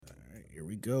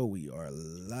we go. We are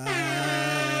live.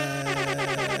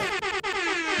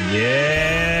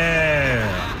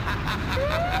 Yeah.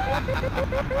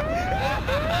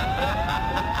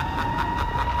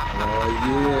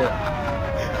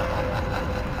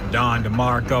 Don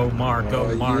DeMarco,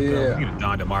 Marco. Yeah. You know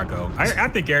Don DeMarco. I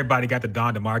think everybody got the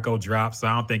Don DeMarco drop, so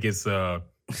I don't think it's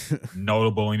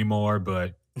notable anymore,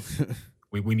 but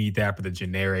we need that for the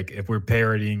generic. If we're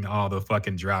parodying all the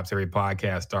fucking drops every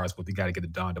podcast starts with, we got to get the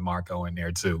Don DeMarco in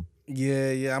there too.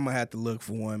 Yeah. I'm gonna have to look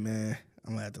for one, man.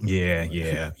 I'm gonna have to look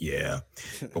Yeah.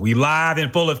 But we live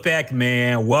in full effect,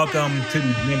 man. Welcome to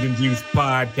the Gins and Juice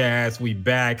podcast. We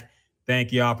back.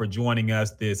 Thank y'all for joining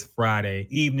us this Friday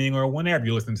evening or whenever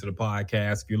you're listening to the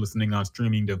podcast. If you're listening on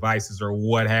streaming devices or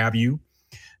what have you,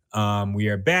 we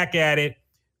are back at it.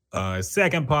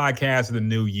 Second podcast of the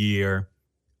new year.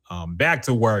 Back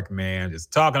to work, man.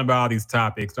 Just talking about all these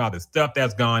topics, all the stuff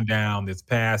that's gone down this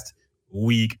past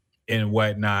week and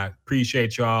whatnot.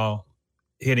 Appreciate y'all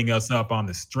hitting us up on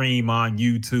the stream, on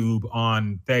YouTube,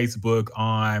 on Facebook,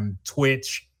 on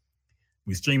Twitch.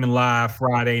 We streaming live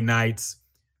Friday nights.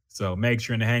 So make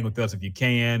sure to hang with us if you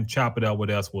can. Chop it up with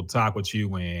us. We'll talk with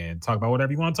you and talk about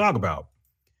whatever you want to talk about.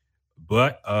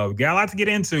 But we got a lot to get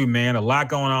into, man. A lot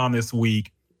going on this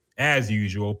week, as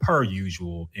usual, per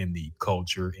usual in the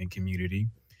culture and community.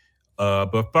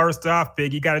 But first off,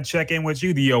 Fig, you got to check in with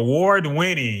you, the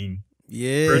award-winning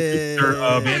producer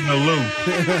of In the Loop.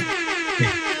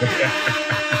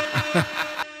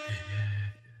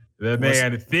 The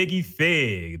man, Figgy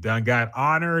Fig, done got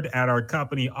honored at our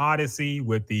company Odyssey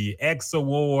with the X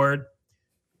Award.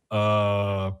 He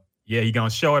gonna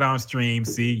show it on stream.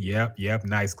 See, yep,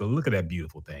 nice. Look at that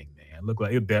beautiful thing, man. Look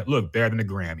better than a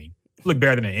Grammy. Look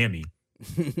better than an Emmy.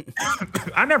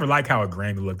 I never like how a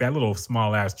Grammy look. That little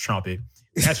small ass trumpet,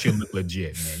 that shit look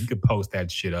legit, man. You could post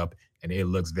that shit up and it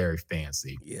looks very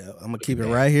fancy. Yeah, I'm gonna keep it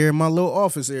right here in my little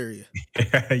office area.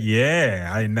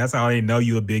 That's how they know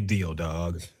you a big deal,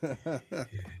 dog.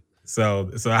 So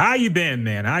how you been,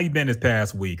 man? How you been this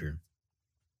past week?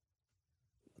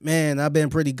 Man, I've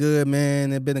been pretty good,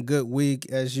 man. It's been a good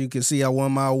week. As you can see, I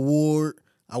won my award.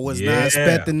 I was not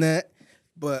expecting that.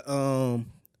 But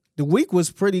the week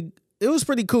was pretty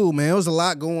cool, man. It was a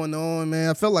lot going on, man.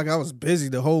 I felt like I was busy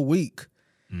the whole week.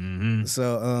 Mm-hmm.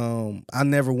 So I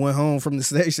never went home from the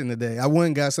station today. I went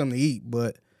and got something to eat,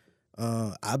 but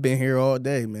I've been here all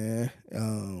day, man.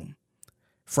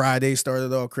 Friday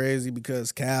started all crazy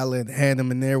because Kyle and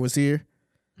Hannum in there was here.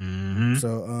 Mm-hmm.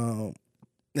 So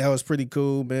that was pretty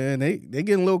cool, man. They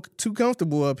getting a little too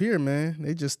comfortable up here, man.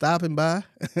 They just stopping by,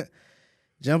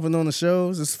 jumping on the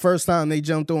shows. It's the first time they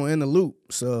jumped on In the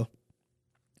Loop. So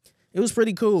it was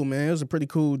pretty cool, man. It was a pretty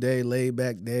cool day, laid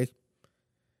back day.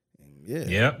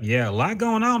 Yeah. A lot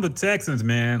going on with the Texans,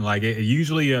 man. Like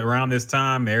usually around this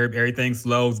time, everything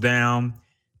slows down.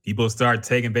 People start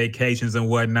taking vacations and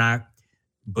whatnot.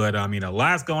 But a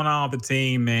lot's going on with the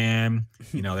team, man.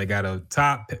 You know, they got a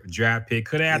top draft pick.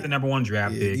 Could have had the number one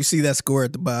draft pick. You see that score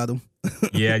at the bottom.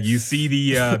 Yeah, you see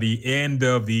the end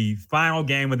of the final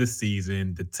game of the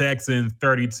season. The Texans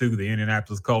 32, the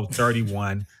Indianapolis Colts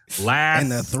 31.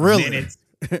 Last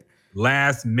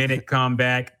minute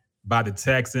comeback by the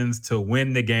Texans to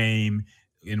win the game,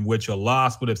 in which a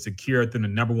loss would have secured them the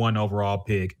number one overall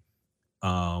pick.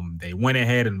 They went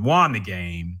ahead and won the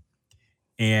game,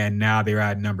 and now they're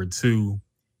at number 2,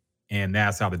 and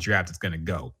that's how the draft is going to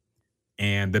go.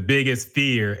 And the biggest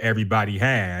fear everybody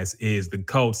has is the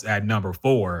Colts at number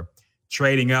 4,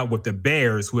 trading up with the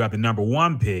Bears, who have the number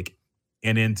 1 pick,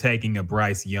 and then taking a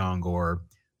Bryce Young or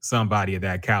somebody of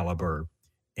that caliber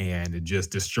and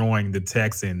just destroying the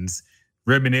Texans,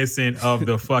 reminiscent of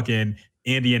the fucking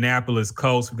Indianapolis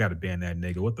Colts. We got to ban that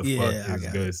nigga. What the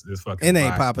fuck is this fucking It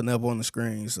ain't popping up on the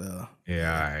screen, so.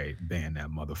 Yeah, all right. Ban that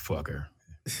motherfucker.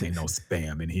 Ain't no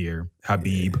spam in here.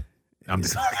 Habib. Yeah. I'm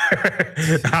just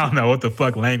I don't know what the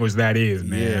fuck language that is,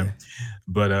 man. Yeah.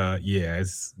 But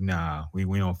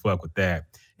we don't fuck with that.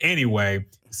 Anyway,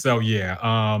 so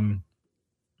I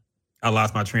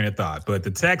lost my train of thought. But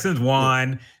the Texans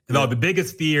won. Though the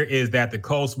biggest fear is that the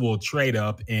Colts will trade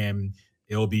up and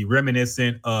it'll be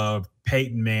reminiscent of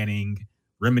Peyton Manning,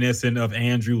 reminiscent of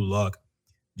Andrew Luck,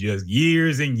 just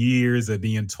years and years of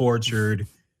being tortured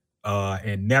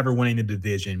and never winning the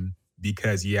division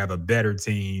because you have a better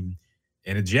team.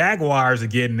 And the Jaguars are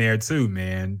getting there too,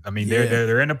 man. I mean,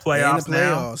 they're in the playoffs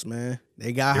now. Man.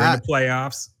 They got they're in the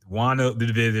playoffs, won the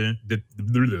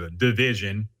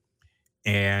division.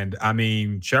 And I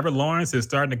mean, Trevor Lawrence is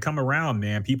starting to come around,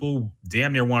 man. People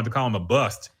damn near wanted to call him a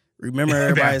bust Remember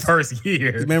everybody that first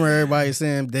year. Remember everybody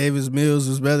saying Davis Mills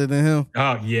was better than him?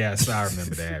 Oh, yes, I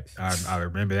remember that. I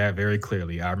remember that very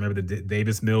clearly. I remember the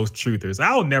Davis Mills truthers.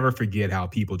 I'll never forget how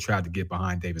people tried to get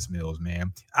behind Davis Mills,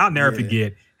 man. I'll never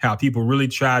forget how people really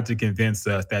tried to convince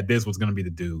us that this was going to be the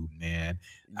dude, man.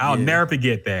 I'll never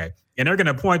forget that. And they're going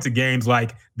to point to games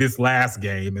like this last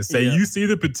game and say, you see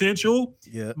the potential?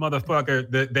 Yeah. Motherfucker,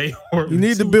 they were you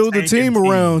need to build a team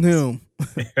around him.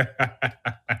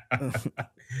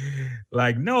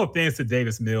 Like, no offense to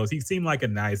Davis Mills. He seemed like a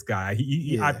nice guy.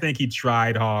 I think he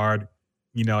tried hard.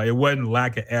 You know, it wasn't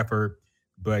lack of effort,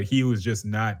 but he was just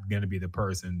not going to be the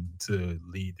person to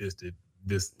lead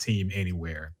this team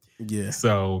anywhere. Yeah.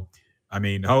 So, I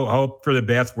mean, hope for the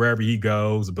best wherever he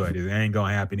goes, but it ain't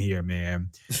going to happen here, man.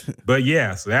 But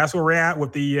yeah, so that's where we're at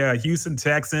with the Houston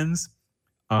Texans.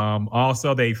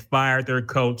 Also, they fired their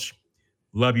coach,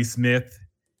 Lovie Smith,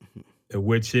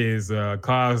 which has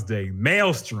caused a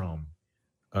maelstrom,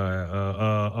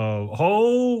 a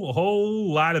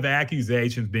whole lot of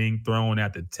accusations being thrown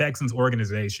at the Texans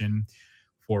organization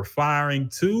for firing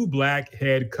 2 black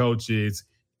head coaches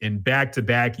in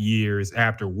back-to-back years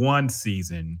after one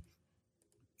season.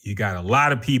 You got a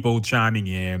lot of people chiming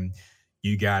in.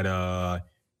 You got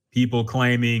people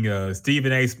claiming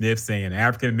Stephen A. Smith saying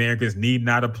African Americans need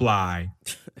not apply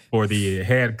for the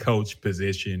head coach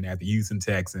position at the Houston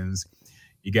Texans.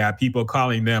 You got people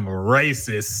calling them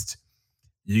racist.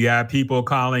 You got people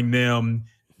calling them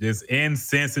just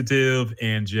insensitive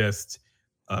and just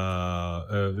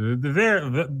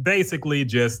they're basically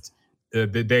just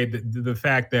the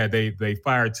fact that they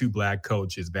fired 2 black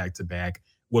coaches back to back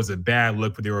was a bad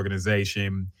look for the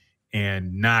organization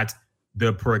and not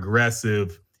the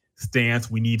progressive stance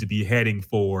we need to be heading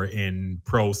for in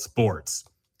pro sports.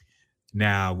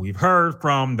 Now, we've heard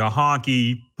from the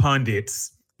honky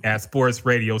pundits at Sports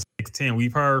Radio 610.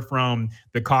 We've heard from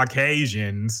the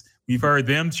Caucasians. We've heard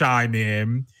them chime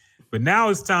in. But now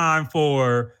it's time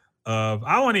for,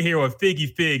 I want to hear what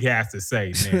Figgy Fig has to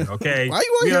say, man, okay? Why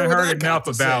you want to hear what I got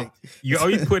to about,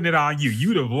 he's putting it on you.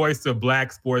 You the voice of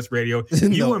Black Sports Radio.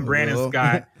 You and Brandon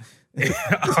Scott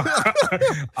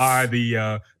are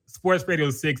the Sports Radio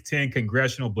 610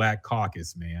 Congressional Black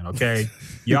Caucus, man, okay?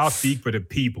 Y'all speak for the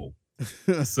people.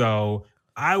 So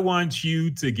I want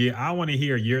to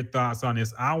hear your thoughts on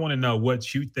this. I want to know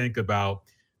what you think about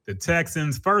the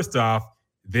Texans. First off,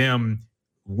 them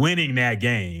winning that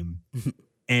game.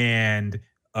 And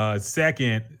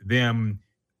second, them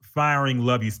firing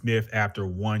Lovie Smith after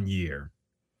 1 year.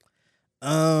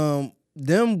 Them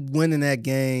winning that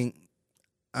game,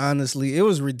 honestly, it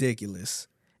was ridiculous.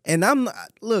 And I'm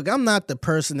not the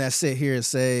person that sit here and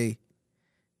say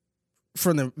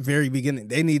from the very beginning,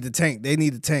 they need to tank.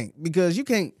 Because you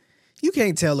can't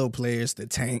tell those players to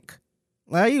tank.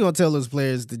 Like, you gonna tell those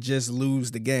players to just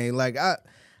lose the game. Like,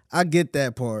 I get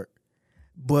that part.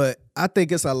 But I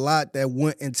think it's a lot that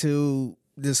went into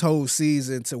this whole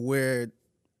season to where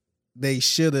they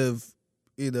should have,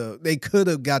 they could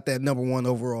have got that number 1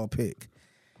 overall pick.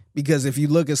 Because if you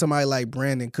look at somebody like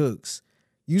Brandon Cooks,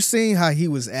 you seen how he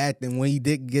was acting when he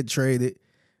didn't get traded,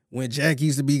 when Jack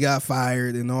Easterby got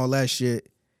fired and all that shit.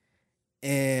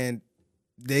 And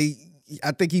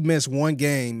I think he missed 1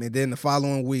 game, and then the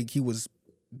following week he was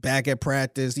back at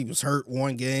practice. He was hurt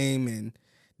 1 game and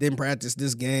didn't practice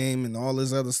this game and all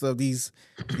this other stuff. These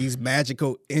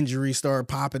magical injuries started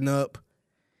popping up.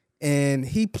 And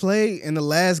he played in the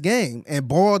last game and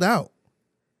balled out.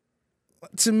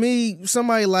 To me,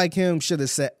 somebody like him should have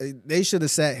sat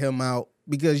him out,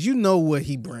 because you know what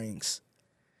he brings.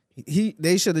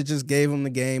 They should have just gave him the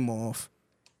game off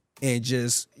and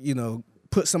just,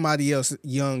 put somebody else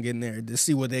young in there to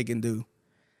see what they can do.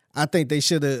 I think they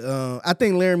should have. I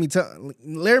think Laramie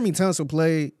Tunsil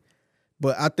played,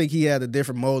 but I think he had a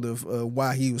different motive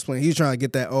why he was playing. He was trying to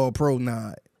get that All-Pro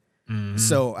nod. Mm-hmm.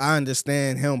 So I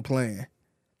understand him playing.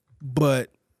 But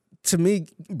to me,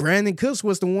 Brandon Cooks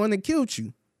was the one that killed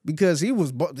you, because he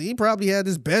probably had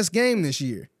his best game this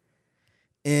year.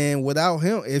 And without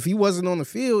him, if he wasn't on the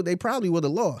field, they probably would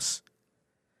have lost.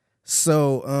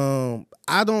 So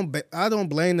I don't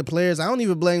blame the players. I don't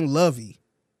even blame Lovie.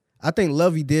 I think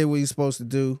Lovie did what he's supposed to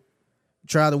do,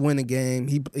 try to win a game.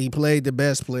 He played the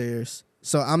best players.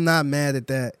 So I'm not mad at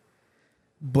that.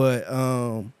 But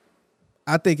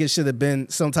I think it should have been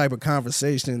some type of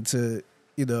conversation to,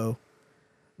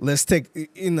 let's take,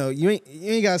 you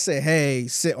ain't got to say, hey,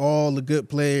 sit all the good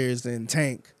players and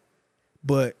tank.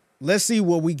 But let's see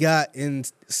what we got in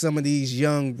some of these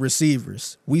young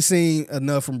receivers. We seen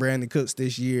enough from Brandon Cooks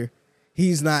this year.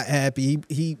 He's not happy.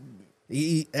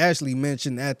 He actually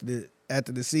mentioned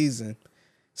after the season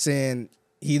saying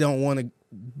he don't want to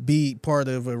be part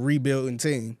of a rebuilding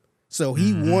team. So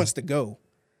he wants to go.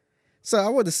 So I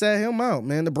would have sat him out,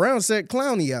 man. The Browns set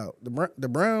Clowney out. The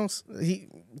Browns,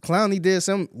 Clowney did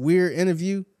some weird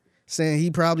interview saying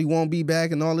he probably won't be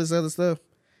back and all this other stuff.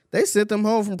 They sent him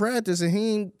home from practice and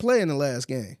he ain't play in the last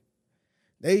game.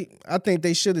 I think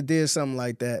they should have did something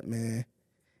like that, man.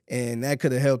 And that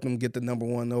could have helped them get the number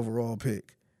 1 overall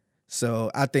pick.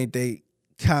 So I think they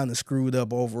kind of screwed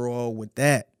up overall with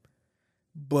that.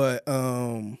 But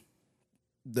what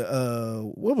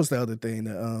was the other thing?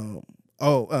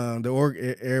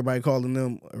 Everybody calling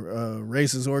them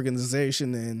racist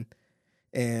organization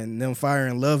and them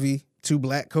firing Lovey, 2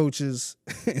 black coaches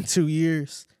in 2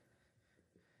 years.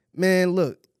 Man,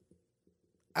 look,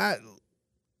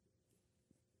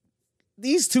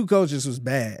 these 2 coaches was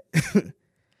bad.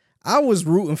 I was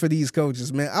rooting for these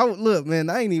coaches, man. I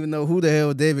didn't even know who the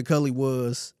hell David Culley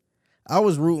was. I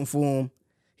was rooting for him.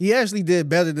 He actually did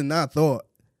better than I thought.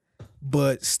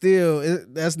 But still,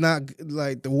 that's not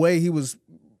like the way he was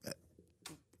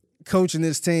coaching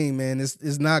this team, man.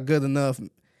 It's not good enough.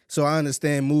 So I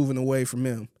understand moving away from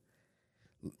him.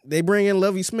 They bring in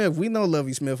Lovie Smith. We know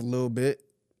Lovie Smith a little bit.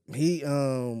 He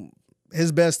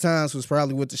his best times was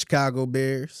probably with the Chicago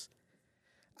Bears.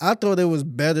 I thought it was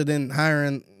better than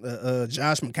hiring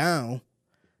Josh McCown,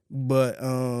 but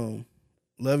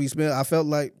Lovie Smith, I felt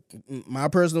like, my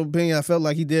personal opinion, I felt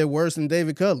like he did worse than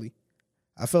David Culley.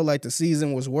 I felt like the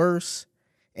season was worse,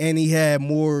 and he had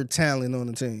more talent on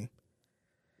the team.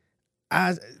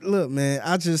 Look, man,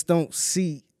 I just don't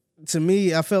see. To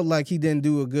me, I felt like he didn't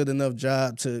do a good enough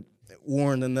job to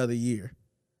warrant another year.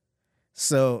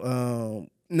 So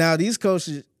now these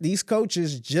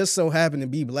coaches just so happen to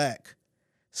be black.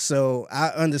 So I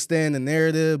understand the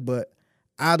narrative, but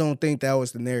I don't think that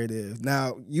was the narrative.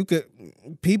 Now, I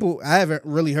haven't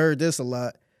really heard this a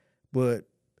lot, but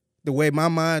the way my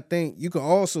mind think, you could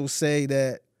also say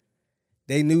that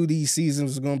they knew these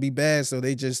seasons was going to be bad, so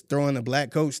they just throwing a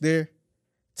black coach there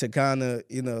to kind of,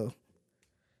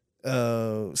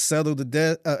 settle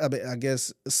the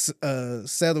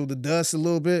settle the dust a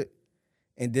little bit.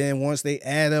 And then once they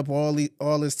add up all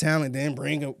this talent, then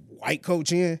bring a white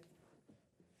coach in.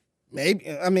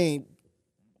 Maybe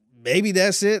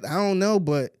that's it. I don't know,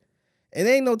 but it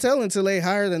ain't no telling until they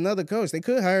hired another coach. They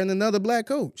could hire another black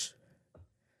coach.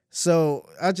 So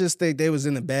I just think they was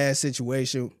in a bad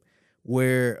situation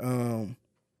where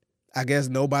I guess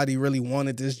nobody really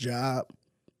wanted this job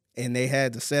and they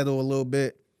had to settle a little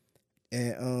bit.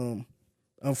 And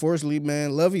unfortunately,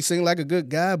 man, Lovey seemed like a good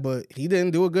guy, but he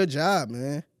didn't do a good job,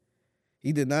 man.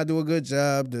 He did not do a good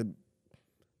job. The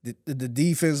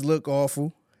defense looked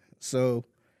awful. So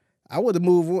I would have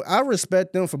moved. I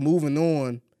respect them for moving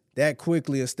on that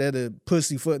quickly instead of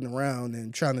pussyfooting around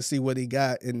and trying to see what he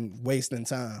got and wasting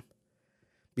time.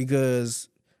 Because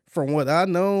from what I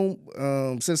know,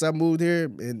 since I moved here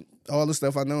and all the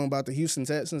stuff I know about the Houston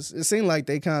Texans, it seemed like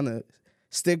they kind of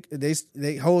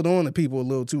they hold on to people a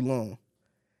little too long.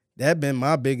 That been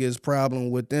my biggest problem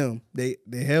with them. They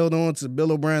held on to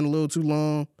Bill O'Brien a little too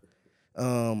long.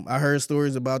 I heard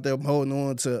stories about them holding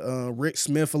on to Rick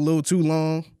Smith a little too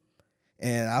long.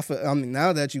 And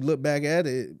now that you look back at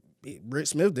it, Rick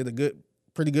Smith did a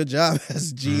pretty good job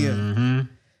as GM. Mm-hmm.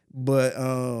 But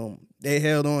they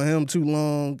held on him too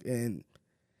long. And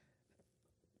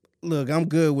look, I'm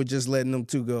good with just letting them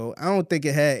 2 go. I don't think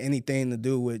it had anything to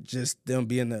do with just them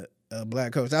being a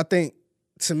black coach. I think,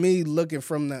 to me, looking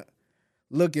from the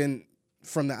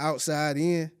outside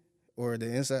in, or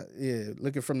the inside,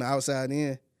 looking from the outside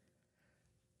in,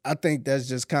 I think that's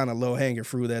just kind of low-hanging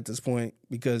fruit at this point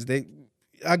because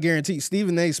I guarantee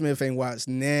Stephen A. Smith ain't watched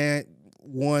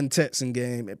one Texan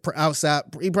game outside.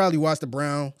 He probably watched the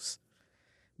Browns,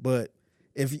 but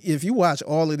if you watch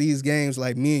all of these games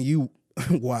like me and you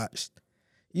watched,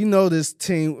 you know this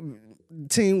team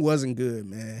wasn't good,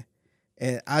 man,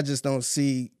 and I just don't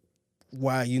see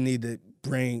why you need to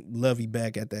bring Lovey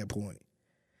back at that point.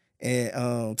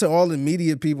 And to all the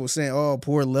media people saying, "Oh,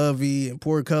 poor Lovey and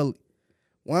poor Culley,"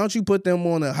 why don't you put them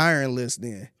on a hiring list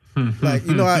then? Like,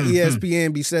 you know how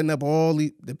ESPN be setting up all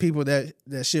the people that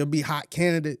should be hot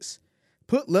candidates?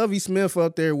 Put Lovie Smith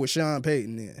up there with Sean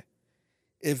Payton then.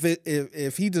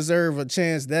 If he deserve a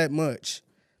chance that much,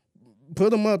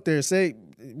 put him up there. Say,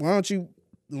 why don't you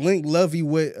link Lovey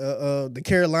with the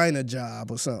Carolina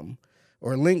job or something,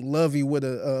 or link Lovey with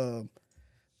the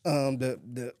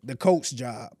Colts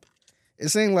job. It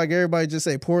seems like everybody just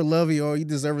say poor Lovey, or he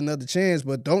deserve another chance,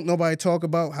 but don't nobody talk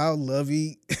about how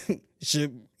Lovey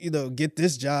should, get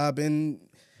this job in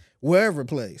wherever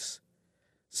place.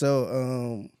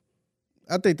 So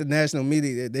I think the national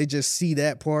media, they just see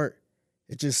that part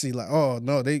It just see like, oh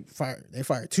no, they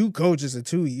fired 2 coaches and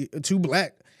 2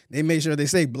 black. They made sure they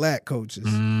say black coaches.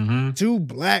 2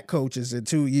 black coaches in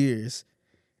 2 years.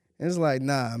 And it's like,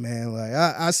 nah, man. Like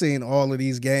I seen all of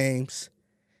these games,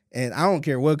 and I don't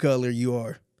care what color you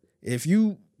are. If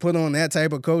you put on that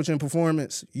type of coaching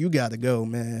performance, you got to go,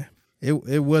 man.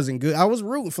 It wasn't good. I was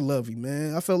rooting for Lovey,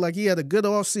 man. I felt like he had a good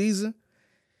off season.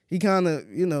 He kind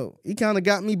of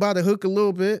got me by the hook a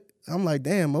little bit. I'm like,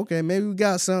 damn, okay, maybe we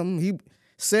got something. He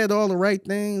said all the right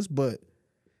things, but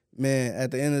man, at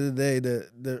the end of the day,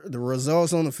 the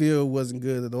results on the field wasn't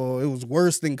good at all. It was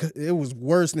worse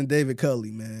than David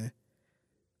Culley, man.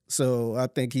 So I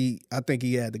think he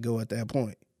had to go at that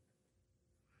point.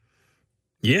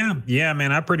 Yeah,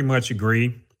 man, I pretty much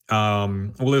agree.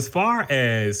 Well, as far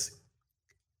as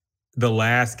the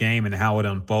last game and how it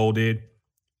unfolded,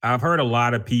 I've heard a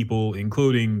lot of people,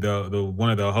 including the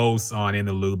one of the hosts on In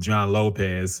the Loop, John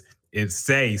Lopez,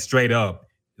 say straight up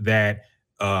that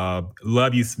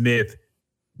Lovie Smith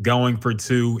going for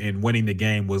 2 and winning the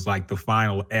game was like the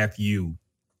final FU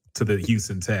to the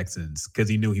Houston Texans because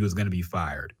he knew he was going to be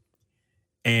fired.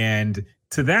 And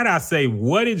to that, I say,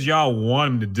 what did y'all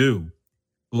want him to do?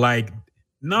 Like,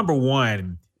 number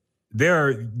one,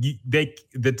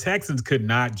 the Texans could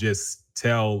not just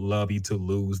tell Lovie to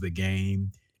lose the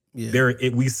game. Yeah.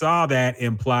 We saw that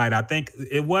implied. I think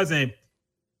it wasn't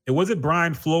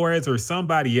Brian Flores or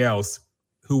somebody else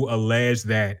who alleged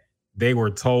that they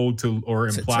were told to or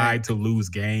implied to lose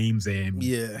games, and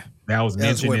that was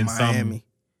mentioned in Miami. Some.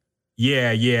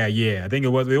 Yeah. I think it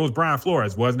was Brian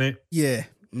Flores, wasn't it? Yeah.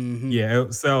 Mm-hmm. Yeah.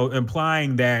 So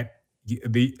implying that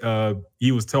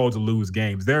he was told to lose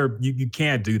games. You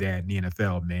can't do that in the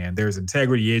NFL, man. There's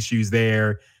integrity issues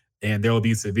there, and there will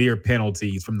be severe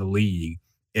penalties from the league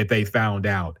if they found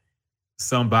out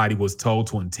somebody was told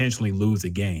to intentionally lose a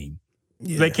game.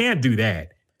 Yeah. They can't do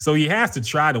that. So he has to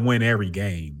try to win every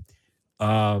game.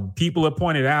 People have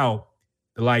pointed out,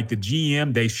 like the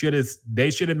GM, they should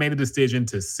have made a decision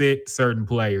to sit certain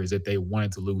players if they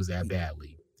wanted to lose that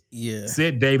badly. Yeah.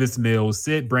 Sit Davis Mills,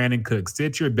 sit Brandon Cooks,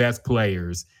 sit your best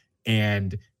players.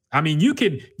 And I mean, you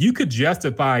could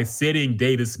justify sitting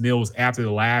Davis Mills after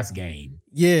the last game.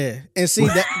 Yeah. And see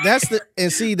that's put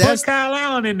Kyle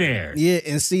Allen in there. Yeah,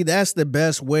 and see that's the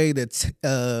best way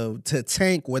to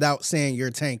tank without saying you're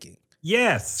tanking.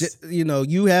 Yes.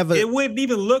 You have it wouldn't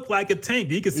even look like a tank.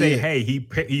 You could say, hey,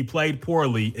 he played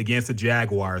poorly against the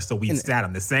Jaguars, so we sat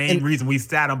him. The same reason we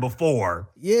sat him before.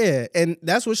 Yeah, and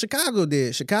that's what Chicago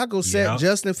did. Chicago sat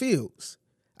Justin Fields.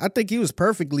 I think he was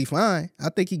perfectly fine. I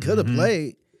think he could have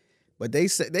played, but they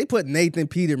put Nathan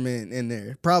Peterman in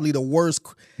there, probably the worst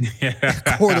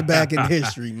quarterback in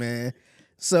history, man.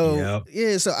 So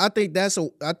so I think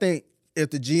I think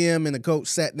if the GM and the coach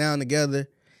sat down together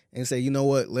and say, you know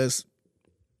what, let's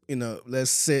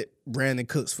sit Brandon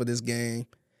Cooks for this game.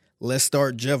 Let's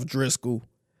start Jeff Driscoll.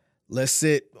 Let's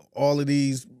sit all of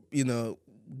these,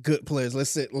 good players.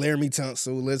 Let's sit Laramie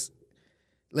Tunsil.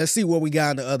 Let's see what we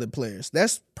got in the other players.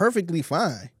 That's perfectly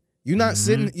fine. You're not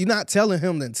you're not telling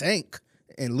him to tank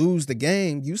and lose the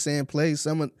game. You saying play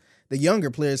some of the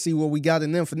younger players, see what we got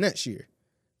in them for next year.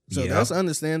 So that's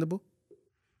understandable.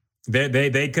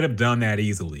 They could have done that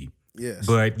easily. Yes.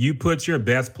 But you put your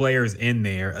best players in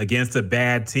there against a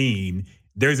bad team,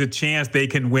 there's a chance they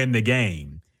can win the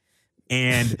game.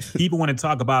 And people want to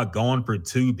talk about going for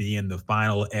 2 being the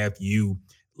final FU.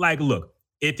 Like, look,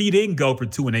 if he didn't go for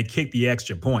 2 and they kicked the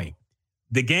extra point,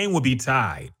 the game would be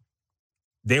tied.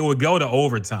 They would go to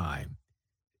overtime.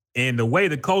 And the way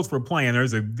the Colts were playing,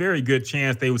 there's a very good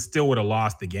chance they still would have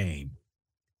lost the game.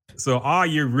 So all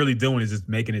you're really doing is just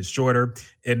making it shorter,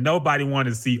 and nobody wanted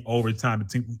to see overtime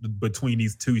between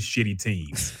these 2 shitty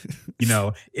teams.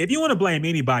 If you want to blame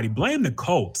anybody, blame the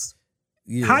Colts.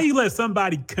 Yeah. How you let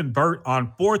somebody convert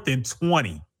on 4th and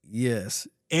 20? Yes.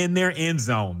 In their end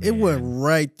zone, man. It went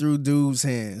right through dude's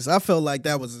hands. I felt like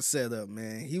that was a setup,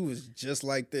 man. He was just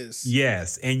like this.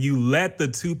 Yes, and you let the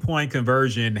 2-point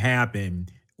conversion happen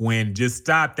when just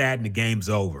stop that and the game's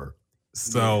over.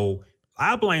 So... Yeah.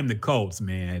 I blame the Colts,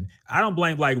 man. I don't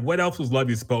blame, what else was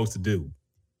Lovie supposed to do?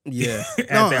 Yeah.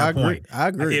 At that point. I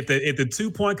agree. If the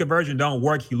 2-point conversion don't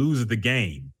work, he loses the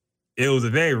game. It was a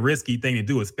very risky thing to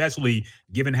do, especially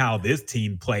given how this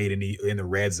team played in the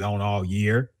red zone all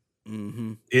year.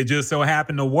 Mm-hmm. It just so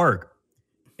happened to work.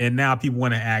 And now people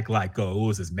want to act like, it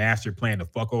was his master plan to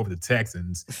fuck over the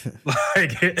Texans.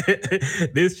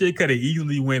 This shit could have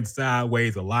easily went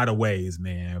sideways a lot of ways,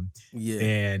 man. Yeah.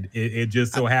 And it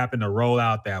just so happened to roll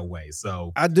out that way.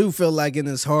 So I do feel like in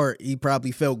his heart, he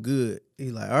probably felt good. He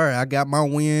like, all right, I got my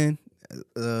win.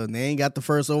 They ain't got the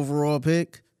first overall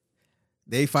pick.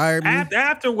 They fired me.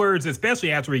 Afterwards,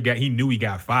 especially after he knew he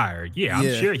got fired. Yeah,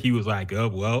 I'm sure he was like, oh,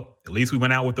 well, at least we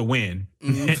went out with the win.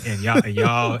 and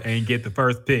y'all ain't get the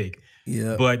first pick.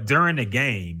 Yeah. But during the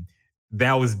game,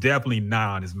 that was definitely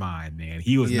not on his mind, man.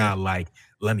 He was not like,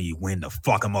 let me win to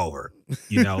fuck him over.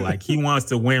 Like he wants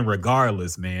to win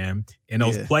regardless, man. And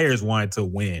those players wanted to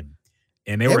win.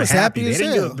 And they were happy.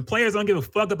 The players don't give a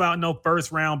fuck about no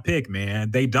first round pick,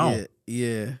 man. They don't.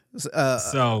 Yeah.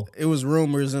 So it was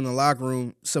rumors in the locker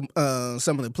room. Some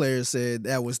of the players said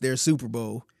that was their Super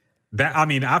Bowl.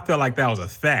 I felt like that was a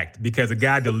fact because the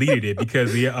guy deleted it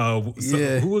because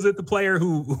who was it? The player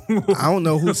who I don't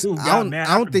know who got mad.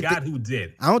 I forgot who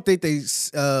did. I don't think they.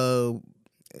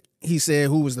 He said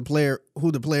who the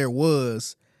player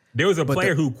was. There was a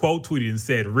player who quote tweeted and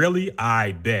said, "Really?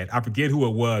 I bet." I forget who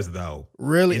it was though.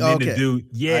 Really? And then the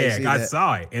dude, I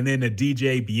saw it. And then the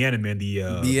DJ Bieneman,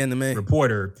 the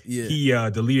reporter, he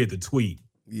deleted the tweet.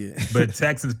 Yeah. But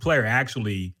Texans player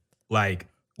actually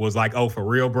was like, "Oh, for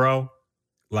real, bro?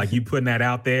 Like you putting that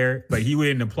out there?" But he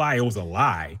wouldn't imply it was a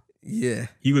lie. Yeah.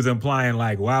 He was implying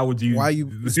like, why you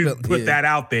put that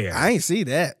out there? I ain't see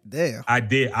that. Damn. I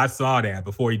did. I saw that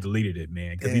before he deleted it,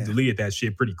 man, because he deleted that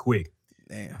shit pretty quick.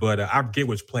 Damn. But I forget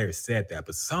which player said that,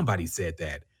 but somebody said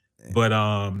that. Damn.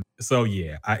 But so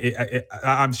yeah,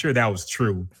 I'm sure that was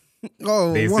true.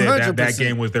 Oh, they 100%. said that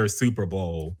game was their Super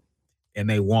Bowl, and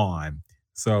they won.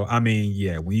 So I mean,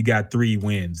 yeah, when you got 3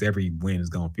 wins, every win is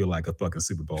gonna feel like a fucking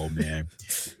Super Bowl, man.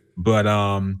 But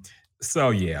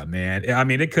so yeah, man. I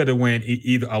mean, it could have went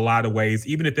either a lot of ways.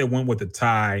 Even if they went with a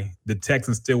tie, the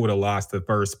Texans still would have lost the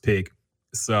first pick.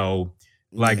 So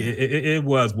it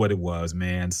was what it was,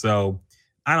 man. So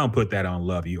I don't put that on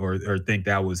Lovie or think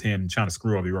that was him trying to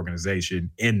screw up the organization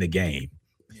in the game.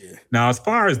 Yeah. Now, as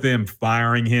far as them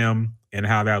firing him and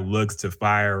how that looks to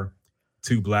fire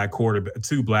 2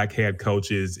 black head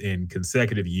coaches in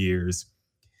consecutive years,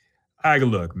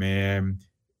 look, man.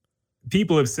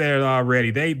 People have said it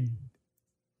already.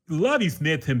 Lovie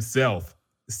Smith himself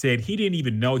said he didn't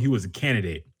even know he was a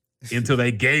candidate until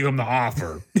they gave him the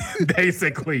offer,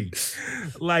 basically.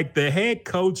 Like the head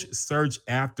coach search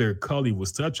after Culley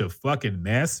was such a fucking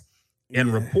mess. And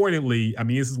reportedly, I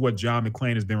mean, this is what John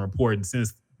McClain has been reporting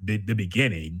since the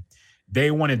beginning.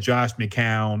 They wanted Josh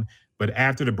McCown, but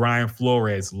after the Brian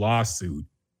Flores lawsuit,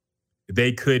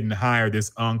 they couldn't hire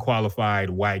this unqualified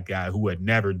white guy who had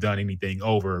never done anything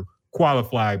over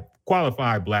qualified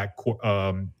black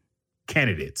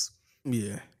candidates.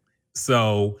 Yeah.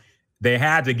 So they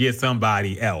had to get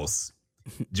somebody else.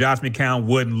 Josh McCown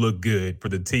wouldn't look good for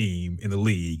the team in the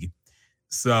league.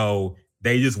 So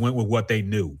they just went with what they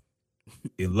knew.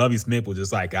 And Lovie Smith was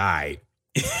just like, all right.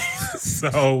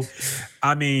 So,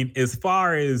 I mean, as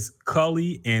far as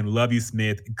Culley and Lovie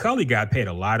Smith, Culley got paid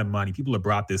a lot of money. People have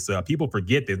brought this up. People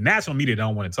forget this. National media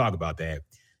don't want to talk about that.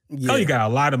 Yeah. Culley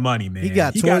got a lot of money, man. He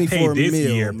got paid this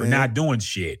year for not doing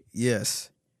shit. Yes.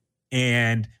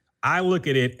 And I look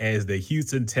at it as the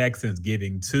Houston Texans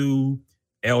giving 2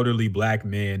 elderly black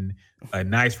men a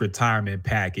nice retirement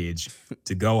package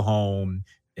to go home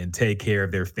and take care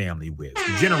of their family with.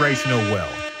 Generational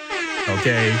wealth.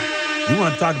 Okay? We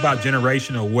want to talk about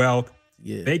generational wealth.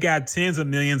 Yeah. They got tens of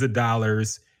millions of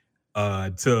dollars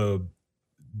to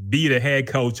be the head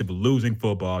coach of a losing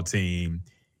football team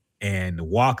and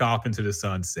walk off into the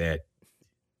sunset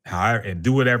and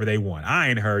do whatever they want. I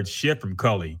ain't heard shit from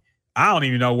Culley. I don't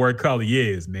even know where Culley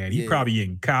is, man. He probably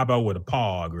in Cabo with a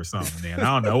pog or something, man.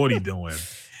 I don't know what he's doing.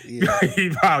 He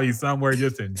probably somewhere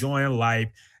just enjoying life,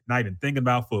 not even thinking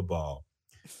about football.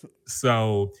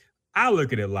 So I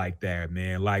look at it like that,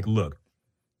 man. Like, look,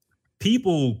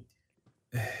 people,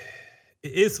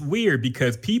 it's weird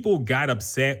because people got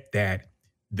upset that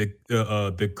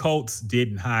the Colts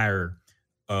didn't hire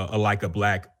a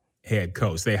black head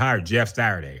coach. They hired Jeff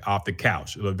Saturday off the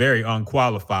couch, a very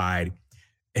unqualified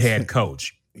head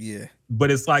coach. Yeah. But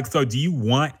it's like, so do you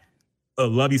want a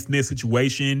Lovie Smith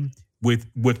situation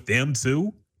with them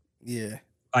too? Yeah.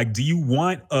 Like, do you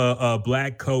want a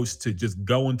black coach to just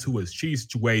go into a shitty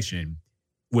situation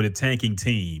with a tanking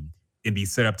team and be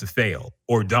set up to fail?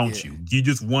 Or don't you? Do you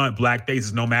just want black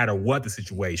faces no matter what the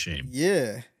situation?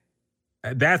 Yeah.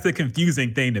 That's a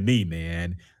confusing thing to me,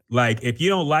 man. Like, if you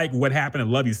don't like what happened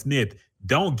to Lovie Smith,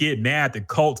 don't get mad at the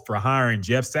Colts for hiring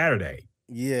Jeff Saturday.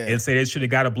 Yeah. And say they should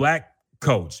have got a black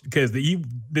coach because the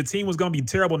team was going to be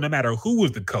terrible no matter who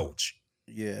was the coach.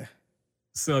 Yeah.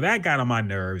 So that got on my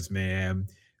nerves, man.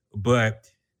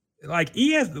 But like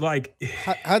he has like.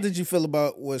 How did you feel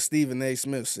about what Stephen A.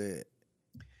 Smith said?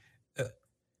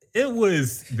 It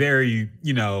was very,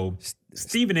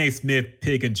 Stephen A. Smith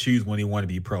pick and choose when he want to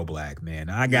be pro-black, man.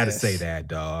 I got to say that,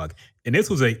 dog. And this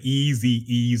was an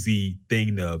easy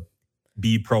thing to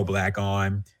be pro-black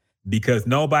on because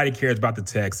nobody cares about the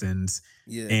Texans.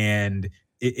 Yeah. And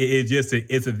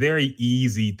it's a very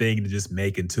easy thing to just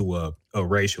make into a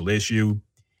racial issue.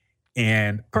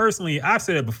 And personally, I've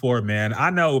said it before, man. I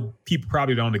know people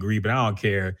probably don't agree, but I don't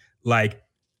care. Like,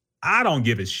 I don't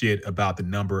give a shit about the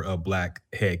number of black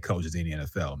head coaches in the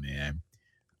NFL, man.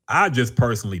 I just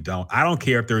personally don't. I don't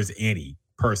care if there's any,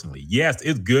 personally. Yes,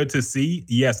 it's good to see.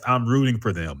 Yes, I'm rooting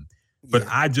for them. But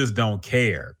I just don't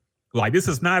care. Like, this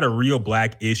is not a real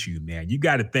black issue, man. You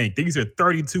got to think. These are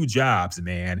 32 jobs,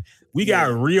 man. We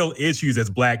got real issues as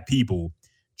black people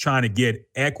trying to get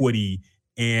equity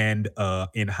and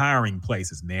in hiring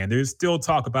places, man. There's still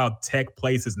talk about tech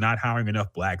places not hiring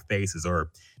enough black faces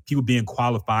or people being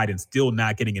qualified and still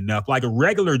not getting enough, like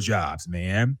regular jobs,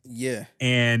 man. Yeah.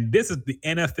 And this is the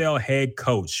NFL head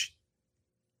coach.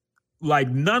 Like,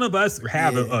 none of us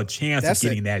have a chance of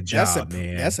getting that job,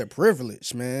 man. That's a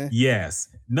privilege, man. Yes.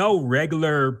 No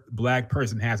regular black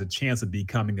person has a chance of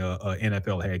becoming a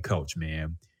NFL head coach,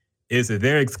 man. It's a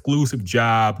very exclusive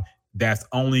job that's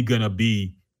only going to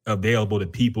be available to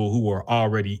people who are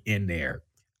already in there.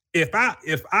 If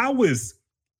I was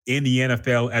in the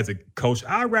NFL as a coach,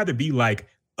 I'd rather be like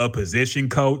a position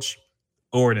coach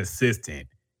or an assistant.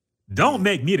 Don't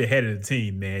make me the head of the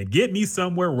team, man. Get me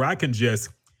somewhere where I can just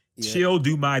chill,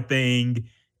 do my thing,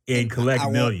 and collect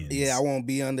millions. I won't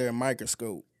be under a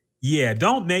microscope. Yeah,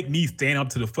 don't make me stand up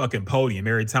to the fucking podium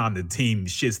every time the team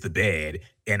shits the bed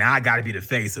and I got to be the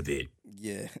face of it.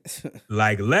 Yeah.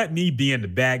 Like, let me be in the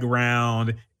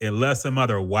background and let some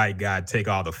other white guy take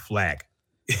all the flack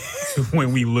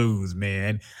when we lose,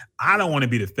 man. I don't want to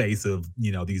be the face of,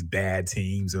 these bad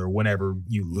teams or whenever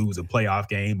you lose a playoff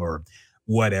game or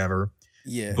whatever.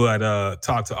 Yeah. But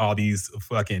talk to all these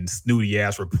fucking snooty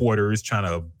ass reporters trying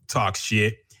to talk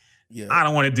shit. Yeah. I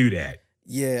don't want to do that.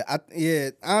 Yeah.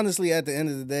 Honestly, at the end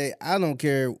of the day, I don't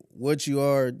care what you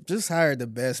are. Just hire the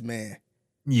best man.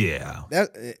 Yeah.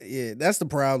 That's the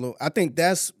problem. I think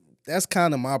that's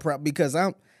kind of my problem because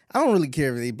I don't really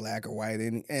care if they black or white,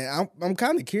 and I'm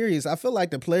kind of curious. I feel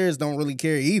like the players don't really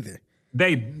care either.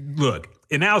 They look,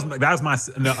 and that was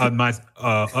my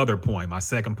other point, my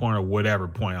second point or whatever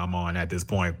point I'm on at this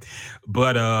point.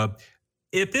 But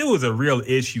if it was a real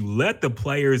issue, let the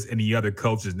players and the other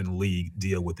coaches in the league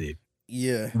deal with it.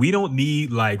 Yeah, we don't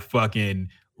need like fucking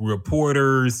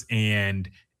reporters and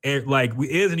it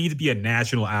doesn't need to be a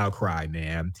national outcry,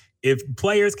 man. If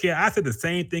players care, I said the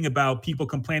same thing about people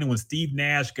complaining when Steve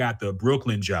Nash got the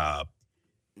Brooklyn job.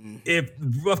 If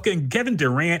fucking Kevin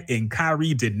Durant and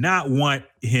Kyrie did not want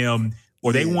him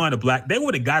or they wanted they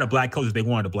would have got a black coach if they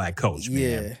wanted a black coach,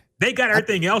 man. Yeah. They got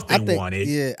everything else they wanted.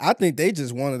 Yeah, I think they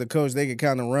just wanted a coach they could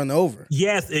kind of run over.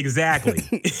 Yes, exactly.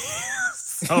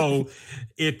 So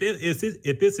if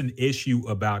it's an issue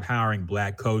about hiring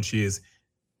black coaches,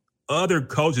 other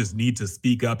coaches need to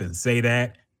speak up and say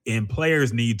that, and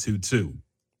players need to too.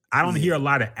 I don't hear a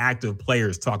lot of active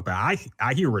players talk about it.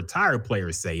 I hear retired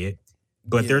players say it,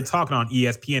 but they're talking on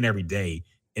ESPN every day,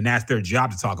 and that's their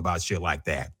job to talk about shit like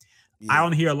that. Yeah. I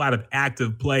don't hear a lot of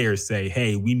active players say,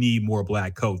 hey, we need more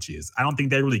black coaches. I don't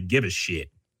think they really give a shit.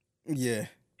 Yeah.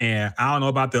 And I don't know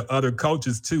about the other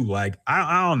coaches too. Like,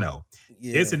 I don't know.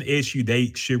 Yeah. It's an issue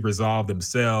they should resolve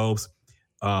themselves.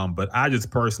 But I just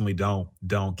personally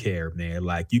don't care, man.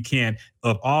 Like, you can't,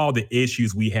 of all the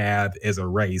issues we have as a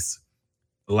race,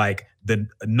 like the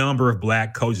number of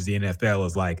black coaches in the NFL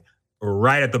is like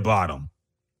right at the bottom.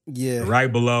 Yeah. Right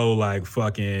below, like,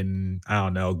 fucking, I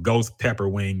don't know, ghost pepper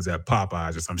wings at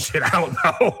Popeyes or some shit. I don't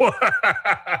know.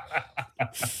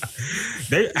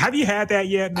 Have you had that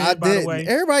yet, man, by the way?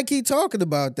 Everybody keep talking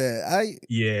about that.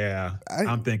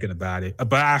 I'm thinking about it.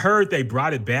 But I heard they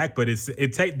brought it back, but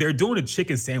they're doing a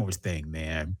chicken sandwich thing,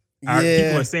 man.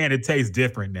 People are saying it tastes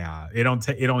different now. It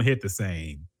don't hit the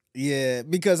same. Yeah,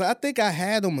 because I think I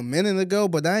had them a minute ago,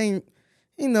 but I ain't,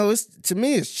 to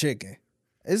me it's chicken.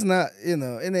 It's not,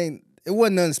 it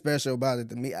wasn't nothing special about it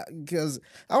to me because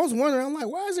I was wondering, I'm like,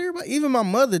 why is everybody, even my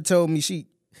mother told me she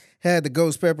had the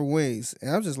ghost pepper wings. And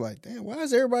I'm just like, damn, why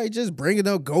is everybody just bringing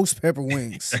up ghost pepper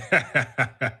wings?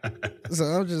 So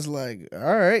I'm just like, all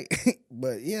right.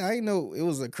 But yeah, I didn't know it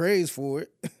was a craze for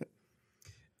it.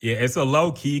 Yeah, it's a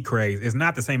low-key craze. It's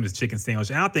not the same as chicken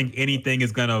sandwich. I don't think anything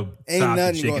is gonna top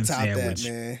the chicken sandwich.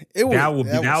 That,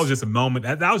 man. That was just a moment.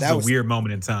 That was just a weird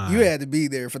moment in time. You had to be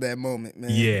there for that moment,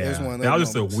 man. Yeah, that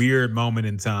was just a weird moment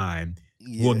in time.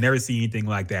 Yeah. We'll never see anything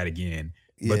like that again.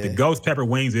 But the ghost pepper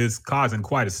wings is causing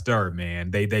quite a stir,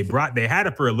 man. They had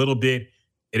it for a little bit,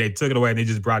 They took it away and they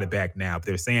just brought it back now. But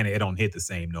they're saying it don't hit the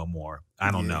same no more.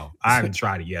 I don't know. I haven't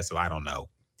tried it yet, so I don't know.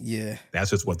 Yeah. That's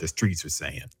just what the streets are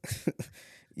saying.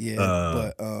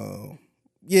 Yeah,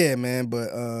 yeah, man. But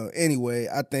anyway,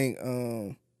 I think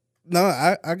no,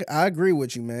 I agree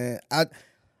with you, man.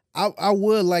 I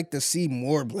would like to see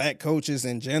more black coaches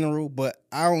in general, but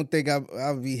I don't think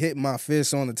I'll be hitting my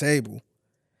fist on the table.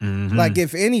 Mm-hmm. Like,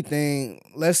 if anything,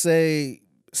 let's say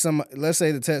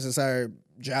the Texans hired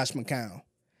Josh McCown,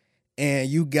 and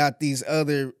you got these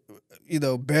other,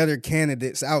 better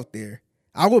candidates out there,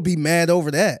 I would be mad over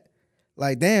that.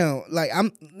 Like, damn, like I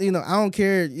don't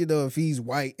care, if he's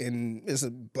white and it's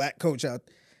a black coach out.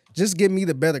 Just give me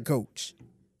the better coach.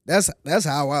 That's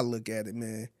how I look at it,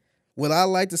 man. Would I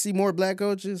like to see more black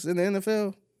coaches in the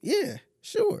NFL? Yeah,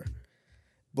 sure.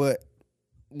 But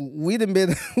we done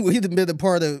been a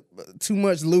part of too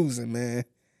much losing, man.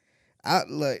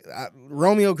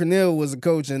 Romeo Crennel was a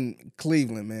coach in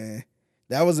Cleveland, man.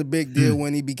 That was a big deal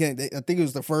when he became. I think it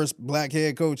was the first black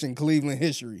head coach in Cleveland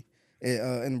history,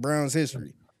 in Browns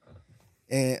history.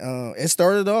 And it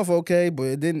started off okay, but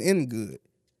it didn't end good.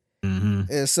 Mm-hmm.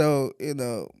 And so,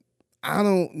 I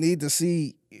don't need to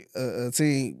see a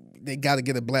team. They got to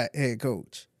get a black head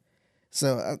coach.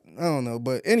 So I don't know,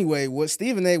 but anyway, what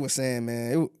Stephen A. was saying,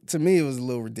 man, to me it was a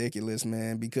little ridiculous,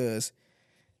 man, because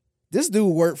this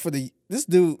dude root for the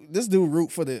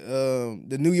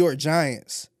New York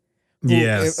Giants. Who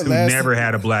never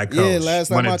had a black coach. Yeah,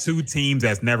 one of two teams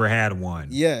that's never had one.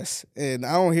 Yes, and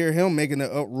I don't hear him making an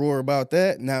uproar about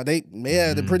that. Now they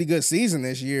had a pretty good season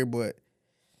this year, but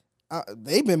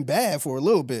they've been bad for a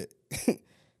little bit.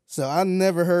 So I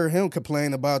never heard him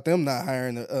complain about them not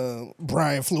hiring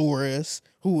Brian Flores,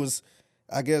 who was,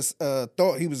 I guess,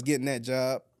 thought he was getting that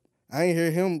job. I ain't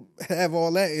hear him have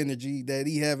all that energy that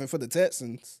he having for the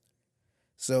Texans.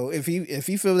 So if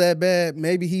he feel that bad,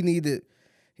 maybe he need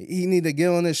to get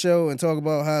on this show and talk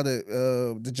about how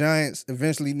the Giants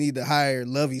eventually need to hire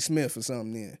Lovie Smith or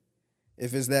something then,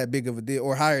 if it's that big of a deal,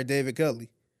 or hire David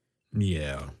Culley.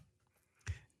 Yeah.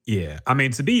 Yeah. I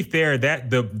mean, to be fair, that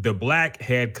the black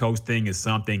head coach thing is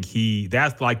something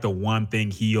that's like the one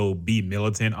thing he'll be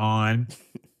militant on,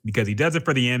 because he does it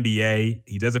for the NBA.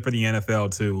 He does it for the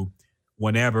NFL too.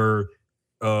 Whenever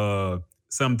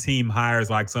some team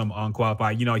hires like some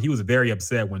unqualified, he was very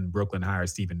upset when Brooklyn hired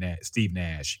Steve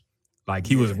Nash. Like,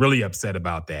 he was really upset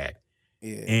about that.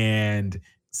 Yeah. And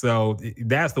so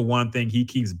that's the one thing he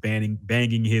keeps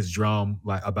banging his drum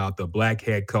like about the black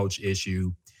head coach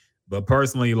issue. But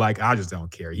personally, like, I just don't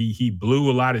care. He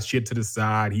blew a lot of shit to the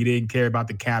side. He didn't care about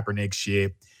the Kaepernick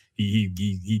shit.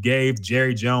 He gave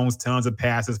Jerry Jones tons of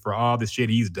passes for all the shit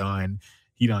he's done.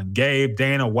 He done gave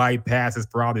Dana White passes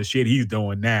for all the shit he's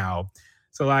doing now.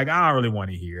 So, like, I don't really want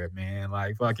to hear it, man.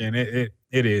 Like, fucking it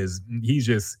is. He's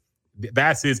just,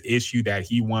 that's his issue that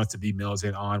he wants to be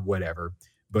militant on, whatever.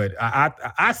 But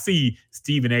I see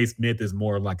Stephen A. Smith as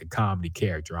more like a comedy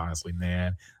character, honestly,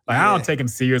 man. Like, I don't take him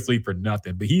seriously for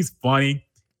nothing, but he's funny.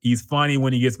 He's funny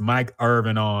when he gets Mike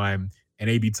Irvin on and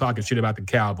they be talking shit about the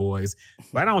Cowboys.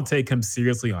 But I don't take him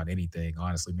seriously on anything,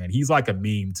 honestly, man. He's like a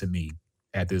meme to me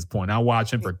at this point. I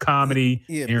watch him for comedy,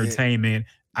 entertainment.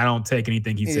 I don't take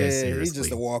anything he says seriously. He's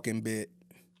just a walking bit.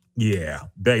 Yeah,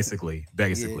 basically.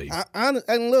 Yeah.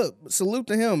 And look, salute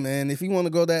to him, man. If you want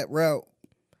to go that route,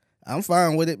 I'm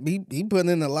fine with it. He put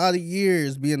in a lot of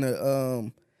years being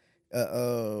a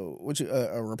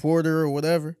reporter or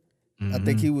whatever. Mm-hmm. I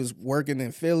think he was working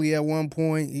in Philly at one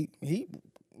point. He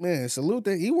salute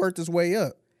that. He worked his way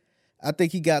up. I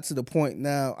think he got to the point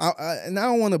now. I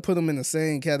don't want to put him in the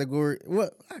same category.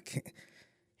 Well, I can't.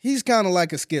 He's kind of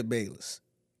like a Skip Bayless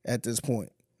at this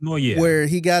point. Oh yeah, where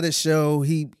he got his show.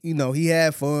 He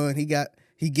had fun.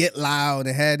 He get loud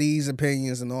and had these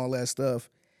opinions and all that stuff.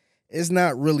 It's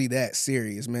not really that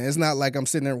serious, man. It's not like I'm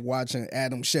sitting there watching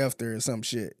Adam Schefter or some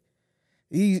shit.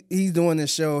 He's doing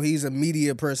this show. He's a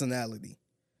media personality.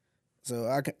 So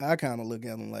I kind of look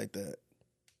at him like that.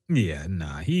 Yeah,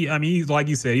 nah. He's like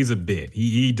you said, he's a bit.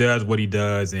 He does what he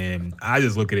does, and I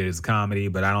just look at it as comedy,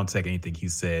 but I don't take anything he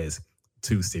says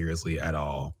too seriously at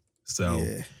all. So,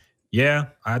 yeah,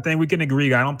 I think we can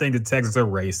agree. I don't think the Texans are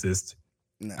racist.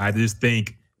 Nah. I just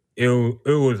think it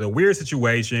was a weird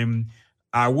situation.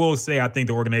 I will say I think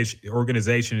the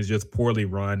organization is just poorly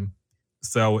run.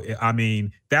 So, I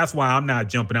mean, that's why I'm not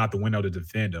jumping out the window to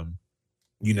defend them.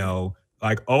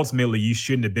 Like, ultimately, you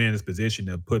shouldn't have been in this position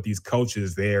to put these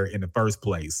coaches there in the first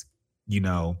place.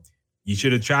 You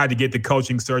should have tried to get the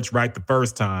coaching search right the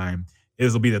first time.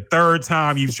 This will be the third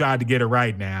time you've tried to get it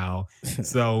right now.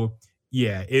 So,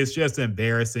 yeah, it's just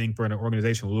embarrassing for an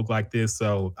organization to look like this.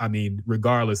 So, I mean,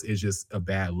 regardless, it's just a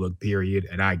bad look, period.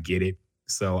 And I get it.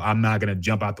 So I'm not going to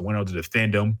jump out the window to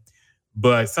defend him.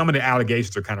 But some of the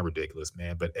allegations are kind of ridiculous,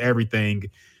 man. But everything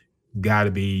got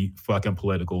to be fucking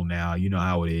political now. You know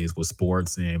how it is with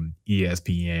sports and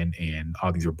ESPN and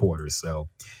all these reporters. So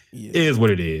it is what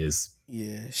it is.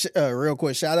 Yeah. Real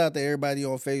quick, shout out to everybody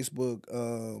on Facebook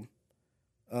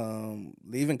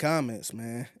leaving comments,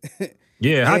 man.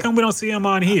 Yeah, how come we don't see them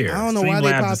on here? I don't know why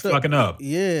they popped up. Fucking up.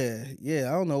 Yeah,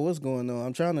 I don't know what's going on.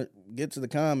 I'm trying to get to the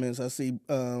comments. I see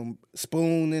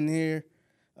Spoon in here.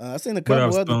 I seen a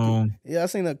couple other people. Yeah, I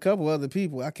seen a couple other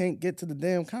people. I can't get to the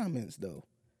damn comments though.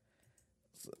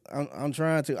 So I'm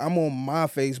trying to. I'm on my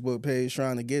Facebook page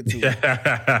trying to get to it.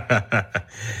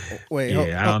 Wait,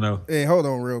 I don't know. Hey, hold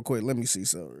on real quick. Let me see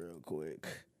something real quick.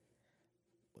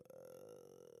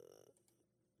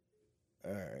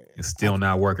 All right. It's still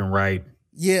not working right.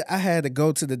 Yeah, I had to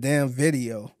go to the damn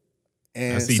video.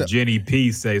 And I see Jenny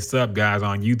P say, "Sup, guys,"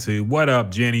 on YouTube. What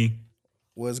up, Jenny?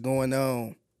 What's going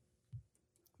on?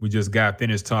 We just got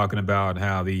finished talking about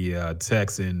how the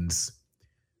Texans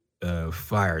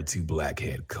fired 2 black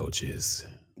head coaches.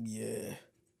 Yeah.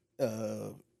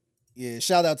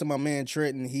 Shout out to my man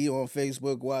Trenton. He on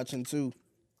Facebook watching too.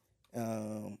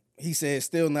 He said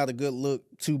still not a good look.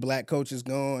 2 black coaches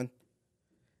gone.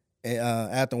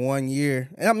 After 1 year.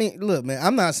 And I mean, look, man,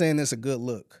 I'm not saying it's a good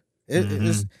look.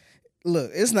 It's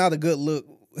not a good look.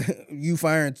 You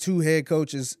firing 2 head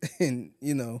coaches and,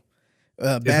 it's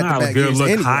not a good look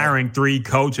anyway. Hiring 3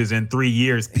 coaches in 3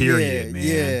 years, period,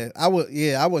 man. I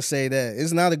would say that.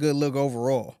 It's not a good look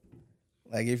overall.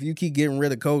 Like, if you keep getting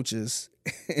rid of coaches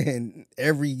and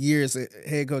every year's a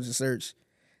head coaching search,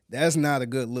 that's not a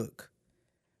good look.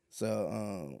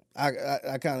 So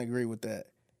I kind of agree with that.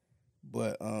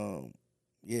 But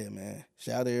yeah, man.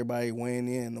 Shout out to everybody weighing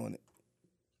in on it.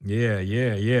 Yeah.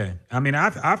 I mean,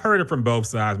 I've heard it from both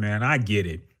sides, man. I get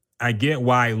it. I get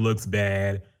why it looks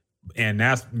bad. And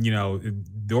that's, the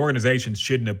organization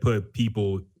shouldn't have put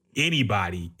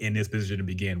anybody in this position to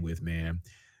begin with, man.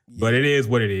 Yeah. But it is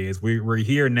what it is. We're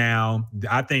here now.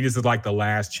 I think this is like the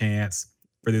last chance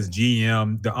for this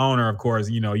GM. The owner, of course,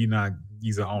 he's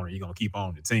an owner. You're going to keep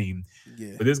owning the team.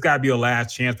 Yeah. But this got to be a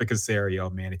last chance for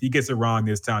Caserio, man. If he gets it wrong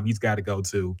this time, he's got to go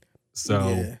too.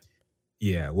 So,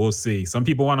 yeah, we'll see. Some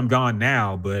people want him gone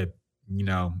now, but,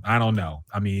 I don't know.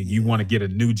 I mean, you want to get a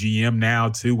new GM now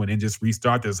too and then just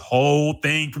restart this whole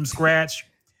thing from scratch?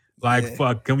 Like,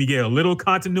 fuck, can we get a little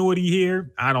continuity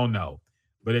here? I don't know.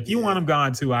 But if you want him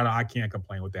gone too, I can't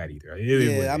complain with that either.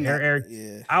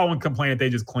 I won't complain if they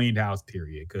just cleaned house,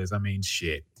 period. Because, I mean,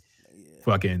 shit.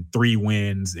 Fucking 3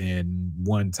 wins and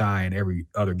 1 tie and every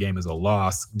other game is a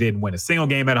loss. Didn't win a single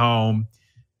game at home.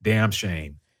 Damn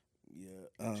shame.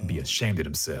 Should be ashamed of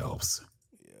themselves.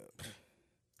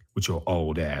 With your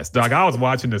old ass. Dog, I was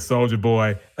watching the Soulja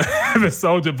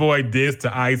Boy diss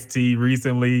to Ice-T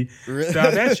recently.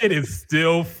 Dog, that shit is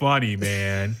still funny,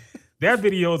 man. That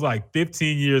video is like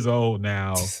 15 years old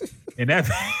now. And that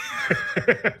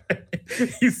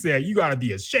he said, you gotta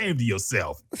be ashamed of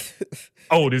yourself.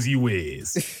 Old as you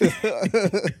is.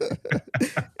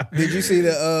 Did you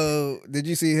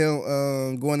see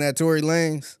him going at Tory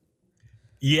Lanez?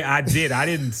 Yeah, I did. I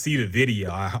didn't see the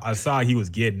video. I saw he was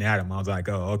getting at him. I was like,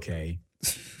 oh, okay.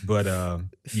 But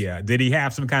did he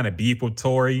have some kind of beef with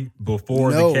Tory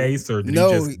before the case, or did he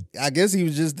just? I guess he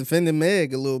was just defending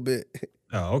Meg a little bit.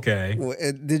 Oh, okay. Well,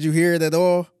 did you hear it at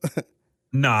all?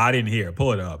 No, I didn't hear it.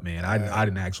 Pull it up, man. I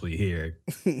didn't actually hear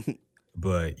it.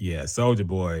 But yeah, Soulja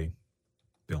Boy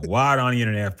been wild on the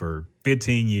internet for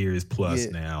 15 years plus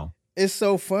now. It's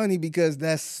so funny because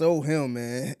that's so him,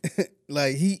 man.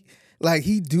 Like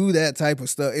he do that type of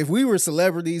stuff. If we were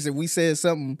celebrities and we said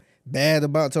something bad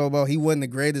about he wasn't the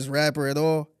greatest rapper at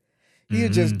all,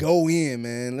 he'd just go in,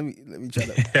 man. Let me try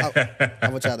to.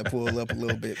 I'm gonna try to pull up a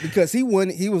little bit because he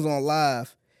was on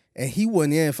live and he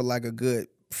went in for like a good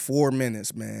 4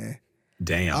 minutes, man.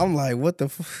 Damn. I'm like,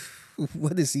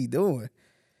 what is he doing?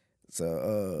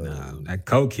 So that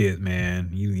Coke hit, man.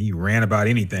 He ran about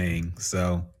anything.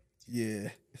 So yeah,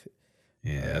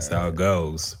 that's how it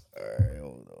goes. All right,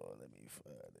 hold on. Let me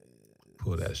find it.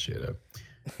 Pull that shit up.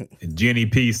 And Jenny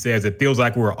P says it feels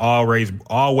like we're always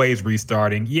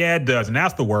restarting. Yeah, it does, and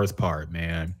that's the worst part,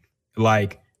 man.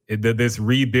 Like this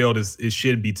rebuild it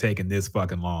shouldn't be taking this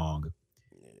fucking long.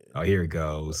 Oh, here it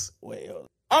goes. Wait,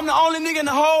 I'm the only nigga in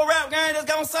the whole rap game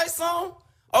that's gonna say something?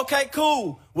 Okay,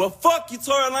 cool. Well, fuck you,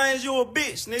 Tory Lanez. You a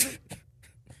bitch, nigga.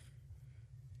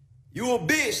 You a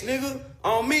bitch, nigga.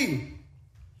 On me.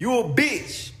 You a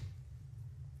bitch.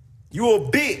 You a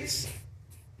bitch.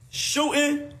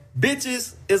 Shooting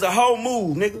bitches is a whole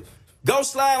move, nigga. Go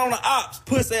slide on the ops,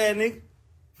 pussy ass nigga.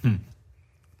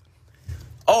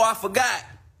 Oh, I forgot.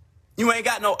 You ain't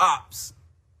got no ops.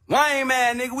 Lane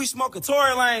man, nigga, we smoke a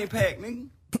Tory Lane pack, nigga.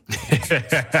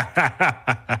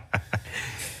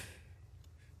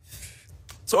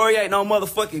 Tory ain't no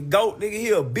motherfucking goat, nigga. He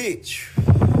a bitch.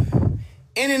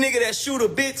 Any nigga that shoot a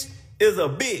bitch is a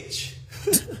bitch.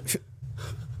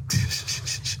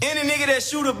 Any nigga that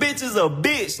shoot a bitch is a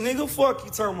bitch, nigga. Fuck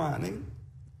you, turn my nigga.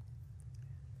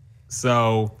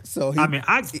 So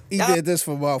he did this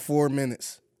for about 4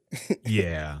 minutes.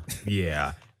 Yeah.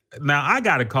 Now I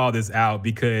got to call this out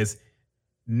because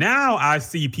now I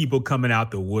see people coming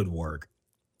out the woodwork.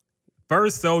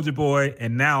 First Soulja Boy,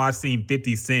 and now I've seen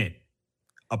 50 Cent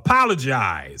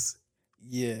apologize.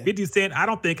 Yeah. 50 Cent, I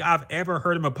don't think I've ever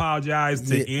heard him apologize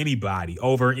to anybody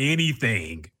over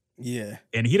anything. Yeah.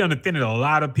 And he done offended a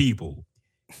lot of people.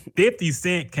 50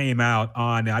 Cent came out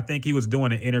on, I think he was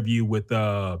doing an interview with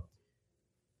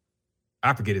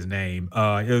I forget his name.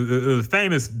 It was a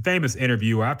famous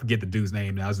interviewer. I forget the dude's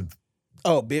name now. I was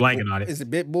blanking on it. Is it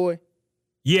Big Boy?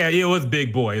 Yeah, it was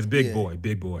Big Boy. It's Big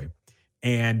Boy.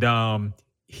 And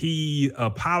he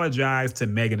apologized to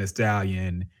Megan Thee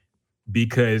Stallion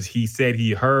because he said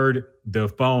he heard the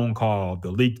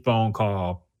leaked phone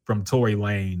call from Tory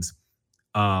Lanez.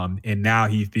 And now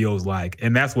he feels like,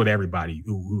 and that's what everybody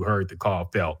who heard the call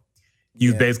felt. He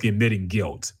was basically admitting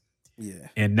guilt. Yeah.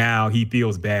 And now he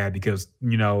feels bad because,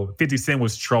 50 Cent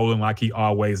was trolling like he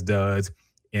always does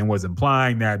and was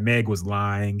implying that Meg was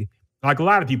lying, like a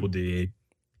lot of people did.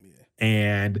 Yeah.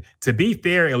 And to be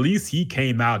fair, at least he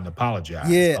came out and apologized.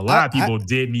 Yeah, a lot of people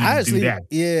didn't even do that.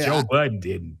 Yeah, Joe Budden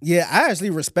didn't. Yeah, I actually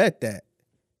respect that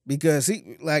because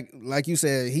he, like you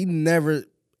said, he never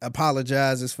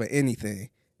apologizes for anything.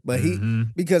 But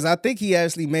because I think he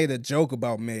actually made a joke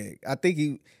about Meg. I think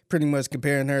he pretty much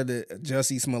comparing her to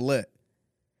Jussie Smollett.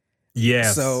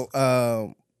 Yes. So,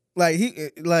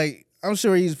 I'm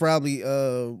sure he's probably,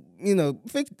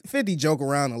 50 joke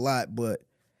around a lot, but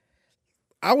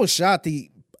I was shocked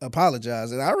he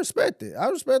apologized, and I respect it. I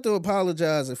respect him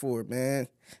apologizing for it, man.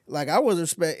 Like, I would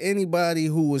respect anybody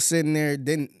who was sitting there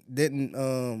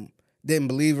didn't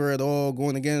believe her at all,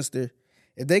 going against her.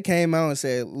 If they came out and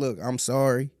said, "Look, I'm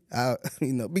sorry,"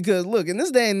 because look, in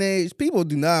this day and age, people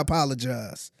do not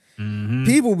apologize. Mm-hmm.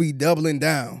 People be doubling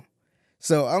down.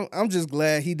 So I'm just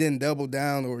glad he didn't double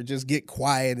down or just get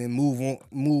quiet and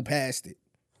move past it.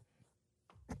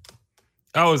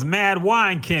 Oh, it's Mad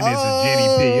Wine Chemist and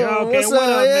Jenny P. Okay, what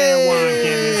up, Mad Wine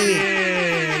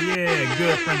Chemist? Yeah,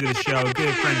 good friend of the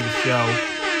show.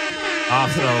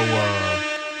 Also,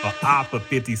 a op of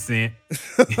 50 Cent.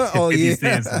 50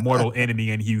 Cent's mortal enemy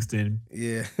in Houston.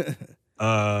 Yeah.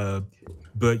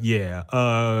 But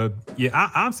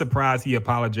I'm surprised he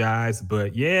apologized.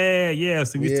 But yeah.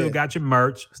 So we still got your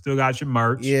merch.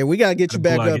 Yeah, we gotta get you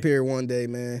back up here one day,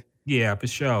 man. Yeah, for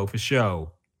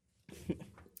sure.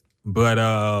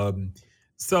 But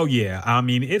so yeah, I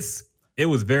mean, it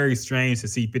was very strange to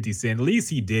see 50 Cent. At least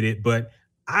he did it. But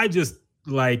I just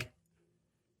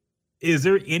is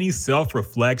there any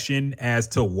self-reflection as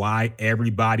to why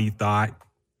everybody thought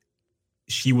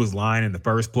she was lying in the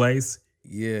first place?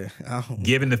 Yeah.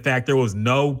 Given the fact there was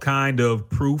no kind of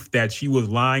proof that she was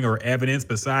lying or evidence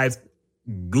besides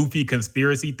goofy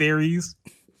conspiracy theories.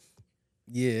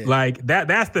 Yeah. Like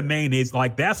that's the main issue.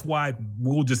 Like that's why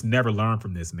we'll just never learn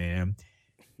from this, man.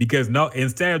 Because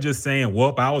instead of just saying,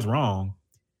 "Whoop, I was wrong,"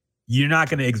 you're not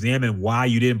going to examine why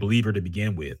you didn't believe her to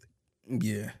begin with.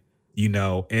 Yeah.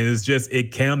 And it's just,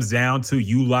 it comes down to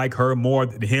you like him more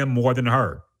than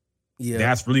her. Yeah.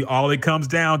 That's really all it comes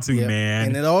down to, man.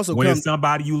 And it also when it's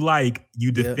somebody you like,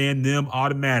 you defend them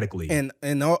automatically. And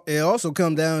it also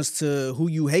comes down to who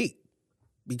you hate.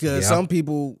 Because some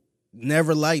people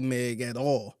never liked Meg at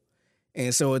all.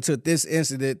 And so it took this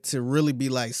incident to really be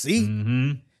like,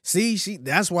 see,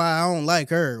 that's why I don't like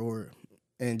her,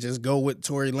 and just go with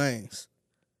Tory Lanez.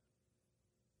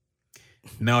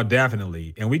 No,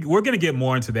 definitely. And we're going to get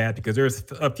more into that because there's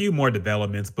a few more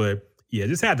developments, but yeah,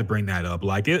 just had to bring that up.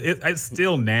 Like it's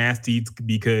still nasty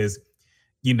because,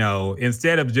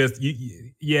 instead of just,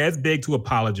 it's big to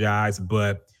apologize,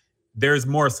 but there's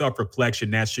more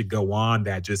self-reflection that should go on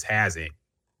that just hasn't.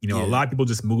 A lot of people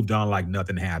just moved on like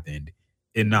nothing happened.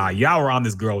 And y'all were on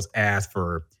this girl's ass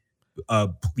for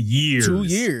years. 2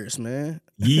 years, man.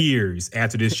 Years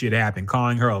after this shit happened,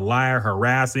 calling her a liar,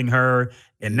 harassing her,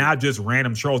 and not just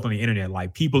random trolls on the internet,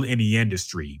 like people in the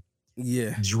industry.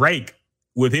 Yeah. Drake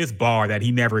with his bar that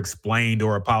he never explained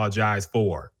or apologized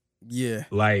for. Yeah.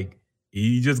 Like,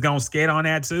 you just gonna skate on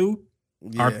that too?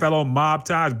 Yeah. Our fellow Mob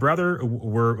Ties brother,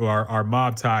 our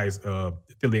Mob Ties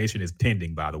affiliation is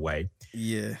pending, by the way.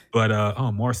 Yeah. But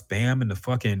more spam in the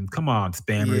fucking, come on,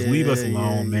 spammers, leave us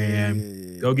alone,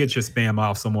 man. Go get your spam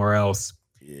off somewhere else.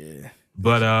 Yeah.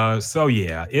 But so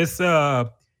yeah, it's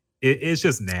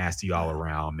just nasty all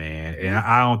around, man. And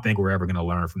I don't think we're ever gonna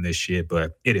learn from this shit,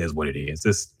 but it is what it is.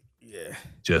 It's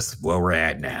just where we're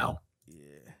at now.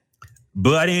 Yeah.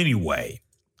 But anyway,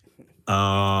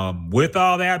 with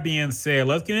all that being said,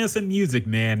 let's get into some music,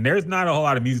 man. There's not a whole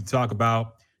lot of music to talk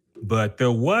about, but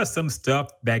there was some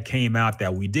stuff that came out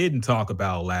that we didn't talk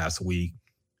about last week.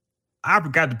 I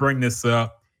forgot to bring this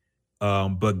up,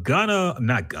 but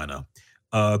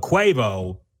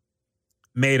Quavo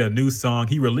made a new song.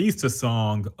 He released a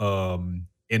song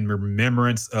in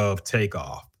remembrance of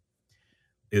Takeoff.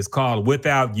 It's called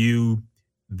Without You.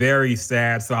 Very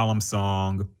sad, solemn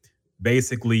song.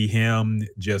 Basically him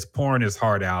just pouring his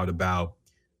heart out about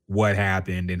what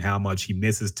happened and how much he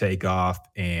misses Takeoff,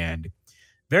 and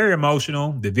very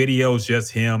emotional. The video is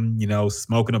just him,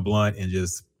 smoking a blunt and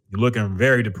just looking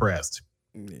very depressed.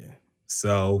 Yeah.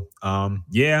 So,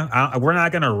 we're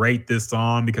not gonna rate this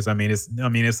song because it's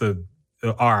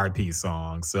a R.I.P.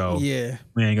 song. So yeah,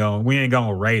 we ain't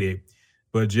gonna rate it.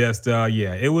 But just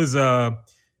it was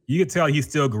you could tell he's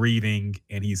still grieving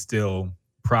and he's still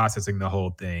processing the whole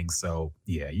thing. So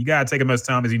yeah, you gotta take as much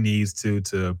time as he needs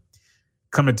to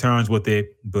come to terms with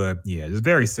it. But yeah, it's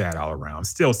very sad all around.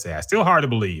 Still sad. Still hard to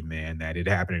believe, man, that it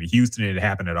happened in Houston and it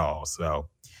happened at all. So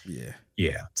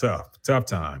yeah, tough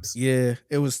times. Yeah,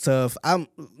 it was tough.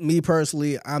 Me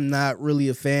personally, I'm not really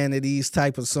a fan of these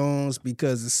type of songs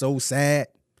because it's so sad.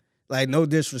 Like, no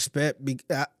disrespect.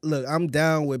 Look, I'm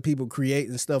down with people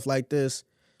creating stuff like this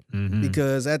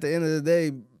because at the end of the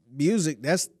day, music,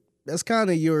 that's kind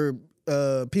of your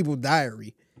people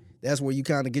diary. That's where you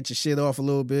kind of get your shit off a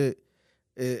little bit.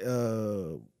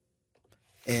 You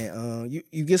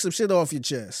get some shit off your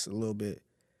chest a little bit.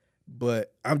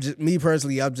 But I'm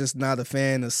just not a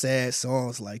fan of sad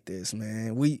songs like this,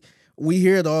 man. We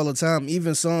hear it all the time,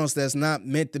 even songs that's not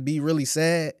meant to be really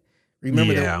sad.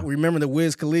 Remember the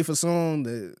Wiz Khalifa song,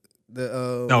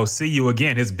 See You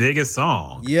Again, his biggest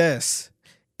song. Yes.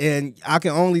 And I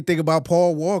can only think about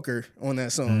Paul Walker on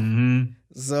that song.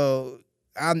 Mm-hmm. So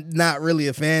I'm not really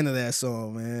a fan of that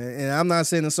song, man. And I'm not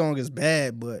saying the song is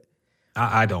bad, but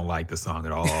I don't like the song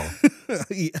at all.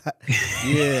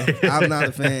 Yeah, I'm not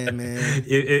a fan, man.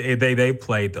 They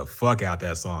played the fuck out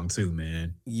that song too,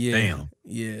 man. Yeah, damn.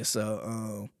 Yeah,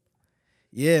 so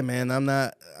yeah, man, I'm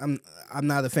not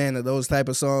a fan of those type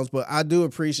of songs, but I do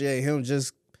appreciate him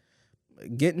just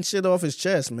getting shit off his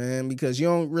chest, man, because you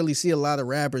don't really see a lot of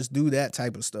rappers do that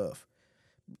type of stuff.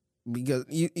 Because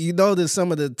you know that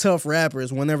some of the tough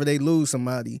rappers, whenever they lose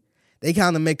somebody, they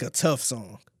kind of make a tough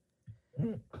song.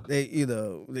 They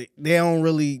don't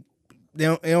really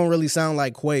sound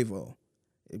like Quavo.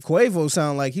 Quavo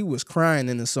sound like he was crying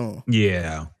in the song.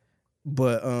 Yeah.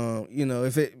 But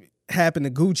if it happened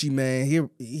to Gucci, man,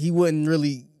 he wouldn't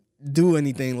really do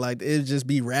anything like that. It'd just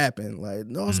be rapping like,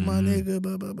 "No, it's my nigga,"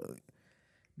 blah blah blah.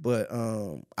 But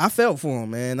I felt for him,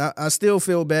 man. I still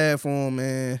feel bad for him,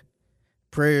 man.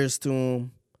 Prayers to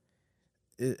him.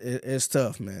 It's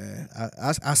tough, man.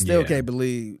 I still can't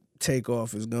believe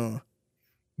Takeoff is gone.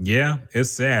 Yeah,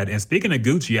 it's sad. And speaking of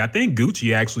Gucci, I think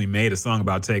Gucci actually made a song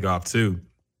about Takeoff too,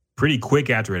 pretty quick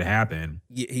after it happened.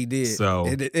 Yeah, he did. So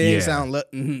it ain't sound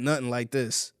nothing like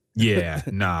this. Yeah,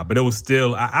 nah, but it was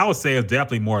still, I would say it's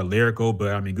definitely more lyrical,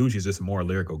 but I mean, Gucci's just a more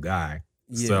lyrical guy.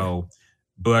 Yeah. So,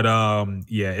 but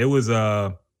it was,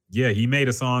 he made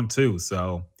a song too.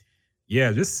 So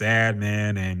yeah, just sad,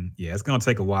 man. And yeah, it's going to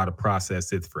take a while to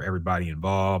process it for everybody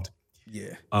involved.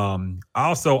 Yeah.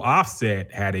 Also,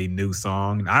 Offset had a new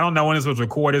song. I don't know when this was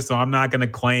recorded, so I'm not going to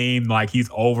claim like he's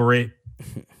over it.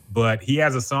 But he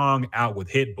has a song out with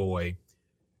Hit Boy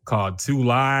called 2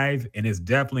 Live, and it's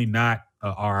definitely not a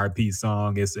R.I.P.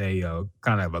 song. It's a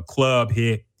kind of a club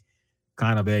hit,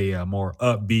 kind of a more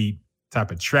upbeat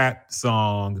type of trap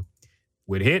song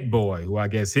with Hit Boy, who I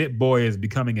guess Hit Boy is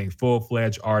becoming a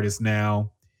full-fledged artist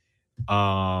now.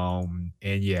 And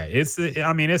yeah, it's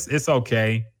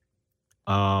okay.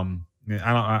 I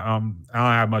don't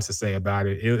have much to say about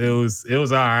it. It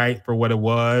was all right for what it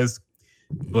was,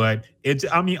 but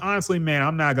honestly, man,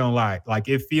 I'm not gonna lie. Like,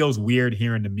 it feels weird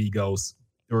hearing the Migos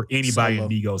or anybody in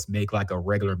Migos make like a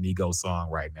regular Migos song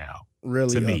right now.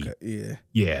 Really? To me. Okay. Yeah.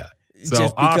 Yeah.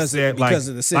 So just because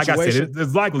of the situation. like I said, it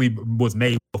likely was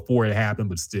made before it happened,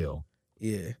 but still.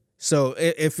 Yeah. So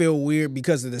it feel weird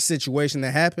because of the situation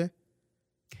that happened?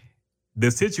 The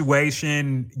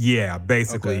situation, yeah,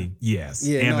 basically, okay. Yes.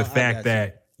 Yeah, and the fact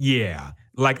that, yeah.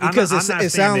 Like, because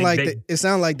it sound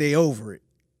like they over it.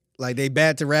 Like, they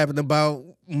back to rapping about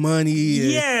money.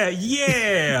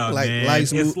 Yeah. Like, man.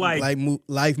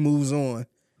 life moves on.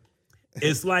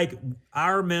 It's like, I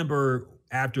remember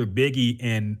after Biggie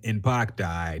and Pac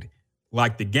died,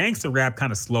 like the gangster rap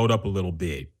kind of slowed up a little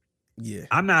bit. Yeah.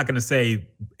 I'm not going to say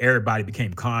everybody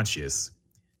became conscious,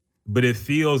 but it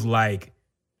feels like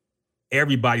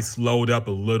everybody slowed up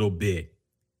a little bit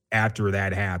after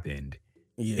that happened.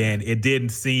 Yeah. And it didn't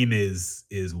seem as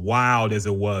wild as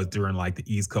it was during like the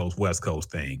East Coast, West Coast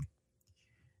thing.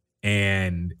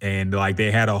 And like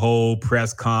they had a whole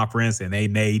press conference and they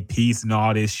made peace and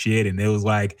all this shit. And it was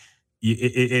like,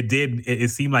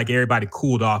 it seemed like everybody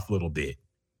cooled off a little bit.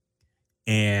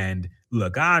 And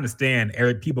look, I understand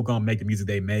people gonna make the music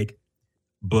they make,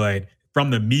 but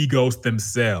from the Migos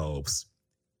themselves,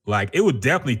 like it would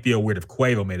definitely feel weird if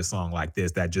Quavo made a song like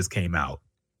this that just came out.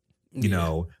 You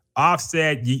know,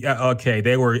 Offset, okay,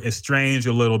 they were estranged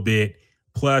a little bit.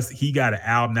 Plus, he got an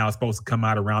album now supposed to come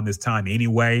out around this time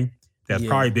anyway. That's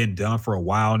probably been done for a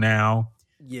while now.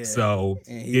 Yeah. So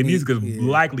the music is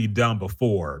likely done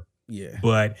before. Yeah.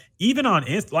 But even on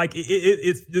like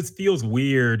it just feels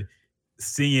weird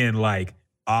seeing like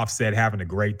Offset having a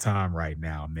great time right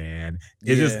now, man.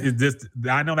 It's just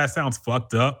I know that sounds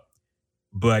fucked up,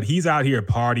 but he's out here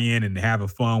partying and having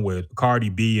fun with Cardi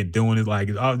B and doing it like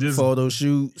just photo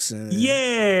shoots. And,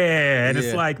 and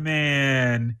it's like,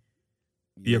 man,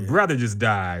 your brother just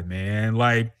died, man.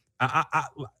 Like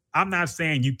I'm not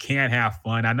saying you can't have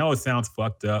fun. I know it sounds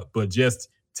fucked up, but just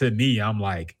to me, I'm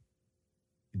like,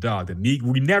 dog, we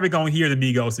never gonna hear the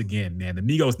Migos again, man. The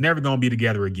Migos never gonna be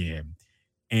together again.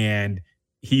 And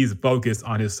he's focused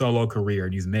on his solo career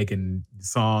and he's making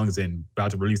songs and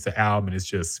about to release the album. And it's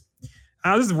just,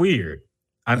 this is weird.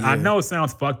 I know it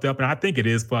sounds fucked up and I think it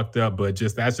is fucked up, but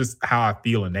that's just how I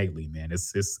feel innately, man.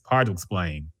 It's hard to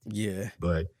explain. Yeah.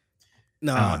 But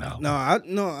I don't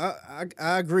know.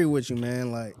 I agree with you,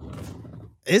 man. Like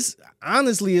it's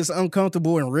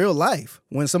uncomfortable in real life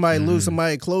when somebody lose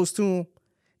somebody close to them.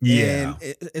 Yeah.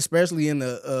 And especially in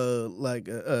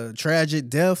a tragic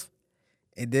death.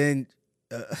 And then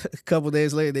a couple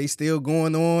days later, they still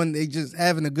going on. They just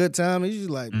having a good time. It's just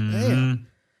like, man,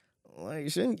 like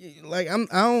shouldn't you, like I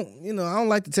don't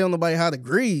like to tell nobody how to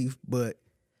grieve, but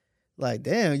like,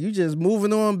 damn, you just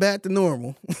moving on back to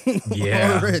normal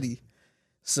already.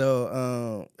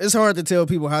 So it's hard to tell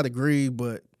people how to grieve,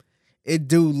 but it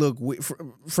do look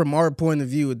from our point of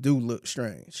view, it do look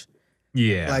strange.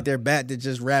 Yeah, like they're back to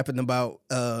just rapping about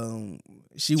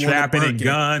she trapping and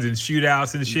guns and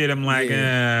shootouts and shit. I'm like,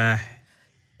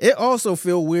 It also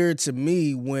feel weird to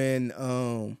me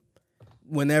when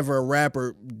whenever a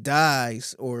rapper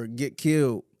dies or get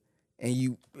killed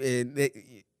and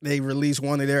they release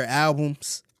one of their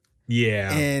albums.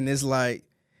 Yeah, and it's like,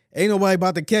 ain't nobody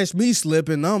about to catch me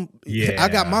slipping. I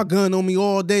got my gun on me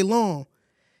all day long.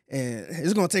 And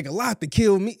it's going to take a lot to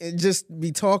kill me and just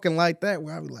be talking like that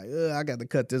where I be like, I got to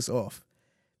cut this off.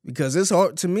 Because it's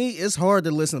hard to me, it's hard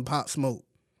to listen to Pop Smoke.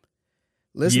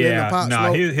 Listening to Pop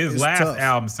Smoke. His last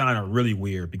album sounded really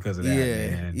weird because of that,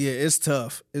 man. Yeah, it's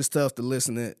tough. It's tough to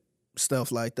listen to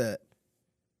stuff like that.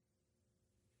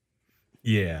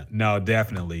 Yeah, no,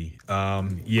 definitely.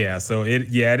 So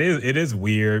it is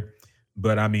weird,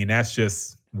 but I mean that's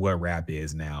just what rap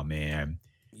is now, man.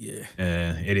 Yeah.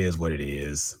 It is what it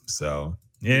is. So,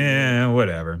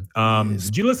 whatever.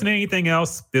 Did you listen to anything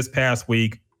else this past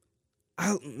week?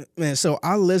 So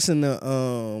I listened to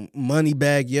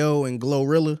Moneybagg Yo and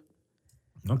Glorilla.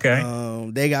 Okay.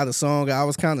 They got a song. I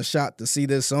was kind of shocked to see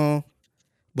this song,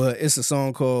 but it's a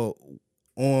song called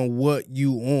On What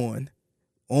You On.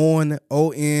 On,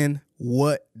 O-N,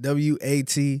 what,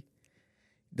 W-A-T,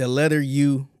 the letter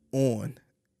U, on.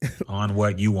 On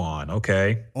what you on,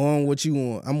 okay. On what you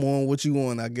on. I'm on what you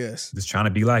on, I guess. Just trying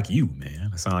to be like you, man.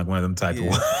 I sound like one of them type of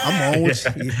ones. I'm on what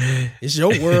you, it's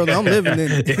your world. I'm living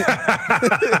in it.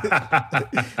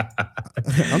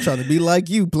 I'm trying to be like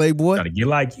you, Playboy. Trying to get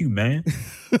like you, man.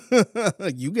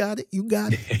 You got it.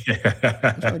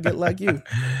 I'm trying to get like you.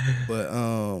 But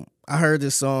I heard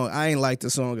this song. I ain't like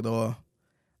the song at all.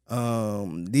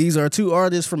 These are two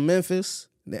artists from Memphis.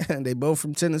 They both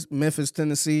from Memphis,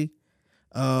 Tennessee.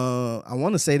 I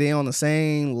want to say they on the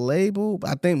same label.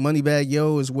 I think Moneybagg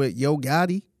Yo is with Yo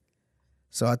Gotti.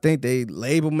 So I think they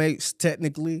label mates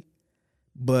technically.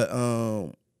 But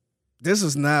this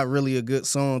is not really a good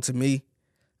song to me.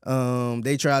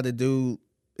 They tried to do,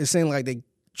 it seemed like they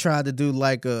tried to do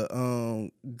like a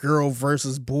girl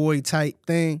versus boy type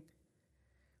thing.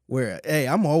 Where, hey,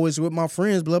 I'm always with my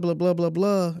friends, blah, blah, blah, blah,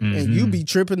 blah. Mm-hmm. And you be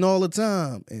tripping all the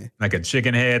time. Like a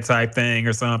chicken head type thing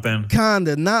or something?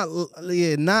 Kinda,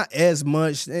 not as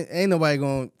much. Ain't nobody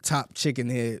gonna top chicken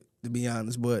head, to be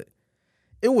honest. But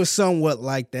it was somewhat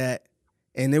like that.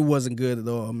 And it wasn't good at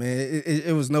all, man.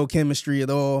 It was no chemistry at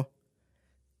all.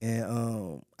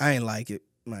 and I ain't like it.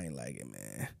 I ain't like it,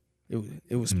 man.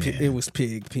 It was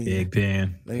pig pen. Pig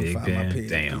pen. Let me Pig find my pen. pig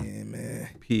Damn. pen, man.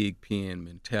 Pig pen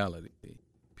mentality.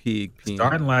 Pig pen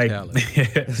Starting mentality.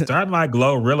 like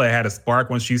Glorilla had a spark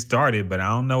when she started, but I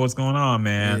don't know what's going on,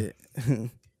 man. Yeah.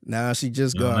 Now she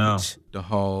just Don't know. garbage. The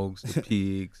hogs, the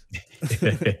pigs.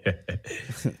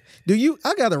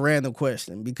 I got a random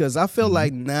question because I feel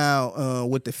like now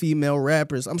with the female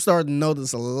rappers, I'm starting to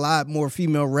notice a lot more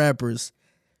female rappers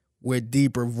with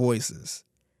deeper voices.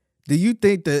 Do you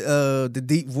think the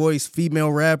deep voice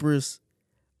female rappers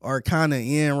are kind of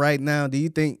in right now? Do you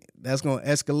think that's going to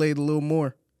escalate a little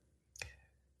more?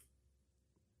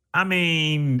 I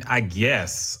mean, I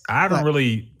guess I haven't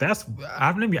really.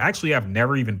 I've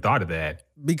never even thought of that.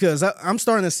 Because I'm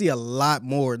starting to see a lot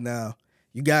more now.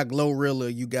 You got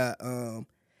Glorilla, you got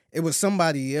it was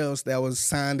somebody else that was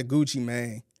signed to Gucci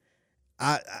Mane.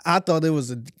 I thought it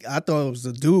was a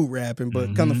dude rapping,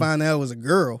 but come to find out it was a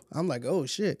girl. I'm like, oh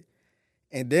shit.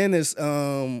 And then it's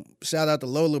shout out to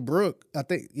Lola Brooke. I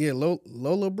think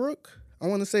Lola Brooke. I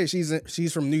want to say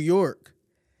she's from New York.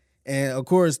 And of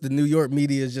course the New York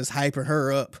media is just hyping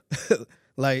her up.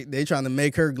 Like they trying to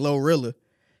make her Glorilla.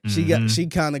 She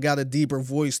kind of got a deeper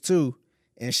voice too.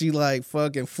 And she like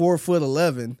fucking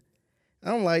 4'11".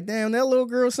 I'm like, damn, that little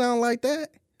girl sound like that.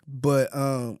 But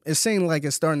it seemed like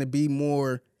it's starting to be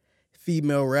more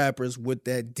female rappers with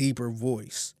that deeper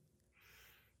voice.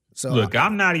 So look,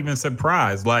 I'm not even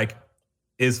surprised. Like,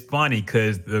 it's funny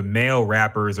because the male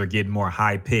rappers are getting more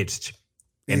high pitched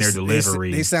in their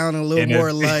delivery. They sound a little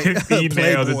more like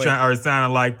females are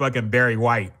sounding like fucking Barry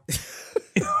White.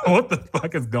 What the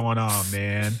fuck is going on,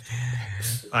 man?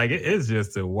 Like, it's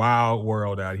just a wild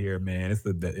world out here, man. It's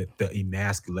the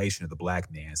emasculation of the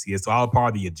black man. See, it's all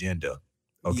part of the agenda.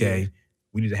 Okay,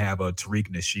 we need to have a Tariq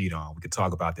Nasheed on. We could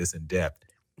talk about this in depth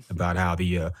about how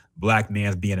the black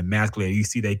man's being emasculated. You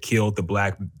see, they killed the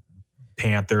Black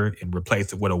Panther and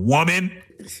replaced it with a woman.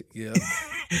 Yeah.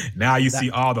 Now you see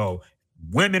all the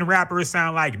women rappers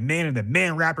sound like men and the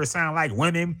men rappers sound like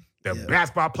women. The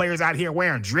basketball players out here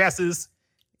wearing dresses.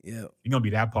 Yeah, you're gonna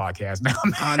be that podcast now.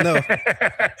 I know.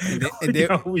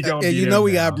 We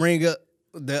gotta bring up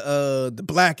the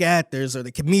black actors or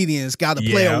the comedians got to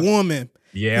play a woman.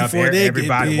 Yeah,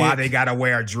 everybody. Why they gotta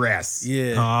wear a dress?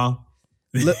 Yeah. Huh?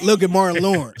 Look at Martin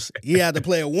Lawrence. He had to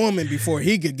play a woman before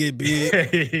he could get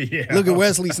big. Yeah. Look at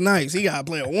Wesley Snipes. He got to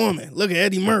play a woman. Look at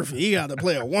Eddie Murphy. He got to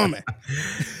play a woman.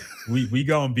 We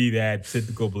gonna be that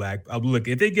typical black. Look,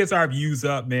 if it gets our views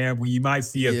up, man, you might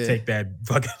see us take that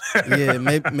fucking.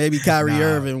 maybe Kyrie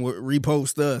Irving would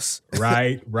repost us.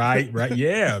 Right.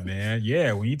 Yeah, man.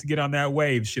 Yeah, we need to get on that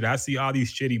wave. Shit, I see all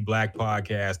these shitty black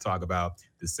podcasts talk about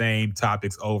the same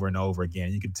topics over and over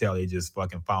again. You can tell they just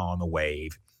fucking fall on the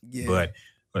wave. Yeah.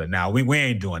 But now we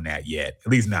ain't doing that yet.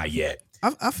 At least not yet.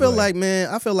 I feel like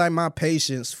my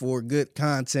patience for good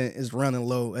content is running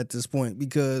low at this point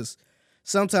because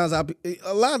sometimes a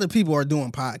lot of people are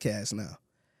doing podcasts now.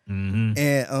 Mm-hmm.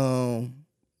 And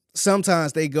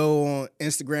sometimes they go on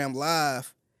Instagram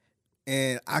Live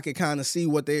and I can kind of see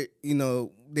what they're in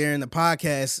the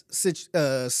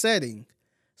podcast setting.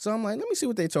 So I'm like, let me see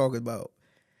what they're talking about.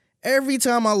 Every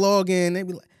time I log in, they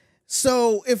be like,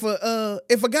 so if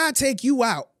a guy take you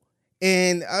out,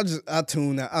 and I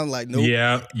tune out. I'm like, nope.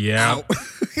 Yeah. Out.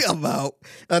 I'm out.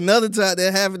 Another time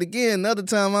that happened again. Another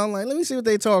time I'm like, let me see what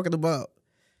they talking about.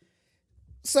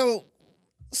 So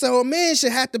a man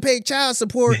should have to pay child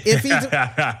support if he's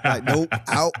like, nope,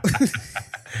 out.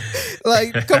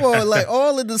 Like, come on, like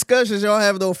all the discussions y'all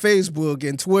have on Facebook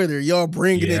and Twitter, y'all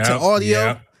bringing it to audio.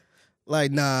 Yep.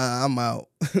 Like, nah, I'm out.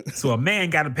 So a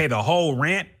man got to pay the whole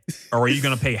rent, or are you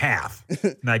gonna pay half?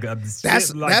 Like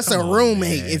that's a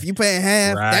roommate. If you pay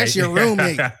half, that's your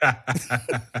roommate.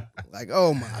 Like,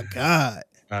 oh my God.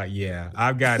 Yeah,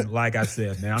 I've got, like I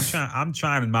said, man, I'm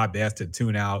trying my best to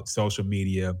tune out social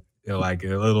media like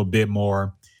a little bit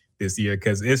more this year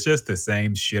because it's just the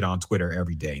same shit on Twitter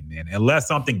every day, man. Unless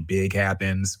something big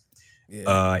happens,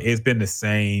 it's been the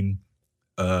same.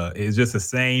 It's just the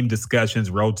same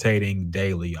discussions rotating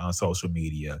daily on social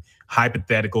media.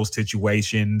 Hypothetical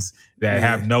situations that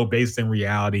have no basis in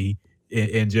reality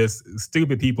and just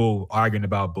stupid people arguing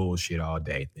about bullshit all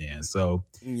day, man. So,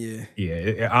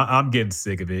 I'm getting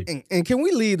sick of it. And can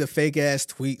we leave the fake ass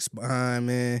tweets behind,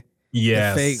 man?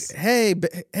 Yes. The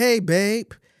fake, hey,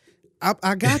 babe,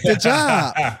 I got the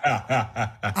job.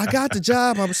 I got the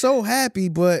job. I'm so happy,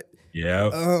 but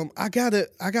I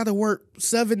gotta work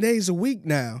 7 days a week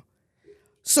now.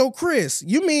 So Chris,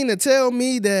 you mean to tell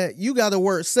me that you gotta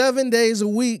work 7 days a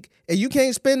week and you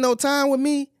can't spend no time with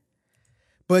me?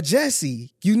 But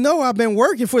Jesse, you know I've been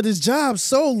working for this job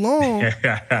so long.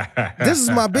 This is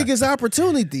my biggest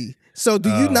opportunity. So do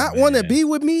you not want to be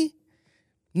with me?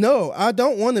 No, I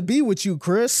don't want to be with you,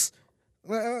 Chris.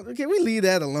 Can we leave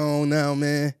that alone now,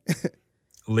 man?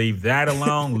 Leave that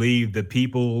alone. Leave the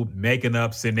people making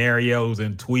up scenarios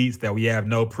and tweets that we have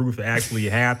no proof actually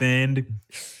happened.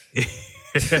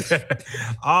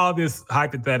 All this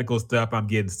hypothetical stuff, I'm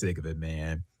getting sick of it,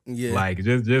 man. Yeah. Like,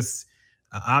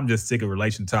 I'm just sick of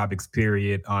relation topics,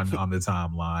 period, on the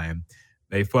timeline.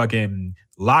 They fucking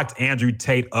locked Andrew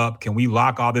Tate up. Can we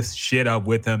lock all this shit up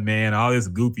with him, man? All this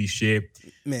goofy shit.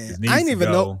 Man, I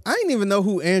didn't even know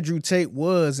who Andrew Tate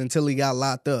was until he got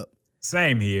locked up.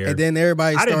 Same here. And then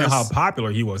everybody I didn't know how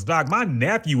popular he was. Doc, my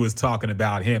nephew was talking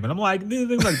about him. And I'm like, this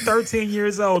is like 13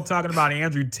 years old talking about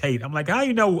Andrew Tate. I'm like, how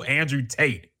you know Andrew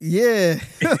Tate? Yeah.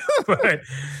 But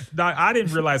Doc, I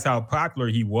didn't realize how popular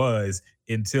he was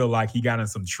until like he got in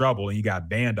some trouble and he got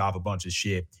banned off a bunch of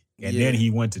shit. And then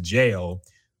he went to jail.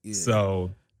 Yeah.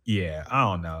 So, yeah, I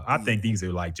don't know. I think these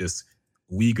are like just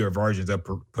weaker versions of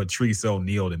Patrice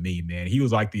O'Neal to me, man. He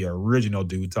was like the original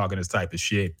dude talking this type of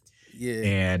shit. Yeah,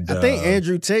 and I think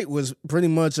Andrew Tate was pretty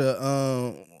much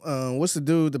a what's the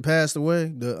dude that passed away?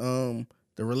 The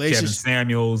relationship. Kevin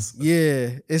Samuels.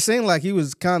 Yeah, it seemed like he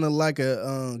was kind of like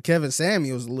a Kevin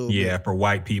Samuels a little bit. Yeah, for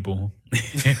white people.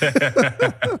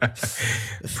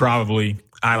 Probably.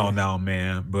 I don't know,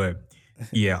 man. But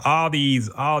yeah, all these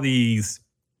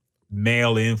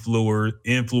male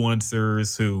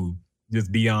influencers who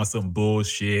just be on some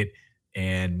bullshit.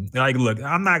 And like, look,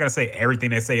 I'm not gonna say everything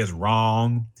they say is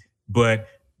wrong, but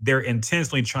they're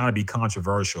intentionally trying to be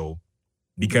controversial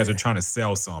because they're trying to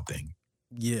sell something.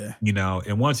 Yeah. You know,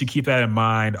 and once you keep that in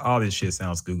mind, all this shit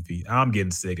sounds goofy. I'm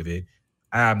getting sick of it.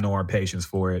 I have no more patience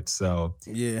for it. So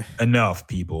yeah, enough,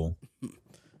 people.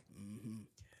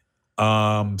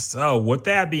 So with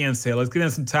that being said, let's get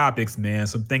into some topics, man.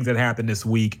 Some things that happened this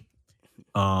week.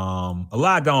 A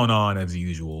lot going on as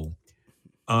usual.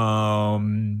 Now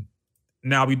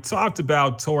we talked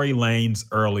about Tory Lanez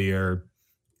earlier.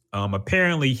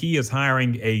 Apparently he is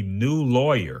hiring a new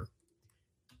lawyer.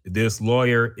 This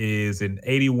lawyer is an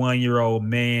 81-year-old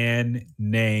man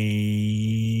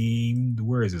named,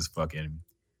 where is this fucking,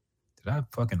 did I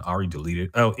fucking already delete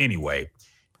it? Oh, anyway,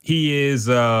 he is,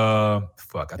 it was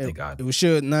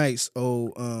Suge Knight's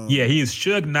old. Yeah, he is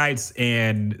Suge Knight's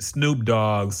and Snoop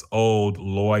Dogg's old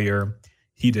lawyer.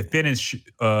 He defended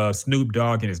Snoop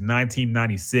Dogg in his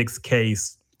 1996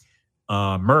 case,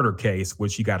 murder case,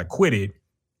 which he got acquitted.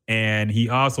 And he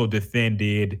also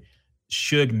defended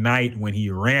Suge Knight when he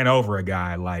ran over a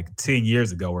guy like 10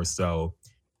 years ago or so.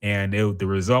 And the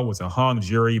result was a hung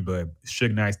jury, but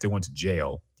Suge Knight still went to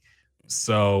jail.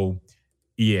 So,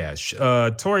 yeah,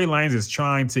 Tory Lanez is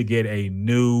trying to get a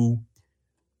new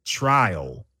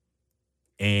trial.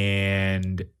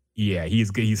 And, yeah,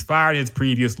 he's fired his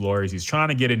previous lawyers. He's trying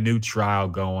to get a new trial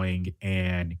going.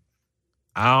 And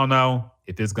I don't know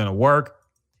if it's going to work.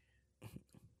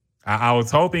 I was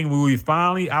hoping we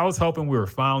were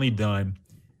finally done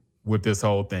with this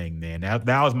whole thing, man.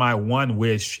 That was my one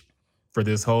wish for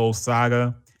this whole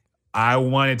saga. I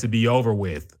want it to be over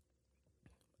with.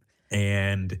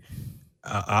 And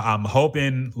I'm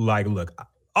hoping, like, look,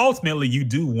 ultimately you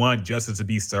do want justice to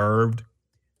be served,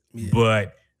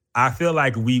 but I feel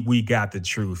like we got the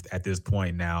truth at this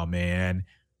point now, man.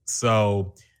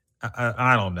 So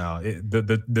I don't know.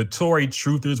 The Tory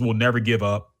truthers will never give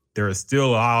up. There are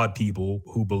still a lot of people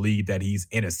who believe that he's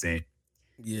innocent.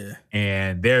 Yeah.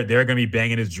 And they're going to be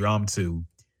banging his drum too.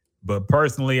 But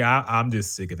personally, I'm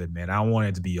just sick of it, man. I want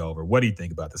it to be over. What do you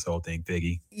think about this whole thing,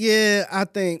 Figgy? Yeah, I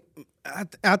think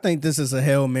this is a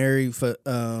Hail Mary for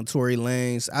Tory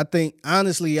Lanez. I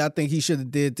think he should have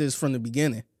did this from the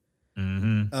beginning.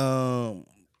 Mm-hmm.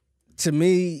 To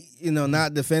me,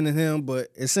 not defending him, but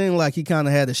it seemed like he kind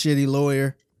of had a shitty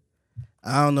lawyer.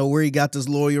 I don't know where he got this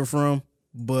lawyer from,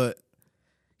 but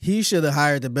he should have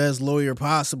hired the best lawyer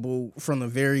possible from the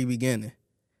very beginning.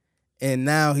 And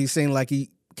now he seemed like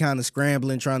he kind of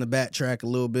scrambling, trying to backtrack a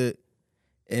little bit.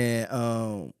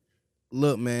 And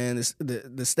look, man,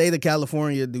 the state of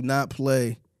California do not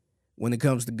play when it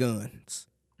comes to guns.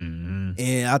 Mm-hmm.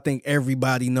 And I think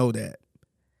everybody know that.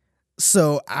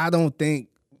 So I don't think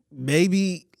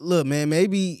maybe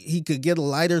he could get a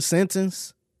lighter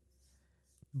sentence.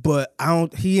 But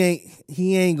he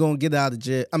ain't gonna get out of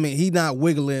jail. I mean, he not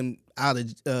wiggling out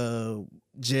of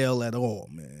jail at all,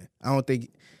 man. I don't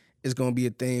think it's gonna be a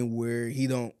thing where he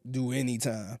don't do any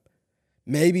time.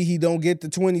 Maybe he don't get the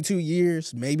 22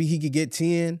 years. Maybe he could get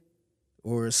 10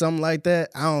 or something like that.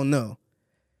 I don't know.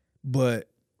 But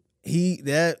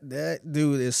that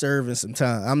dude is serving some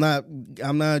time.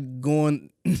 I'm not going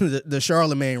the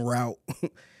Charlemagne route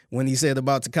when he said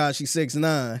about Tekashi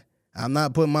 6ix9ine. I'm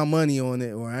not putting my money on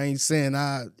it, or I ain't saying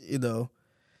that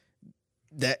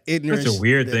ignorance. Such a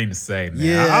weird thing to say, man.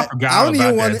 Yeah, I forgot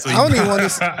about that. I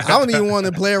don't even want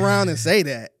to play around and say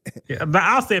that. Yeah, but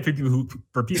I'll say it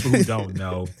for people who don't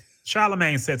know,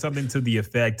 Charlemagne said something to the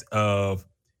effect of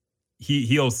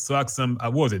he'll suck some.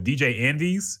 What was it? DJ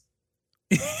Envy's.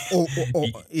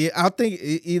 Yeah, I think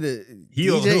either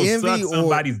he'll DJ suck Envy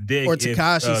somebody's dick or if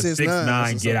Tekashi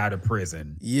 6ix9ine get out of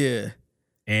prison. Yeah,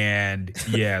 and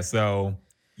so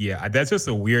that's just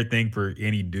a weird thing for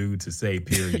any dude to say.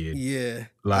 Period. Yeah,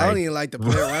 like, I don't even like to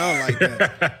play around like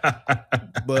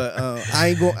that. But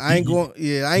I ain't going.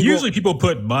 Yeah, usually people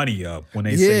put money up when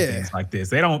they say things like this.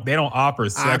 They don't offer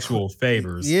sexual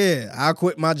favors. Yeah, I'll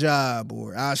quit my job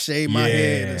or I'll shave my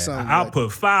head or something. I'll put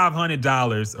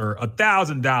 $500 or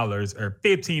 $1,000 or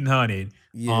 $1,500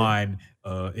 on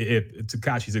if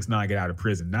Tekashi 6ix9ine get out of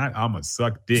prison. Not I'm gonna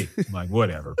suck dick. Like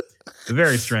whatever. It's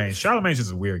very strange. Charlemagne's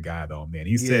just a weird guy though, man.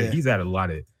 He said he's had a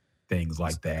lot of things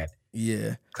like that.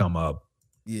 Yeah, come up.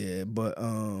 Yeah, but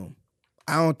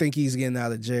I don't think he's getting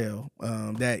out of jail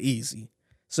that easy.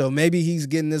 So maybe he's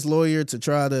getting this lawyer to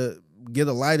try to get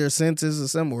a lighter sentence or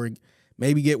something, or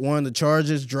maybe get one of the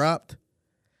charges dropped.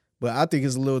 But I think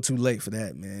it's a little too late for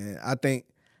that, man. I think,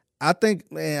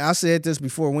 man, I said this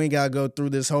before. We ain't gotta go through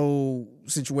this whole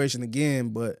situation again,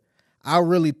 but I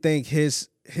really think his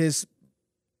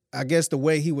I guess the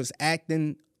way he was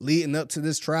acting leading up to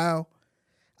this trial,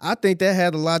 I think that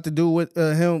had a lot to do with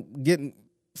him getting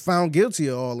found guilty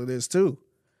of all of this too,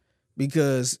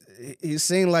 because it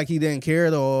seemed like he didn't care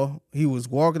at all. He was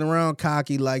walking around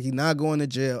cocky, like he not going to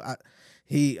jail.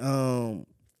 He was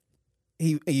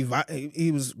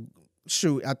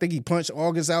I think he punched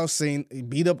August Alsina. He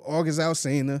beat up August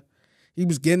Alsina. He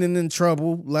was getting in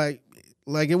trouble like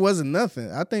it wasn't nothing.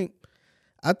 I think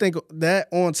that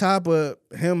on top of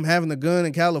him having a gun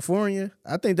in California,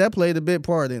 I think that played a big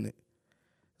part in it.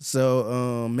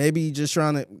 So maybe he's just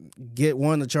trying to get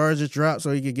one of the charges dropped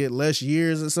so he could get less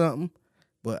years or something.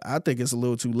 But I think it's a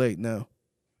little too late now.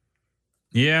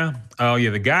 Yeah. Oh,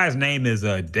 yeah. The guy's name is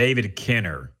David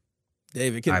Kenner.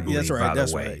 David Kenner. That's right.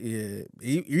 That's right. Yeah.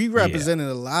 He represented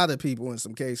a lot of people in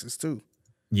some cases too.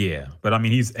 Yeah. But I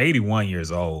mean, he's 81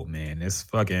 years old, man. It's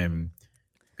fucking...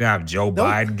 have Joe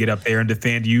Biden get up there and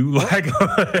defend you. Like,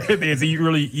 is he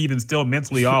really even still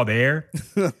mentally all there?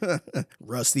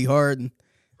 Rusty Harden.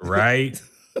 Right?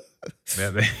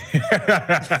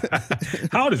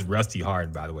 How old is Rusty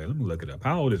Harden, by the way? Let me look it up.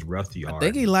 How old is Rusty Harden? I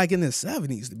think he's like in his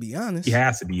 70s, to be honest. He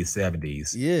has to be his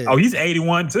 70s. Yeah. Oh, he's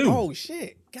 81 too. Oh,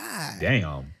 shit. God.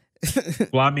 Damn.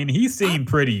 Well, I mean, he seemed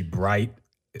pretty bright.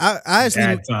 I actually,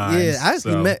 at times,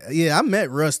 I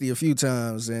met Rusty a few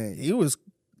times, and he was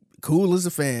cool as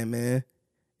a fan, man.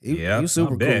 He was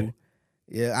super cool.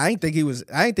 Yeah, I didn't think he was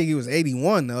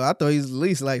 81 though. I thought he was at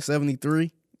least like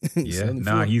 73. Yeah,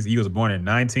 nah, he was born in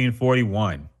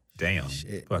 1941. Damn.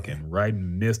 Shit, fucking man. Right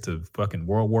in the midst of fucking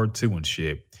World War II and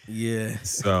shit. Yeah.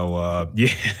 So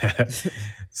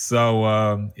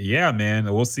yeah,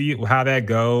 man. We'll see how that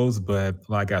goes. But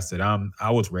like I said,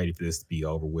 I was ready for this to be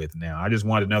over with now. I just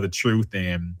wanted to know the truth.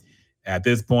 And at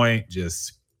this point,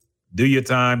 just do your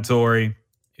time, Tory.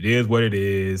 It is what it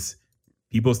is.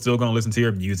 People still gonna listen to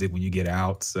your music when you get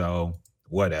out, so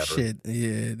whatever. Shit,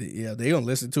 yeah, they gonna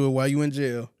listen to it while you in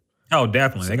jail. Oh,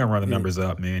 definitely, they gonna run the numbers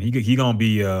up, man. He gonna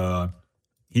be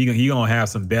he gonna have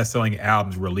some best selling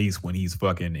albums released when he's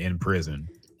fucking in prison.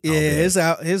 Yeah,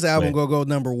 his album gonna go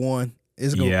number one.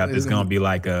 It's gonna be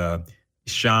like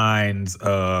Shine's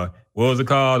what was it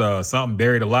called? Something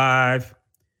Buried Alive.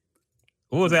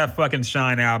 What was that fucking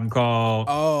Shine album called?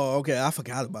 Oh, okay, I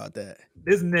forgot about that.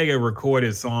 This nigga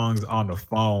recorded songs on the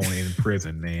phone in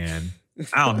prison, man.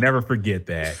 I'll never forget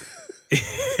that.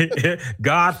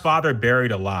 Godfather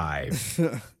Buried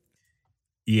Alive.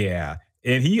 Yeah.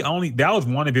 And that was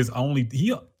one of his only,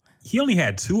 he only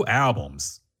had 2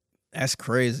 albums. That's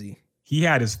crazy. He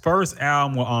had his first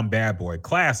album on Bad Boy,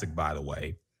 classic, by the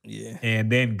way. Yeah. And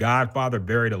then Godfather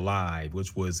Buried Alive,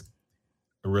 which was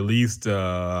released,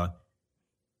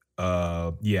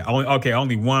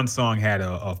 only one song had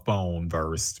a phone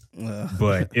verse,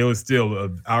 but it was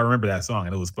still, I remember that song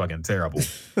and it was fucking terrible.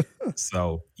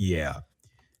 So yeah,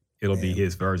 it'll be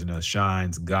his version of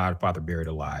Shine's Godfather Buried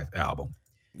Alive album.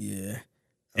 Yeah.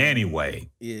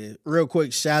 Anyway. Yeah. Real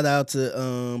quick shout out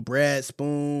to Brad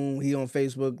Spoon. He on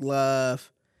Facebook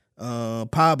Live.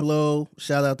 Pablo,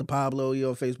 shout out to Pablo. You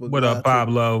on Facebook? What up,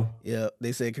 Pablo? Yeah,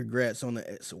 they said congrats on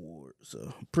the X Award.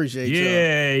 So appreciate y'all.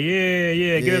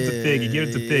 Yeah. Give it to Figgy. Give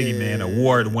it to Figgy, man.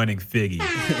 Award-winning Figgy.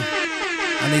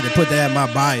 I need to put that in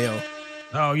my bio.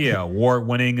 Oh yeah,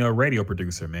 award-winning radio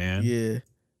producer, man. Yeah.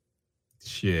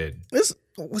 Shit.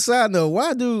 Side note,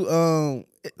 why do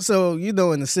so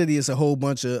in the city it's a whole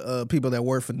bunch of people that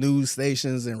work for news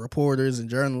stations and reporters and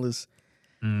journalists.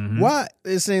 Mm-hmm. Why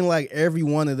it seemed like every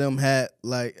one of them had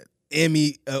like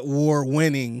Emmy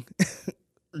award-winning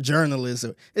journalists?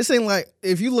 It seemed like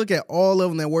if you look at all of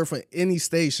them that work for any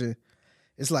station,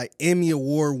 it's like Emmy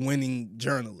award-winning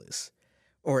journalists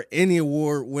or Emmy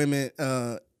award-winning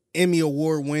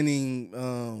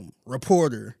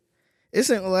reporter. It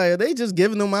seemed like they just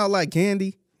giving them out like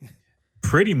candy.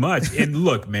 Pretty much. And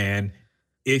look, man,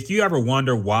 if you ever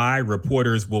wonder why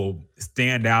reporters will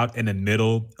stand out in the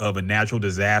middle of a natural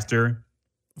disaster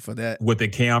for that with the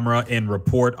camera and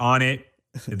report on it,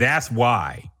 that's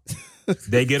why.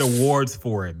 They get awards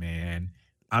for it, man.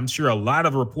 I'm sure a lot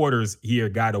of reporters here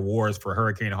got awards for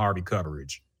Hurricane Harvey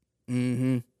coverage.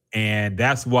 Mm-hmm. And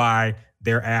that's why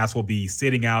their ass will be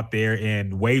sitting out there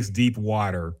in waist-deep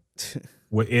water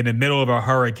in the middle of a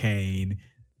hurricane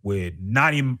with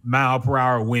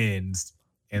 90-mile-per-hour winds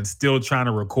and still trying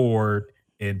to record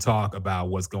and talk about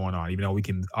what's going on, even though we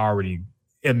can already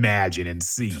imagine and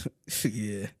see.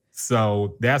 Yeah.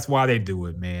 So that's why they do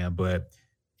it, man. But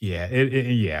yeah,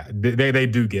 they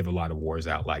do give a lot of awards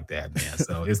out like that, man.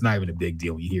 So it's not even a big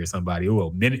deal when you hear somebody,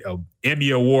 an Emmy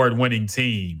award-winning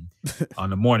team on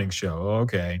the morning show.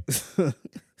 Okay.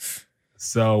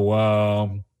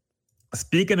 So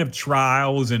speaking of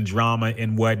trials and drama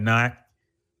and whatnot,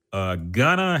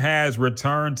 Gunna has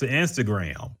returned to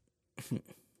Instagram.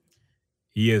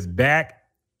 He is back.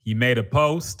 He made a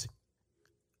post.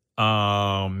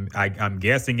 I'm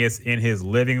guessing it's in his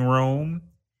living room.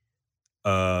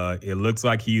 It looks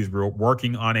like he's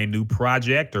working on a new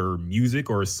project or music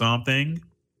or something.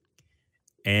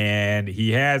 And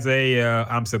he has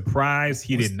I'm surprised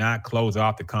he did not close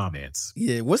off the comments.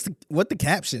 Yeah, what the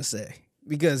caption say?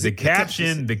 Because the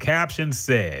caption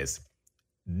says,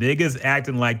 niggas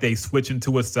acting like they switching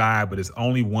to a side, but it's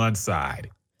only one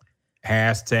side.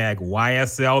 Hashtag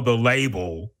YSL the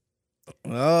label.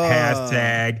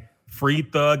 Hashtag Free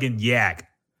Thug and Yak.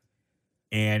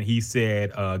 And he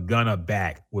said Gunna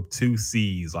back with 2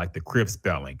 C's, like the Crip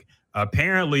spelling.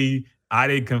 Apparently, I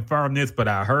didn't confirm this, but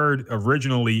I heard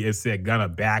originally it said Gunna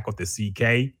back with the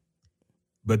CK,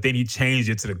 but then he changed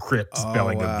it to the Crip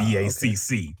spelling of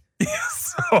BACC.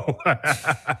 So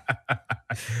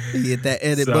you hit that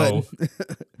edit button.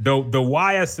 the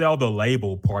YSL the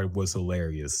label part was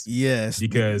hilarious. Yes,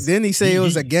 because didn't he say it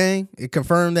was a gang? It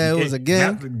confirmed that it was a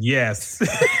gang. Yes,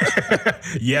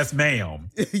 yes, ma'am.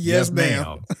 Yes,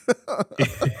 ma'am.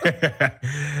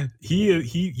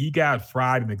 He got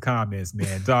fried in the comments,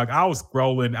 man. Dog, I was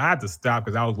scrolling. I had to stop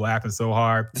because I was laughing so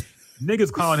hard.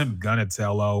 Niggas calling him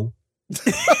Gunnatello.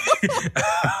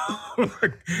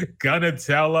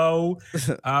 Gunnatello.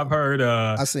 I've heard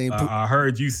I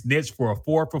heard you snitch for a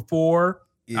 4 for 4.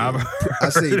 Yeah. I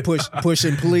say push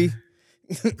and plea.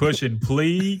 Push and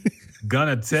plea.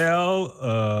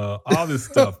 Gunnatel, all this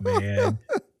stuff, man.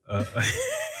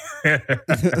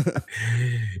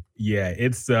 Yeah,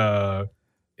 it's so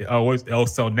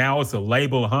now it's a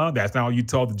label, huh? That's not what you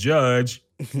told the judge.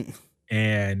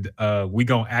 And we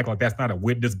gonna act like that's not a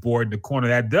witness board in the corner.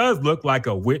 That does look like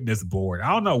a witness board.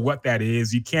 I don't know what that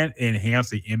is. You can't enhance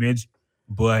the image,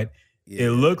 but it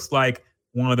looks like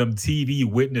one of them TV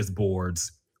witness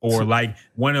boards, or like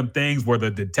one of them things where the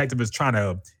detective is trying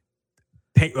to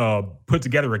put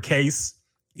together a case,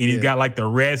 and he's got like the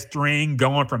red string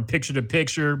going from picture to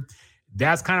picture.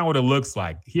 That's kind of what it looks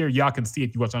like. Here, y'all can see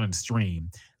if you watch on the stream.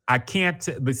 I can't,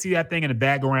 but see that thing in the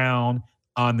background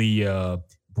on the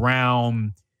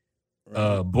brown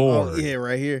board. Oh, yeah,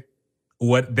 right here.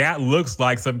 What that looks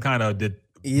like, some kind of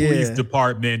police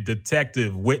department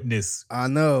detective witness. I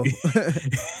know.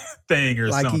 Thing or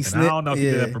like something. I don't know if he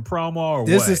did that for promo or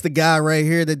this is the guy right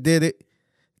here that did it.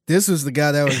 This was the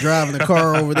guy that was driving the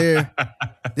car over there.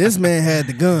 This man had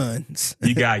the guns.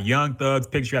 You got Young Thug's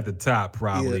picture at the top,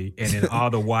 probably, and then all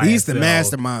the YSL. He's the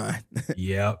mastermind.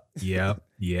 Yep.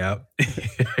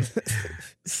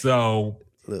 So,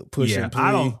 look, push and plea.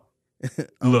 I don't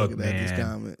look, man. These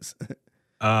comments.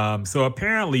 So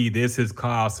apparently this has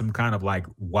caused some kind of like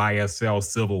YSL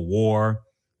civil war.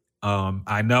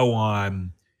 I know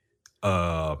on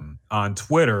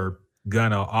Twitter,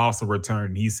 Gunna also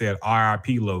returned. He said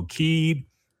RIP Lil Keed.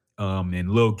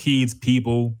 And Lil Keed's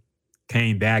people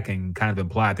came back and kind of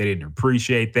implied they didn't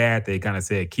appreciate that. They kind of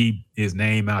said, keep his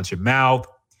name out your mouth.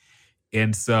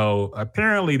 And so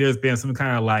apparently there's been some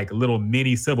kind of like little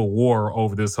mini civil war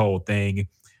over this whole thing.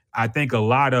 I think a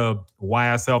lot of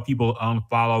YSL people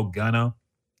unfollow Gunna,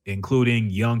 including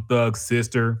Young Thug's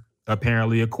sister,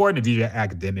 apparently, according to DJ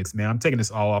Academics, man. I'm taking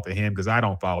this all off of him because I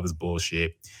don't follow this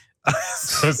bullshit.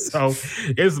 so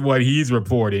it's what he's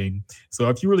reporting. So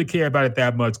if you really care about it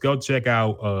that much, go check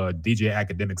out DJ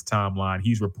Academics timeline.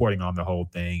 He's reporting on the whole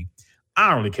thing. I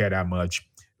don't really care that much.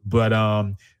 But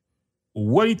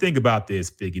what do you think about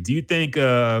this, Figgy? Do you think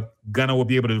Gunna will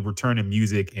be able to return to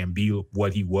music and be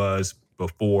what he was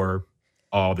before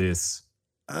all this?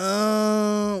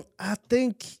 I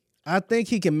think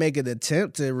he can make an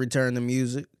attempt to return to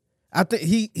music. I think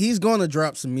he's going to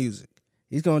drop some music.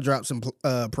 He's going to drop some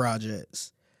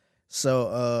projects.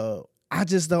 So I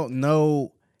just don't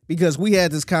know, because we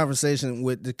had this conversation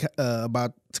with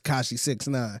about Tekashi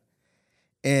 6ix9ine,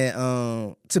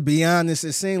 and to be honest,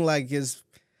 it seemed like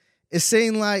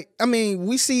I mean,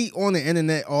 we see on the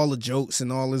internet all the jokes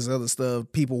and all this other stuff,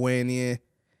 people weighing in,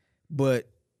 but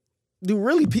do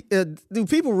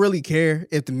people really care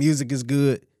if the music is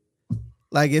good?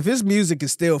 Like, if his music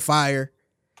is still fire,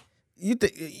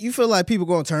 you feel like people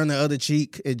gonna turn the other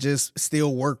cheek and just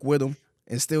still work with him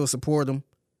and still support him?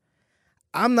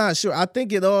 I'm not sure. I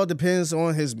think it all depends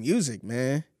on his music,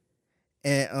 man.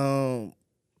 And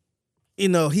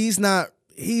he's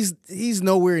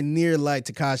nowhere near like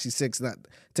Tekashi 6ix9ine.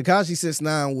 Tekashi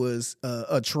 6ix9ine was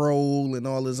a troll and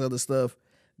all this other stuff.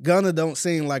 Gunna don't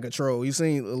seem like a troll. He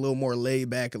seems a little more laid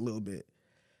back a little bit.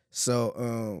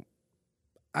 So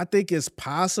I think it's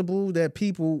possible that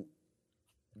people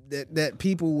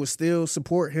will still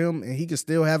support him and he can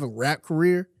still have a rap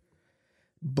career.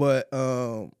 But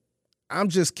I'm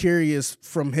just curious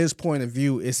from his point of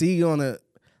view, is he gonna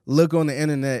look on the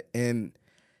internet and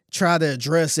try to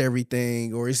address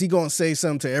everything, or is he gonna say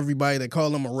something to everybody that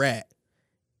call him a rat?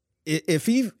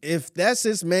 If that's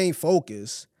his main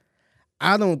focus,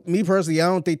 I don't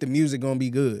think the music gonna be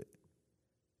good.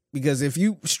 Because if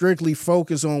you strictly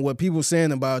focus on what people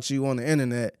saying about you on the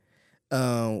internet,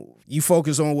 you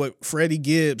focus on what Freddie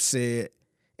Gibbs said,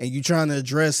 and you trying to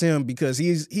address him because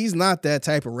he's not that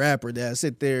type of rapper that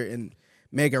sit there and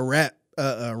make a rap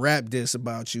diss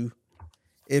about you.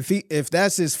 If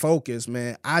that's his focus,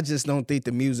 man, I just don't think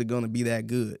the music gonna be that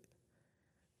good.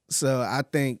 So I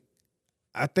think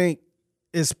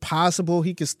it's possible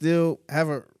he could still have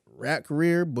a rap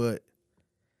career, but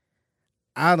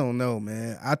I don't know,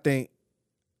 man. I think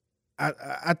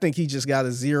he just got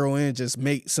to zero in, just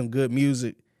make some good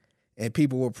music, and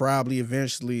people will probably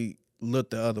eventually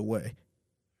look the other way.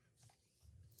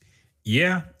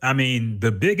 Yeah, I mean,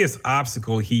 the biggest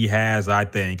obstacle he has, I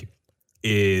think,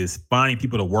 is finding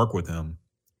people to work with him.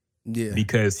 Yeah.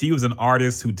 Because he was an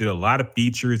artist who did a lot of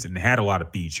features and had a lot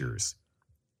of features.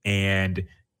 And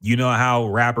you know how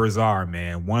rappers are,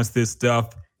 man. Once this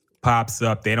stuff pops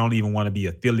up, they don't even want to be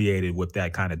affiliated with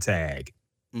that kind of tag.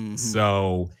 Mm-hmm.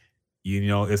 So,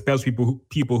 especially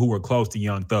people who were close to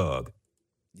Young Thug.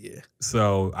 Yeah.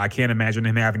 So I can't imagine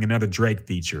him having another Drake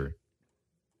feature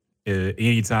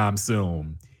anytime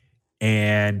soon.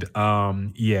 And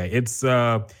it's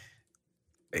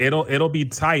it'll be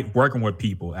tight working with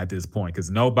people at this point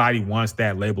because nobody wants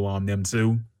that label on them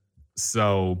too.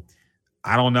 So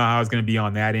I don't know how it's going to be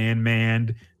on that end,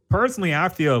 man. Personally, I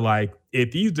feel like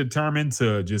if he's determined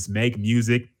to just make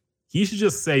music, he should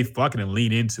just say fucking and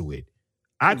lean into it.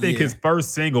 I think his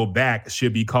first single back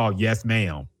should be called Yes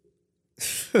Ma'am.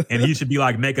 And he should be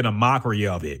like making a mockery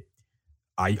of it.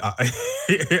 Like,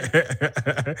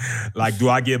 do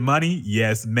I get money?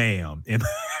 Yes, ma'am. And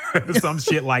some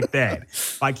shit like that.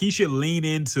 Like, he should lean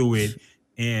into it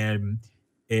and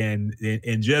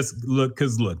just look,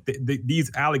 because look,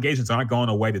 these allegations aren't going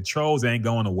away. The trolls ain't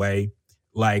going away.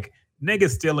 Like,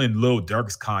 niggas still in Lil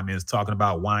Durk's comments talking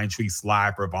about Wine Tree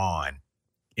Slide for Vaughn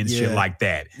and shit like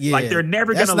that. Yeah. Like, they're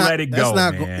never gonna let it go,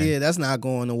 man. That's not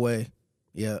going away.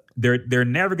 Yeah, they're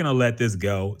never gonna let this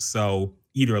go. So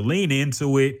either lean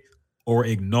into it or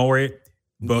ignore it,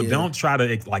 but don't try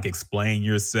to like explain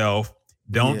yourself.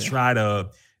 Don't try to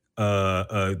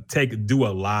do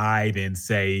a live and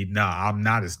say, "Nah, I'm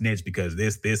not a snitch because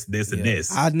this, and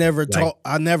this." I never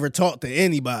talked to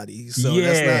anybody. So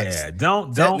that's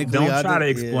not, don't try to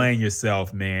explain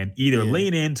yourself, man. Either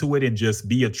lean into it and just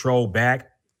be a troll back,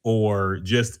 or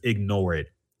just ignore it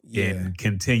and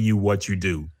continue what you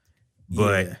do.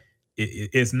 But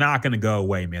it's not going to go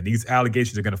away, man. These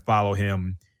allegations are going to follow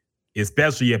him,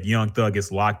 especially if Young Thug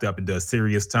gets locked up and does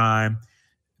serious time.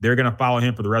 They're going to follow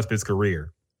him for the rest of his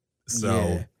career.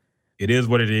 So it is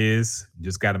what it is.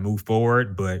 Just got to move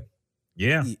forward. But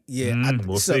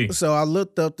we'll see. So I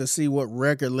looked up to see what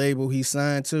record label he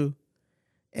signed to.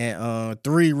 and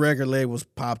 3 record labels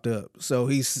popped up. So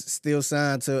he's still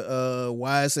signed to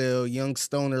YSL, Young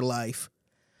Stoner Life.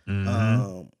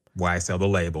 YSL, the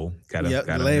label. Gotta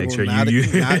label, make sure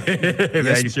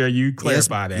yes, sure you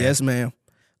clarify that. Yes, ma'am.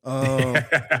 I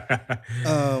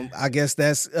guess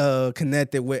that's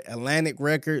connected with Atlantic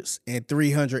Records and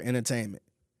 300 Entertainment.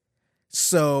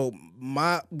 So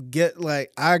I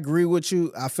agree with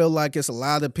you. I feel like it's a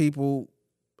lot of people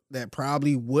that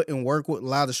probably wouldn't work with, a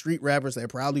lot of street rappers that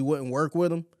probably wouldn't work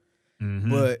with him.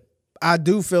 But I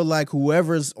do feel like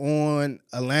whoever's on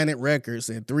Atlantic Records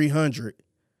and 300,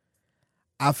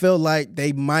 I feel like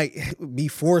they might be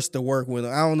forced to work with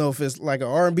him. I don't know if it's like an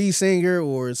R&B singer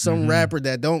or some rapper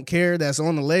that don't care that's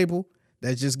on the label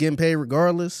that's just getting paid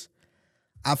regardless.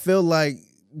 I feel like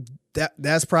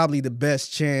that's probably the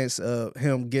best chance of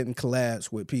him getting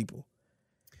collabs with people.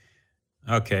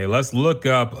 Okay, let's look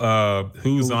up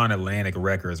who's on Atlantic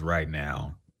Records right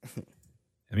now.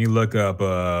 Let me look up.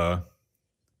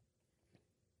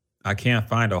 I can't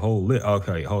find a whole list.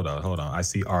 Okay, hold on. I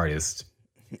see artists.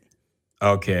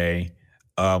 Okay,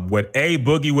 would A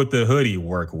Boogie with the Hoodie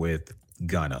work with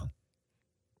Gunna?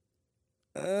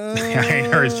 I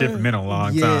ain't heard shit from him in a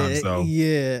long time. So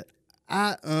yeah,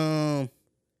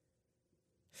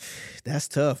 that's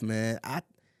tough, man.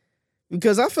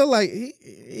 Because I feel like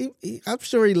I'm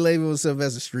sure he labeled himself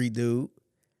as a street dude,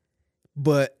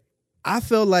 but I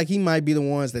feel like he might be the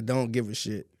ones that don't give a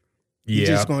shit. He's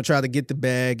just gonna try to get the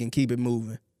bag and keep it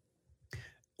moving.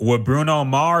 Would Bruno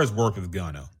Mars work with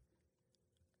Gunna?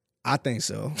 I think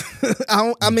so.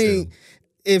 I mean,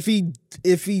 if he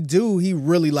do, he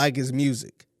really like his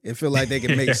music. It feel like they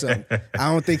can make something.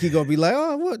 I don't think he gonna be like,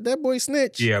 oh, what, that boy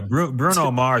snitch. Yeah,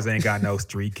 Bruno Mars ain't got no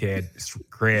street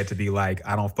cred to be like,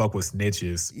 I don't fuck with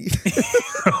snitches.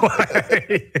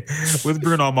 What's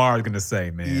Bruno Mars gonna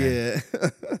say, man?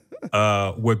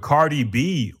 Yeah. Would Cardi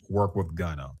B work with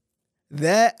Gunna?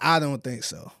 That I don't think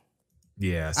so.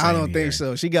 Yeah, I don't think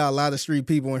so. She got a lot of street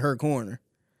people in her corner.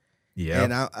 Yeah,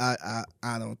 and I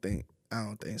don't think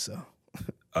so.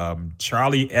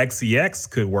 Charlie XCX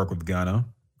could work with Gunna.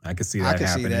 I could see that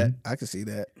happening. I could see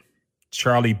that.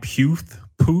 Charlie Puth.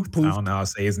 I don't know how to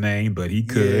say his name, but he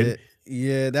could.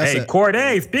 Yeah, that's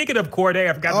Corday. Speaking of Corday,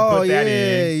 I forgot to put that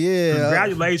in. Yeah.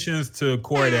 Congratulations to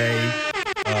Corday.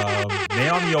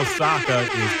 Naomi Osaka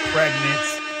is pregnant.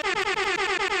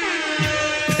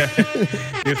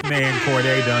 This man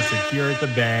Corday done secured the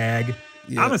bag.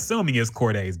 Yeah. I'm assuming it's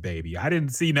Corday's baby. I didn't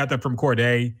see nothing from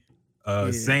Corday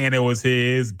saying it was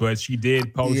his, but she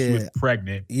did post she was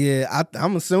pregnant. Yeah,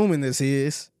 I'm assuming it's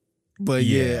his. But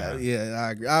yeah,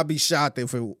 I agree. I'd be shocked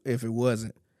if it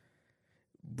wasn't.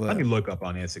 But let me look up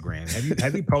on Instagram.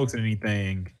 Have you posted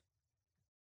anything?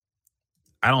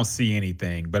 I don't see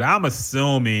anything, but I'm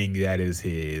assuming that is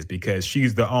his because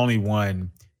she's the only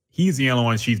one. He's the only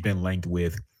one she's been linked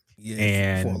with. Yeah,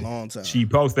 and for a long time. She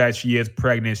posts that she is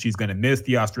pregnant. She's going to miss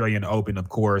the Australian Open, of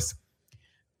course.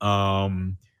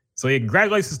 So yeah,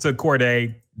 congratulations to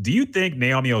Corday. Do you think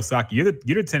Naomi Osaka, you're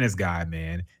the tennis guy,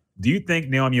 man. Do you think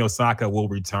Naomi Osaka will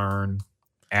return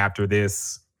after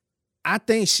this? I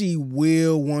think she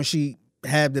will once she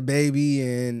have the baby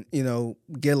and,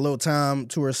 get a little time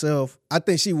to herself. I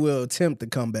think she will attempt to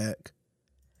come back.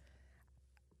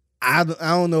 I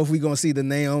don't know if we're going to see the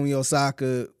Naomi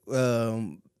Osaka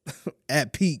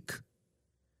at peak.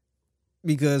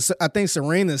 Because I think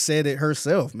Serena said it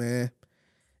herself, man.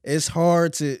 It's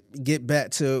hard to get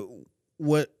back to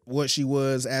what she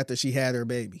was after she had her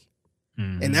baby.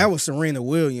 Mm-hmm. And that was Serena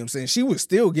Williams. And she was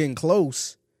still getting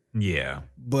close. Yeah.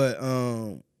 But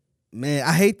man,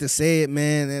 I hate to say it,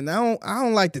 man, and I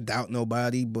don't like to doubt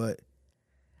nobody, but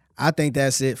I think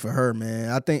that's it for her,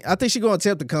 man. I think she's gonna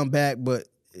attempt to come back, but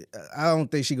I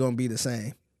don't think she's gonna be the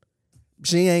same.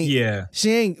 She ain't. Yeah.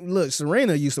 She ain't. Look,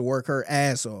 Serena used to work her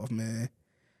ass off, man.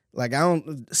 Like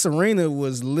Serena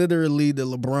was literally the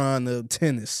LeBron of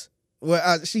tennis.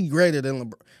 Well, she greater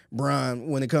than LeBron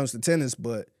when it comes to tennis,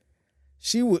 but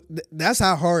that's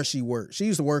how hard she worked. She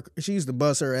used to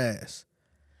bust her ass.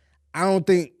 I don't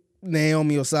think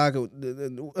Naomi Osaka,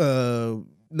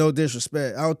 no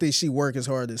disrespect, I don't think she worked as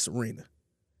hard as Serena.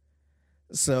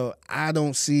 So I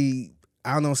don't see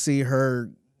her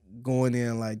going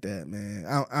in like that, man.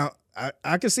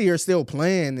 I can see her still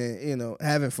playing and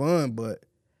having fun, but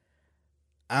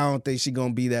I don't think she's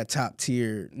gonna be that top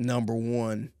tier number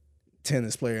one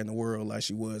tennis player in the world like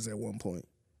she was at one point.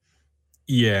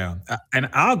 Yeah, and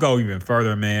I'll go even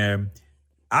further, man.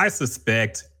 I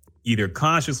suspect either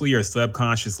consciously or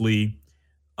subconsciously,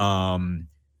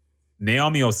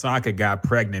 Naomi Osaka got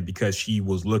pregnant because she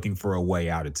was looking for a way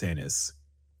out of tennis.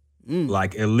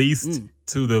 Like at least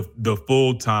to the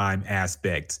full-time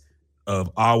aspect of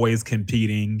always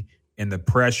competing and the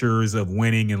pressures of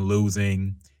winning and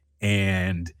losing.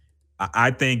 And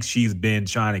I think she's been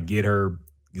trying to get her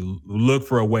look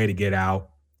for a way to get out.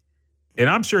 And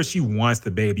I'm sure she wants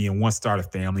the baby and wants to start a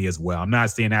family as well. I'm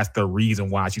not saying that's the reason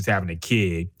why she's having a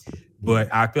kid, but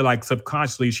I feel like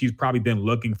subconsciously she's probably been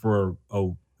looking for a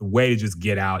way to just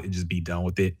get out and just be done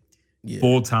with it. Yeah.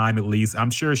 Full time at least.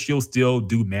 I'm sure she'll still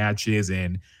do matches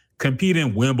and compete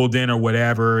in Wimbledon or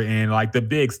whatever and like the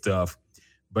big stuff.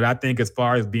 But I think as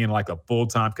far as being like a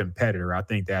full-time competitor, I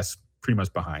think that's pretty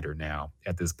much behind her now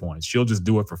at this point. She'll just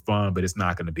do it for fun, but it's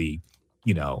not going to be,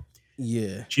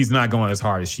 Yeah. She's not going as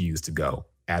hard as she used to go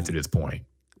after this point.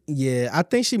 Yeah, I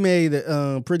think she made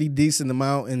a pretty decent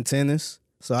amount in tennis.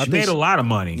 So I think made a lot of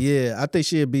money. Yeah, I think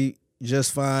she'd be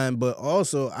just fine. But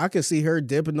also, I could see her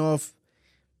dipping off,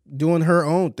 doing her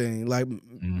own thing, like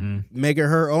making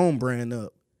her own brand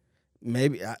up.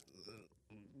 Maybe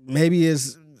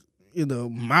it's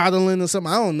modeling or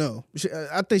something. I don't know.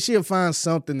 I think she'll find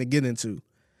something to get into.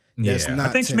 Yeah, I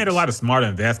think she made a lot of smart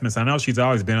investments. I know she's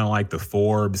always been on like the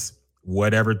Forbes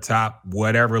whatever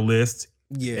list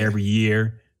every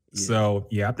year. Yeah. So,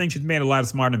 I think she's made a lot of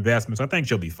smart investments. I think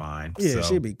she'll be fine. Yeah,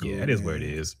 she'll be cool. Yeah, it is what it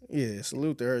is. Yeah,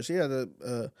 salute to her. She had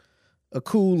a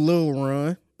cool little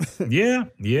run. Yeah.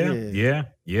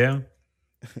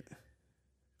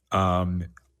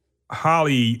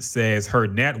 Holly says her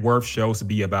net worth shows to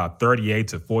be about 38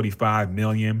 to 45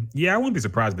 million. Yeah, I wouldn't be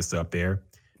surprised if it's up there.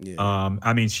 Yeah.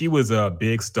 I mean, she was a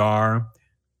big star.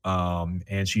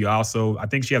 And she also, I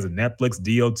think she has a Netflix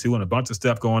deal too and a bunch of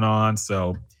stuff going on.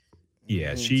 So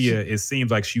yeah, it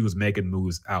seems like she was making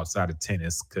moves outside of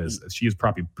tennis because she is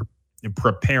probably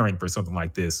preparing for something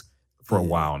like this for a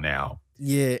while now.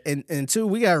 Yeah. And two,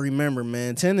 we got to remember,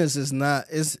 man, tennis is not,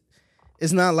 it's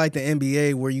not like the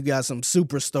NBA where you got some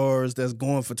superstars that's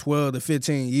going for 12 to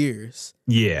 15 years.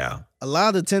 Yeah. A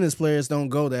lot of tennis players don't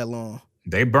go that long.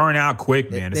 They burn out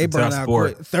quick, man. It's a tough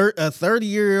sport. Quick. A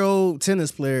 30-year-old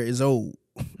tennis player is old.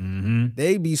 Mm-hmm.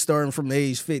 They be starting from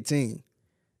age 15.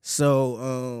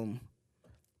 So,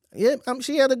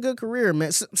 she had a good career,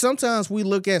 man. Sometimes we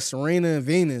look at Serena and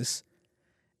Venus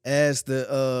as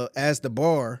the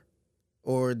bar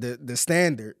or the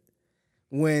standard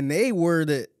when they were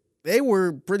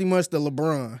pretty much the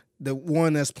LeBron, the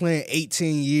one that's playing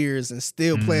 18 years and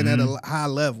still playing at a high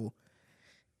level.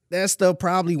 That stuff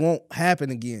probably won't happen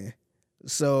again.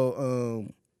 So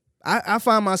I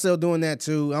find myself doing that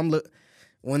too.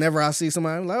 Whenever I see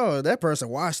somebody, I'm like, oh, that person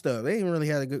washed up. They ain't really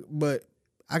had a good, but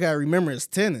I gotta remember it's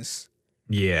tennis.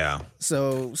 Yeah.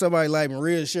 So somebody like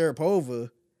Maria Sharapova,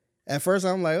 at first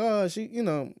I'm like, oh, she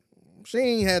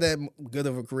ain't had that good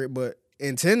of a career, but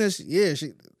in tennis, yeah,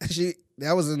 she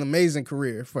that was an amazing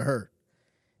career for her.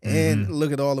 And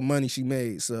look at all the money she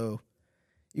made. So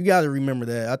you got to remember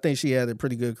that. I think she had a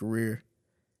pretty good career.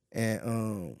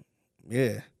 And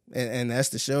and that's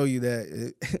to show you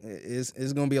that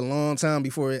it's going to be a long time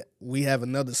before we have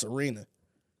another Serena.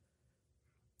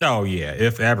 Oh yeah,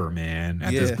 if ever, man.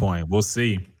 At this point, we'll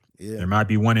see. Yeah. There might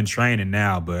be one in training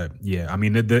now, but yeah, I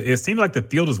mean, it seems like the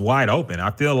field is wide open.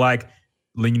 I feel like,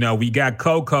 we got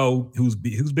Coco who's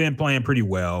been playing pretty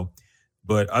well.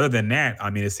 But other than that, I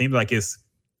mean, it seems like it's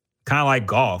kind of like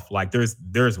golf. Like it's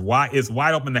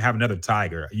wide open to have another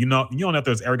Tiger. You don't know if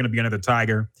there's ever going to be another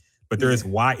Tiger, but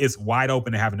it's wide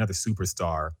open to have another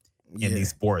superstar in these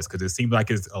sports because it seems like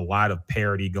it's a lot of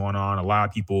parity going on. A lot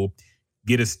of people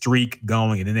get a streak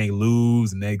going and then they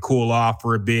lose and they cool off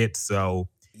for a bit. So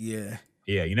yeah,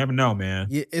 you never know, man.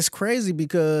 Yeah, it's crazy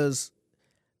because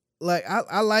like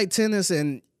I like tennis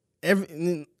and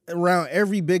around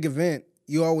every big event,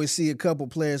 you always see a couple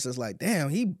players that's like, damn,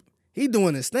 he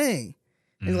doing his thing.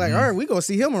 And it's like, all right, we're going to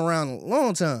see him around a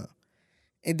long time.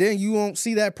 And then you won't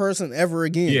see that person ever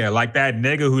again. Yeah, like that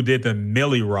nigga who did the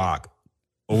Millie Rock.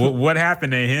 What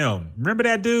happened to him? Remember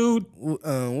that dude?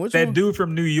 Dude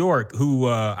from New York who,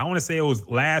 I want to say it was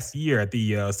last year at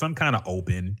the some kind of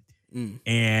open.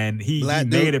 And he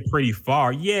made it pretty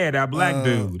far. Yeah, that black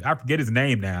dude. I forget his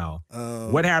name now.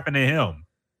 What happened to him?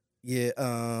 Yeah,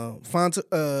 Fonto.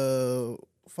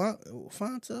 I'm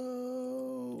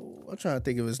trying to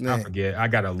think of his name. I forget. I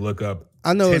gotta look up.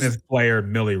 I know tennis player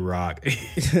Millie Rock.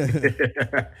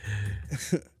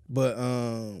 But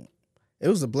it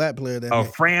was a black player that. Oh,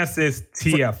 Francis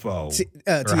Tiafoe.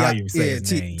 How you say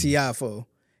his name? Tiafoe.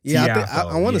 Yeah,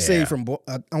 I want to say from.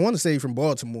 I want to say from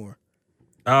Baltimore.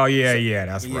 Oh yeah,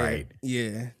 that's right.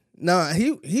 Yeah. No,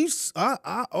 he's.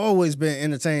 I always been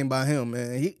entertained by him,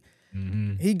 man.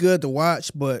 He good to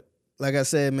watch, but like I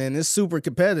said, man, it's super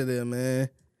competitive, man.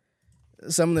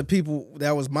 some of the people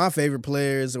that was my favorite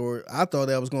players, or I thought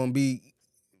that was going to be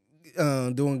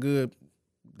doing good,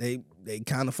 they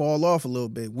kind of fall off a little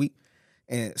bit.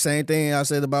 And same thing I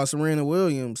said about Serena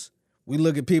Williams. We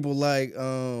look at people like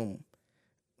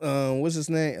what's his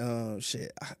name?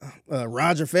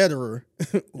 Roger Federer,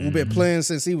 who been playing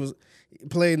since he was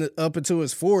playing up into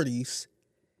his 40s.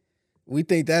 We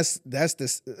think that's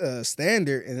the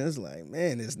standard, and it's like,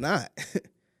 man, it's not.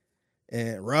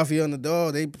 And Rafael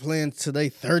Nadal, they playing today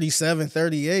 37,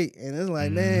 38, and it's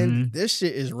like, man, this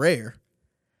shit is rare.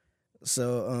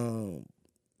 So,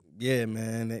 yeah,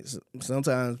 man.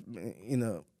 Sometimes, you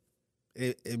know,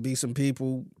 it be some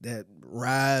people that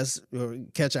rise or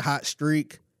catch a hot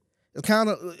streak. It's kind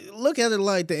of, look at it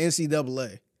like the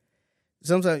NCAA.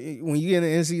 Sometimes when you get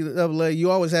in the NCAA,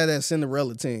 you always have that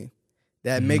Cinderella team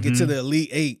that make it to the Elite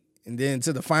Eight and then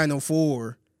to the Final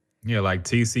Four. Yeah, like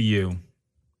TCU.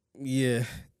 Yeah.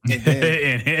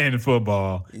 in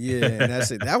football. Yeah, and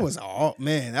that's it. That was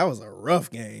a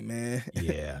rough game, man.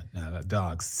 Yeah.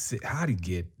 Dog, how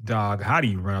do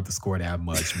you run up the score that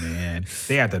much, man?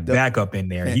 They had the backup in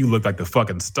there. He looked like the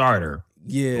fucking starter.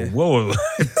 Yeah. Whoa.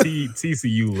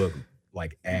 TCU looked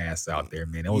like ass out there,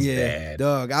 man. It was bad.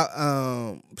 Dog.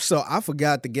 So I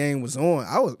forgot the game was on.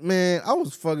 I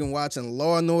was fucking watching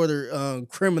Law and Order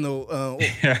Criminal Law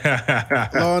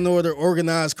and Order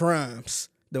Organized Crimes.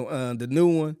 The new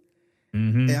one.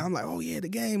 And I'm like, oh yeah, the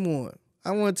game on.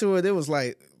 I went to it, it was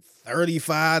like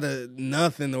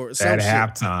 35-0 or something.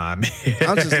 At halftime.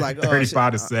 I'm just like, oh,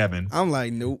 35-7. I'm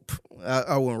like, nope.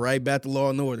 I went right back to Law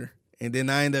and Order. And then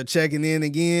I ended up checking in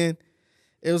again.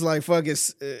 It was like fucking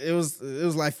it was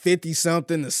like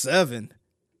 50-something-7.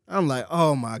 I'm like,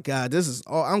 oh my God, this is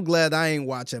all. I'm glad I ain't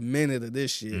watch a minute of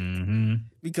this shit.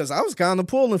 Because I was kind of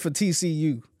pulling for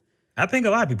TCU. I think a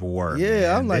lot of people were. Yeah,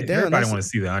 man. I'm like, damn. Everybody want to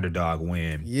see the underdog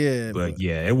win. Yeah. But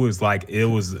yeah, it was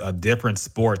a different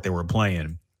sport they were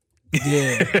playing.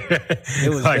 Yeah. It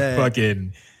was like bad.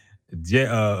 fucking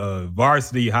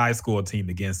varsity high school team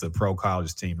against a pro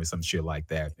college team or some shit like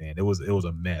that, man. It was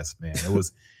a mess, man.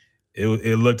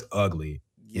 It looked ugly.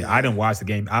 Yeah, I didn't watch the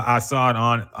game. I saw it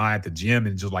on at the gym,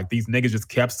 and just like these niggas just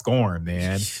kept scoring,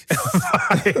 man.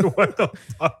 Like, what the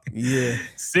fuck? Yeah,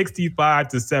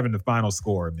 65-7 the final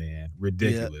score, man.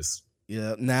 Ridiculous.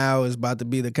 Yeah. Now it's about to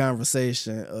be the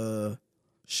conversation.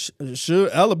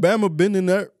 Should Alabama been in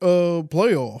that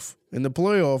playoff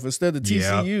instead of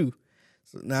TCU? Yeah.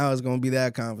 So now it's gonna be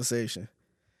that conversation.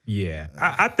 Yeah,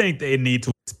 I think they need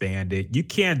to expand it. You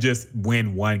can't just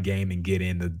win one game and get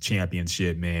in the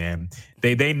championship, man.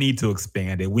 They need to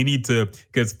expand it. We need to,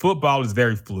 because football is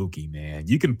very fluky, man.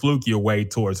 You can fluke your way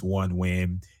towards one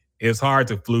win. It's hard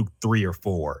to fluke 3 or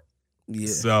 4. Yeah.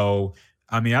 So,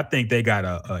 I mean, I think they got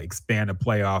to expand the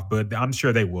playoff, but I'm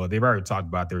sure they will. They've already talked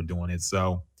about they're doing it.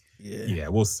 So, yeah,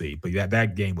 we'll see. But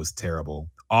that game was terrible.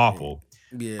 Awful.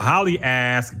 Yeah. Holly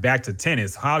asks, back to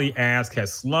tennis. Holly asks,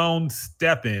 has Sloane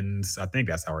Stephens, I think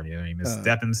that's how her name is,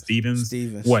 Stevens,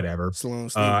 whatever. Sloane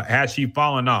Stephens. Has she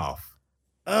fallen off?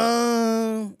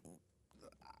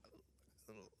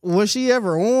 Was she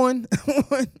ever on?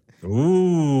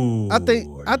 Ooh. I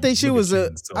think she was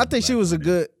a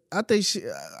good.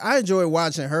 I enjoyed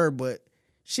watching her, but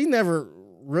she never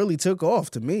really took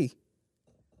off to me.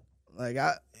 Like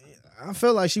I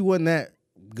felt like she wasn't that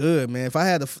good, man. If I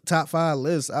had a top 5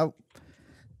 list, I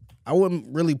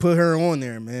wouldn't really put her on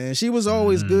there, man. She was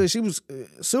always good. She was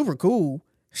super cool.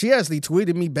 She actually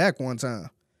tweeted me back one time.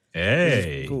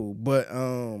 Hey, cool. But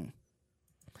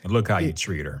look how you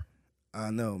treat her. I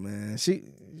know, man. She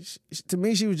to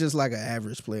me, she was just like an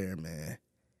average player, man.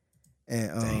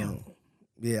 And Damn.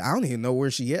 Yeah, I don't even know where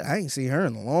she at. I ain't seen her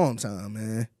in a long time,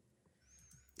 man.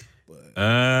 But,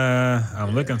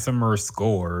 I'm looking at some of her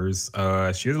scores.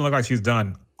 She doesn't look like she's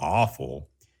done awful.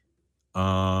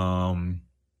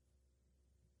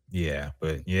 Yeah,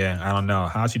 but yeah, I don't know.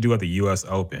 How'd she do at the US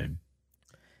Open?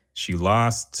 She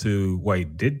lost to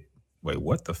what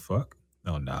the fuck?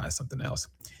 Oh no, it's something else.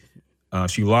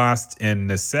 She lost in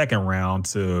the second round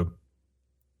to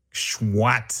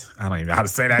Schwat. I don't even know how to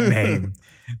say that name.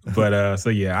 But so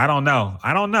yeah, I don't know.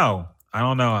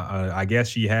 I guess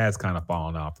she has kind of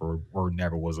fallen off or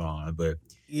never was on. But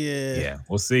yeah,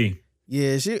 we'll see.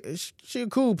 Yeah, she a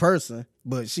cool person,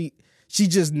 but she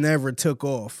just never took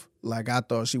off like I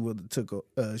thought she would have took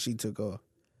off.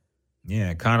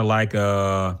 Yeah, kind of like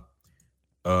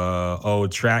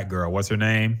old track girl. What's her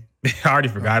name? I already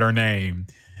forgot her name.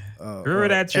 Remember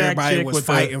that track everybody chick was with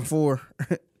fighting for?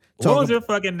 What was her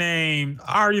fucking name?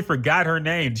 I already forgot her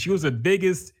name. She was the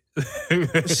biggest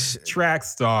track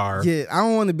star. Yeah, I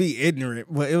don't want to be ignorant,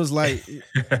 but it was like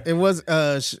it was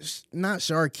not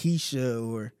Sharkeisha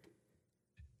or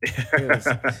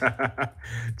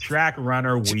Track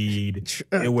runner weed.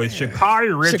 It was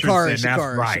Sha'Carri Richardson.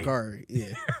 That's right. Sha'Carri,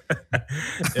 yeah.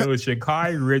 It was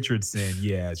Sha'Carri Richardson.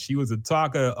 Yeah, she was the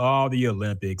talk of all the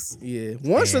Olympics. Yeah.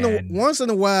 Once in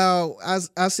a while,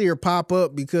 I see her pop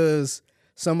up because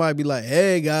somebody be like,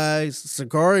 "Hey guys,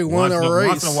 Sha'Carri won a race."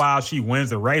 Once in a while, she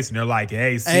wins a race, and they're like,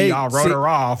 "Hey, y'all wrote her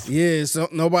off." Yeah, so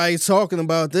nobody's talking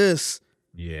about this.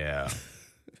 Yeah.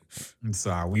 I'm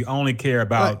sorry. We only care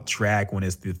about track when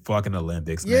it's the fucking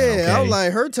Olympics. Yeah, man, okay? I was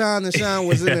like, her time to shine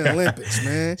was in the Olympics,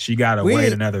 man. She got to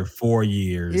wait another 4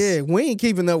 years. Yeah, we ain't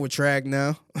keeping up with track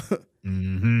now.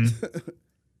 Mm-hmm.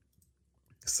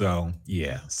 So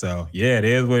it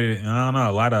is what it, I don't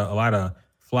know. A lot of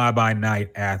fly by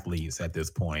night athletes at this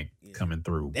point coming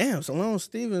through. Damn, Sloane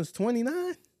Stephens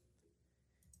 29.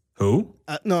 Who?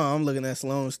 No, I'm looking at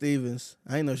Sloane Stephens.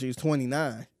 I didn't know she was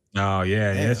 29. Oh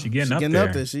yeah, she getting up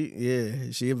there.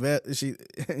 She a vet.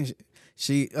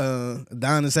 She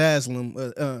Adonis Haslam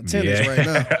tennis right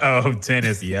now. Oh,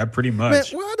 tennis, yeah, pretty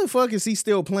much. Man, why the fuck is he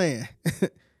still playing?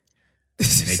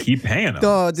 They keep paying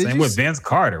him. Same with Vince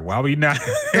Carter. Why would he not?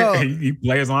 He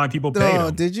plays on people pay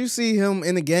him. Did you see him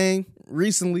in the game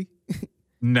recently?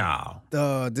 No.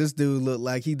 This dude looked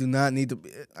like he do not need to.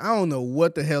 I don't know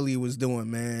what the hell he was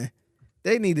doing, man.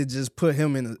 They need to just put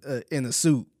him in a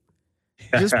suit.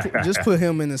 Just put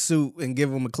him in a suit and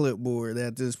give him a clipboard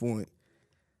at this point.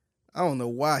 I don't know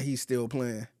why he's still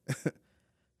playing.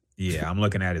 Yeah, I'm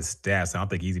looking at his stats. I don't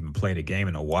think he's even played a game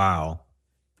in a while.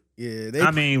 Yeah, they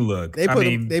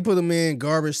put him in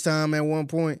garbage time at one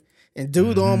point, and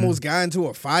dude almost got into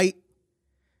a fight.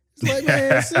 It's like,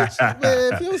 man,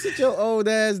 if you don't sit your old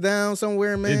ass down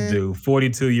somewhere, man. This dude,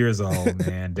 42 years old,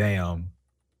 man. Damn.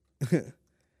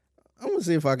 I'm gonna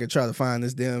see if I can try to find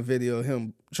this damn video of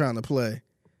him trying to play.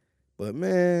 But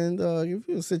man, dog, if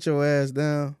you sit your ass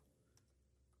down.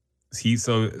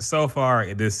 So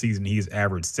far this season, he's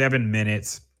averaged 7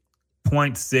 minutes,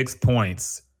 0.6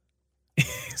 points.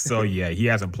 So yeah, he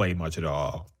hasn't played much at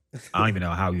all. I don't even know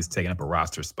how he's taking up a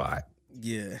roster spot.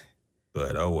 Yeah.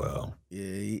 But oh well.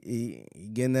 Yeah, he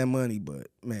getting that money, but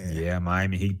man. Yeah,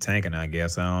 Miami Heat tanking, I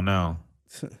guess. I don't know.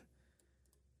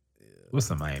 What's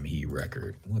the Miami Heat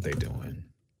record? What they doing?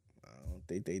 I don't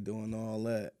think they doing all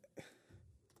that.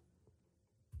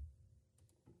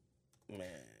 Man.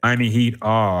 Miami Heat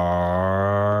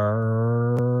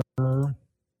are.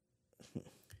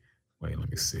 Wait, let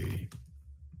me see.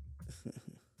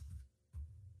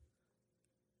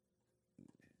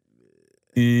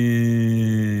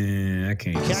 I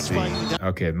can't see.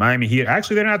 Okay, Miami Heat.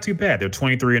 Actually, they're not too bad. They're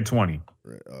 23-20.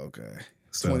 Okay.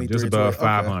 So just above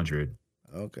 500.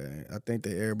 Okay. I think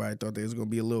that everybody thought they was going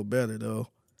to be a little better, though.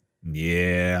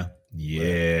 Yeah.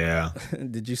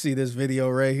 Did you see this video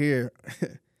right here?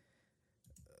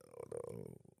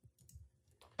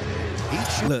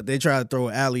 Look, they tried to throw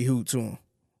an alley hoop to him.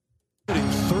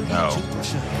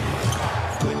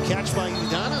 32%. Good catch by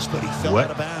Udonis, but he fell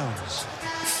out of bounds.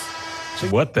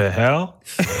 What the hell?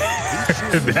 Good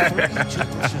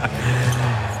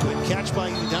catch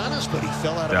by Udonis, but he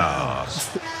fell out of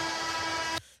bounds.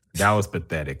 That was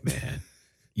pathetic, man.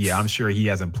 Yeah, I'm sure he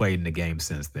hasn't played in the game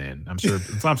since then. I'm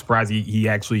surprised he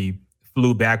actually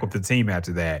flew back with the team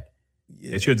after that.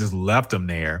 Yeah. They should have just left him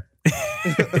there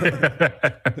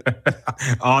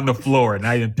on the floor and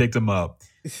not even picked him up.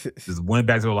 Just went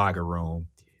back to the locker room.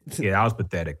 Yeah, that was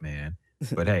pathetic, man.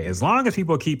 But hey, as long as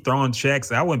people keep throwing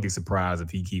checks, I wouldn't be surprised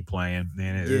if he keep playing.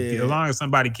 Man, as long as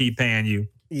somebody keep paying you.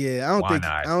 Yeah,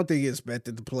 I don't think he's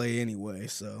expected to play anyway.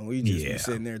 So we just be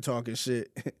sitting there talking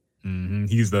shit. Mm-hmm.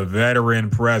 He's the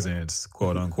veteran presence,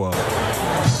 quote unquote.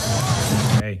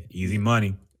 Hey, easy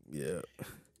money. Yeah.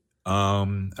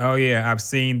 Oh yeah, I've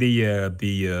seen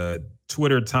the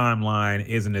Twitter timeline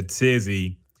is in a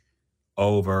tizzy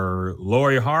over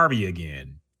Lori Harvey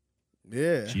again.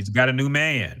 Yeah. She's got a new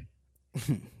man.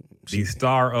 The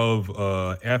star of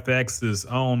FX's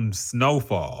own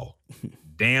Snowfall,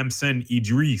 Damson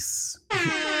Idris.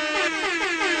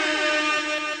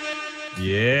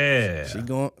 Yeah.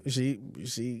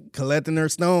 She collecting her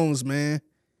stones, man.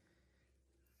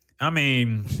 I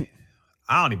mean,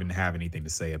 I don't even have anything to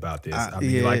say about this. I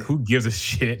mean, like, who gives a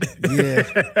shit? Yeah.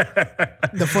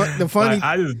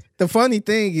 The funny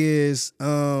thing is,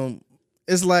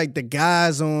 it's like the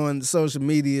guys on social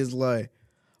media is like,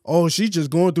 oh, she's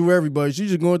just going through everybody. She's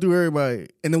just going through everybody.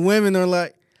 And the women are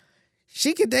like,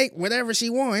 she can date whatever she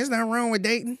wants. There's nothing wrong with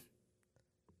dating.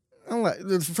 I'm like,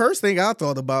 the first thing I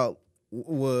thought about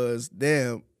was,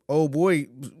 damn, old boy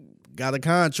got a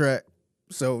contract.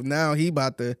 So now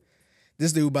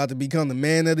this dude about to become the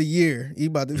man of the year. He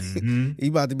about to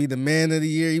be the man of the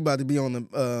year. He about to be on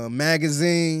the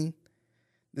magazine.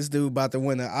 This dude about to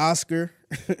win an Oscar.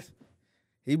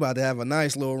 He about to have a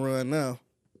nice little run now.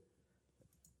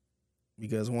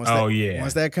 Because once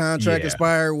that contract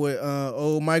expired with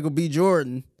old Michael B.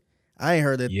 Jordan, I ain't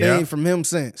heard a thing from him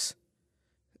since.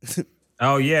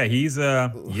 Oh yeah, he's he's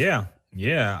kind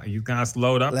of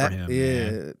slowed up for him. Yeah,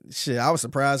 man. Shit, I was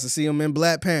surprised to see him in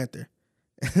Black Panther.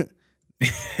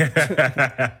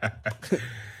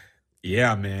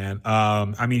 Yeah, man.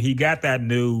 I mean, he got that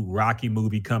new Rocky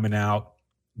movie coming out,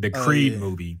 the Creed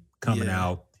movie coming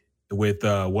out with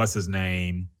what's his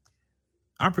name?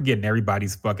 I'm forgetting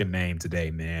everybody's fucking name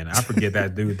today, man. I forget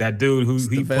that dude. That dude who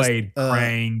he played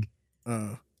Krang.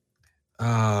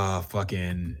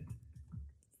 Fucking.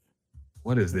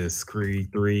 What is this?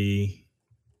 Creed 3.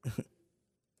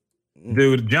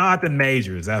 Dude, Jonathan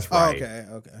Majors. That's right.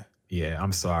 Okay. Yeah,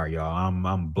 I'm sorry, y'all.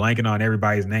 I'm blanking on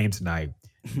everybody's name tonight.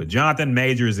 But Jonathan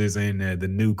Majors is in the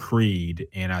new Creed,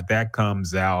 and that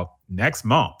comes out next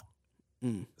month.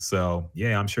 So,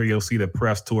 yeah, I'm sure you'll see the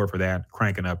press tour for that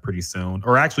cranking up pretty soon.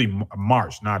 Or actually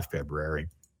March, not February.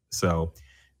 So,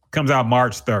 comes out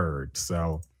March 3rd.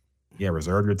 So, yeah,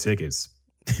 reserve your tickets.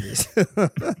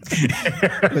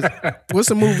 What's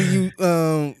the movie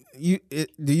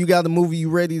do you got the movie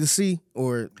you ready to see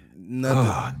or nothing?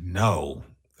 Oh, no.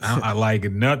 I like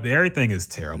nothing. Everything is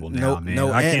terrible now, man.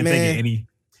 I can't think of any.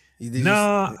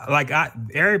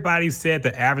 Everybody said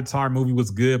the Avatar movie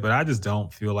was good, but I just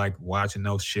don't feel like watching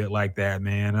no shit like that,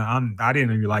 man. I didn't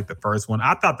really like the first one.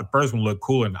 I thought the first one looked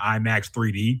cool in IMAX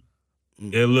 3D.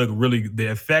 It looked really, the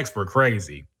effects were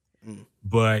crazy,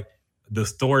 but the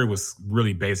story was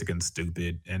really basic and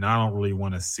stupid, and I don't really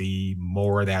want to see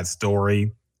more of that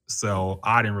story, so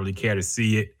I didn't really care to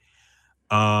see it.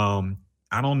 I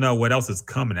don't know what else is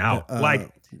coming out.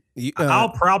 I'll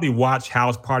probably watch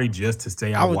House Party just to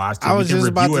say I watched it. We can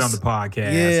review it on the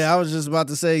podcast. Yeah, I was just about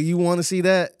to say, you want to see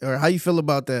that? Or how you feel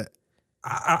about that?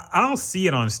 I'll see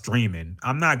it on streaming.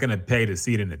 I'm not going to pay to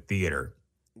see it in the theater.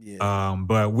 Yeah.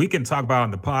 But we can talk about it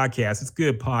on the podcast. It's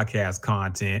good podcast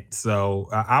content. So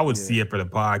I would see it for the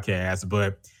podcast,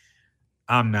 but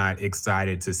I'm not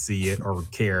excited to see it or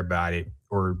care about it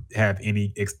or have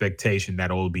any expectation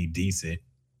that it'll be decent.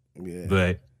 Yeah.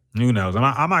 But who knows?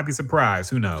 I might be surprised.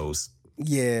 Who knows?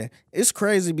 Yeah, it's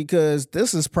crazy because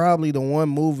this is probably the one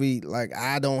movie like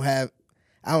I don't have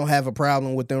a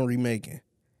problem with them remaking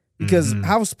because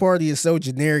House Party is so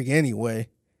generic anyway.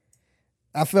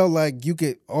 I felt like you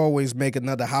could always make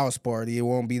another House Party. It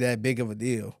won't be that big of a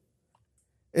deal.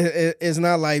 It's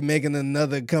not like making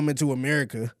another Coming to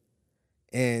America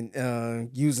and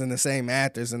using the same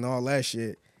actors and all that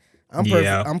shit.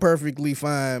 I'm perfectly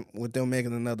fine with them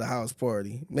making another House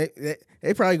Party.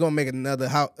 They probably gonna make another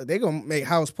house. They gonna make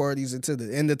house parties until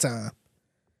the end of time.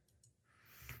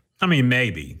 I mean,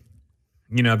 maybe.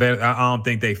 I don't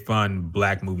think they fund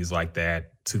black movies like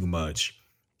that too much,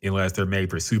 unless they're made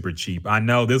for super cheap. I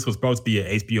know this was supposed to be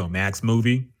an HBO Max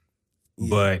movie,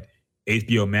 but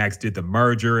HBO Max did the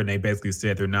merger, and they basically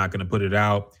said they're not gonna put it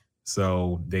out.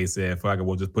 So they said, "Fuck it,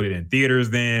 we'll just put it in theaters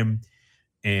then."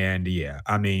 And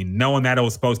I mean, knowing that it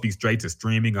was supposed to be straight to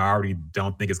streaming, I already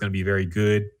don't think it's going to be very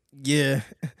good. Yeah,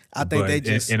 I think they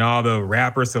just... And all the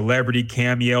rapper celebrity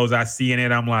cameos I see in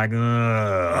it, I'm like,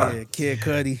 ugh. Yeah, Kid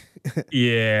Cudi.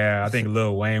 Yeah, I think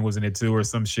Lil Wayne was in it too or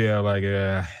some shit. Like,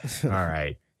 all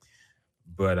right.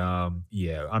 But, I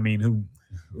mean,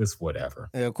 it's whatever.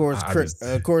 Yeah, of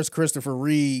course, Christopher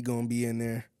Reed going to be in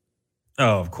there.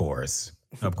 Oh, of course.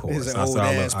 Of course. His old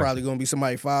ass probably going to be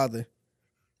somebody's father.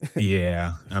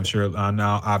 Yeah, I'm sure.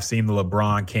 I've seen the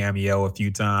LeBron cameo a few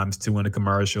times too in the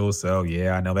commercials, so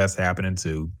yeah, I know that's happening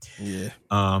too. Yeah.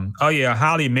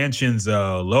 Holly mentions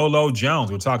Lolo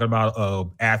Jones. We're talking about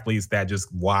athletes that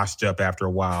just washed up after a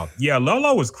while. Yeah,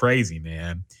 Lolo was crazy,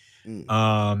 man.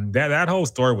 That whole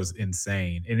story was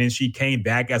insane. And then she came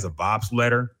back as a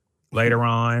bobsledder later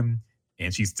on,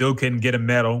 and she still couldn't get a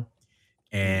medal.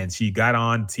 And she got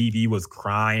on TV, was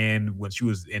crying when she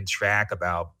was in track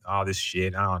about all this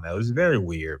shit. I don't know. It was very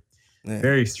weird. Yeah.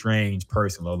 Very strange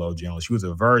person, Lolo Jones. She was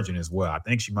a virgin as well. I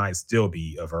think she might still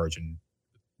be a virgin,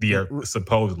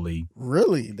 supposedly.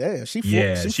 Really? Damn. She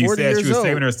said she was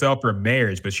saving herself for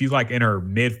marriage, but she's like in her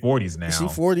mid-40s now.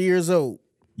 She's 40 years old.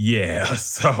 Yeah.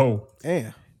 So.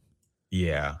 Damn.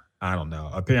 Yeah. I don't know.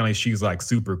 Apparently she's like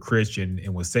super Christian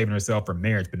and was saving herself for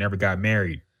marriage, but never got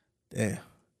married. Damn.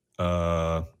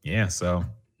 Yeah, so.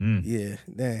 Yeah,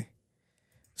 dang.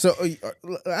 So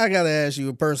I gotta ask you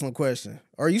a personal question.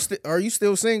 Are you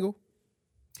still single?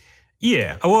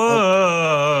 Yeah.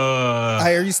 Well,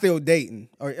 are you still dating,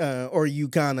 or are you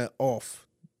kind of off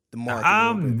the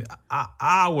market?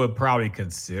 I would probably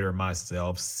consider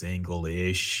myself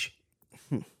single-ish.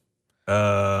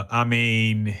 I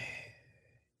mean,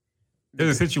 there's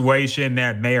a situation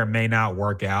that may or may not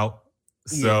work out.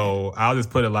 So I'll just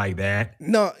put it like that.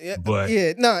 No, But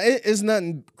it's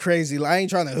nothing crazy. Like, I ain't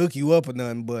trying to hook you up or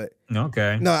nothing, but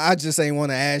okay. no, I just ain't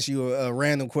want to ask you a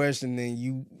random question and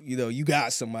you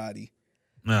got somebody.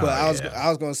 Oh, But I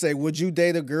was gonna say, would you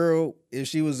date a girl if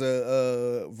she was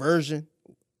a virgin,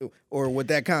 or would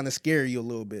that kind of scare you a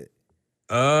little bit?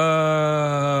 I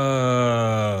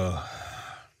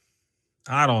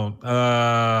don't.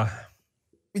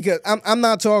 Because I'm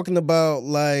not talking about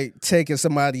like taking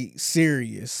somebody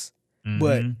serious,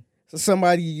 but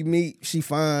somebody you meet, she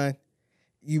fine,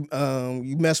 you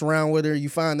mess around with her, you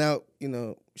find out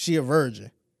she a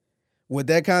virgin. Would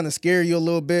that kind of scare you a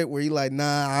little bit? Where you like,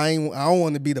 nah, I don't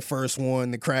want to be the first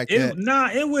one to crack that. Nah,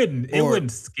 it wouldn't. It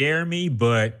wouldn't scare me,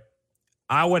 but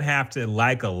I would have to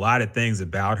like a lot of things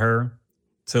about her.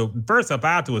 So first up,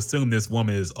 I have to assume this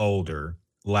woman is older,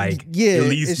 like at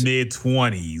least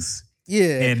mid-20s.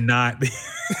 Yeah, and not.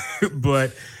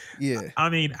 But yeah, I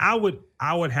mean, I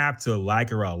would have to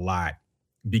like her a lot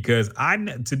because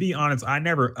to be honest, I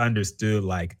never understood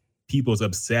like people's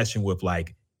obsession with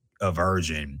like a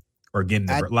virgin. Or getting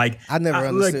the I never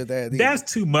understood that either.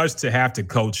 That's too much to have to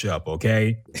coach up,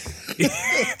 okay?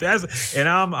 And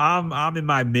I'm in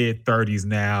my mid-30s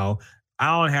now.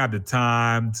 I don't have the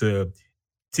time to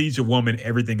teach a woman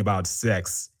everything about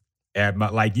sex.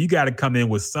 You got to come in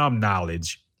with some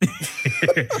knowledge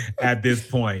at this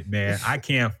point, man. I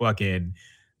can't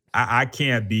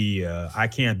be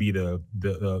the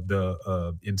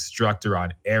instructor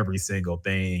on every single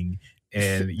thing.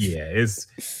 And yeah,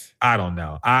 I don't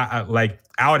know. I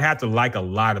would have to like a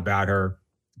lot about her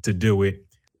to do it.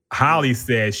 Holly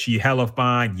says she hella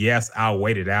fine. Yes, I'll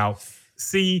wait it out.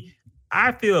 See,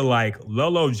 I feel like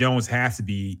Lolo Jones has to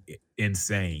be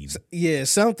insane. Yeah,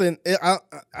 something. I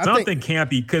think can't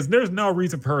be, because there's no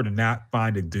reason for her to not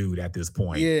find a dude at this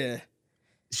point. Yeah,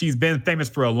 she's been famous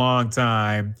for a long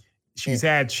time. She's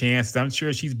had chances. I'm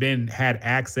sure she's had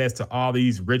access to all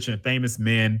these rich and famous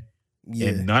men. Yeah.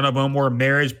 And none of them were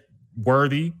marriage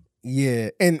worthy. Yeah.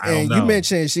 And you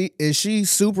mentioned is she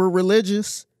super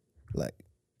religious? Like,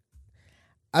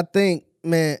 I think,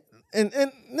 man, and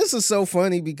this is so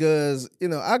funny because,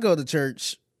 I go to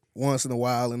church once in a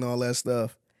while and all that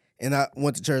stuff. And I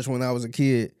went to church when I was a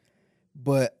kid.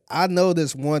 But I know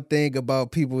this one thing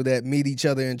about people that meet each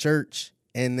other in church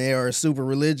and they are super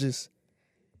religious.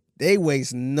 They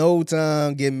waste no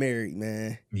time getting married,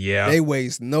 man. Yeah. They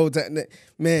waste no time.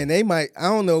 Man, they might, I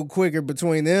don't know, quicker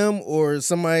between them or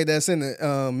somebody that's in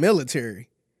the military.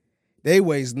 They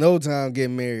waste no time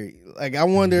getting married. Like, I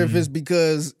wonder if it's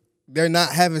because they're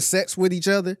not having sex with each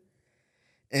other.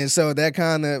 And so that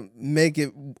kind of make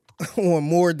it on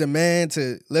more demand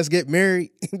to let's get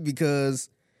married because,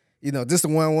 this is the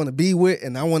one I want to be with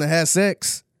and I want to have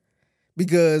sex.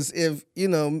 Because if,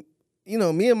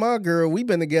 me and my girl, we've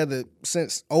been together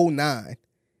since 2009.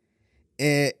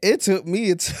 And it took me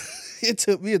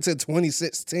until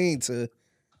 2016 to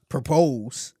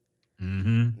propose. Mm-hmm.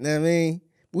 You know what I mean?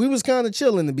 We was kind of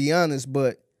chilling, to be honest,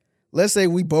 but let's say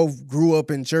we both grew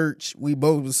up in church. We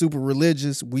both were super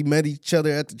religious. We met each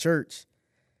other at the church.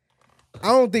 I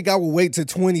don't think I would wait till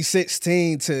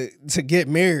 2016 to get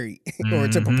married or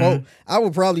to propose. I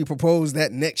would probably propose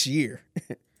that next year.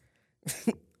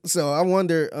 So I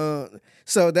wonder,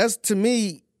 so that's, to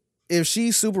me, if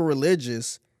she's super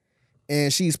religious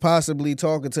and she's possibly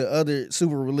talking to other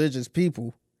super religious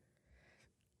people,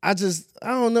 I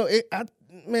don't know. I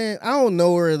don't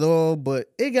know her at all,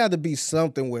 but it got to be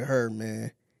something with her,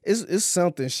 man. It's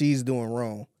something she's doing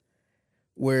wrong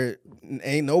where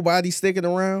ain't nobody sticking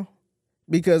around.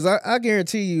 Because I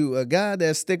guarantee you, a guy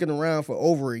that's sticking around for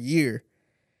over a year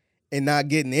and not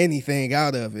getting anything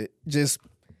out of it, just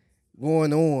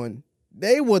going on,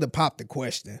 they would have popped the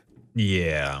question.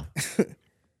 Yeah.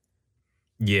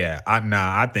 Yeah.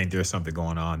 I think there's something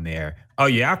going on there. Oh,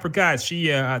 yeah. I forgot. She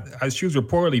was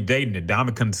reportedly dating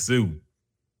Ndamukong Suh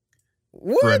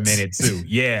for a minute, too.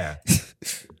 Yeah.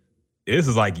 This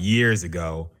is like years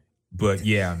ago. But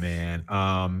yeah, man.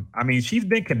 I mean, she's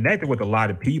been connected with a lot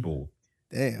of people.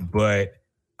 Damn. But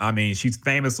I mean, she's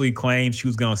famously claimed she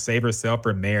was going to save herself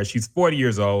for marriage. She's 40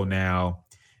 years old now,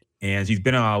 and she's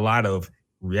been on a lot of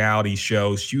reality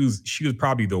shows. She was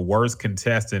probably the worst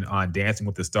contestant on Dancing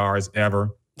with the Stars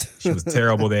ever. She was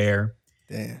terrible there.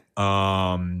 Damn.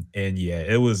 And yeah,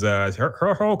 it was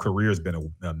her whole career has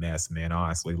been a mess, man.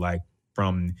 Honestly, like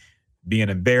from being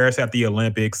embarrassed at the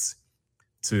Olympics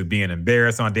to being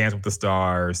embarrassed on Dancing with the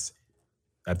Stars.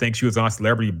 I think she was on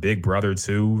Celebrity Big Brother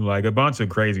too, like a bunch of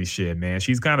crazy shit, man.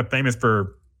 She's kind of famous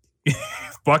for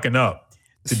fucking up,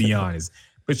 to be honest.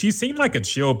 But she seemed like a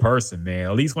chill person, man.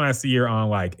 At least when I see her on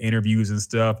like interviews and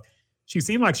stuff, she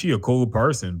seemed like she a cool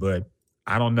person. But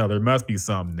I don't know. There must be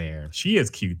something there. She is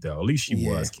cute though. At least she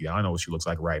was cute. I don't know what she looks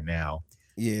like right now.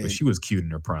 Yeah, but she was cute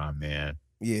in her prime, man.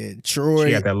 Yeah, Troy.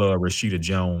 She had that little Rashida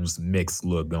Jones mix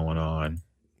look going on.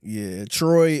 Yeah,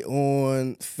 Troy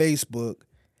on Facebook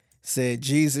said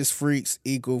Jesus freaks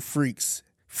equal freaks.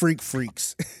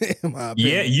 Freaks. In my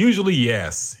opinion. Yeah, usually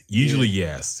yes.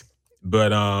 Yes.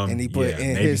 But and he put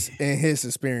in his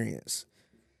experience.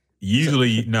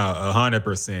 Usually, no,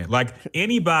 100%. Like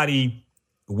anybody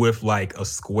with like a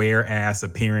square ass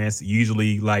appearance,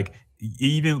 usually like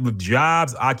even with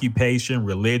jobs, occupation,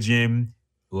 religion,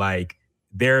 like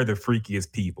they're the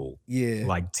freakiest people. Yeah.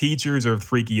 Like teachers are the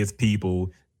freakiest people,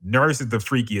 nurses the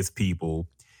freakiest people.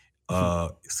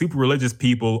 Super religious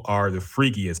people are the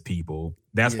freakiest people.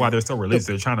 That's why they're so religious.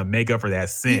 They're trying to make up for that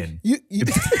sin. You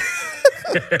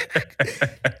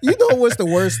know what's the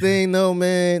worst thing though,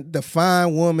 man? The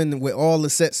fine woman with all the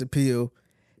sex appeal.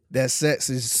 That sex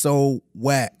is so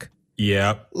whack.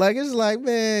 Yep. Like it's like,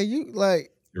 man, you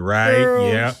like right.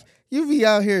 Girls, yeah. You be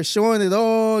out here showing it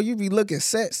all. You be looking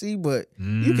sexy, but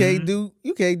you can't do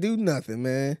nothing,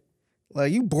 man.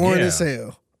 Like you boring as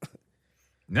hell.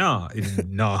 No,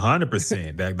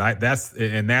 100%. That's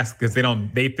because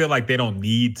they feel like they don't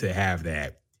need to have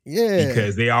that. Yeah.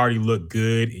 Because they already look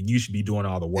good and you should be doing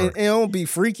all the work. And it don't be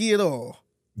freaky at all.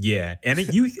 Yeah. And I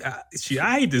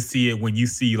hate to see it when you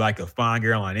see like a fine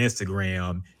girl on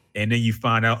Instagram and then you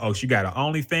find out, oh, she got an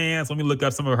OnlyFans. Let me look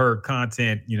up some of her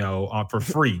content, for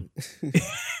free.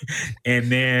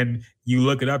 And then you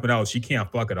look it up and she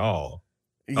can't fuck at all.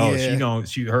 Oh,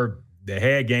 the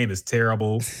head game is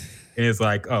terrible. And it's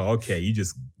like, oh, okay, you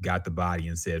just got the body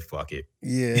and said, fuck it.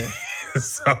 Yeah.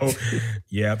 So,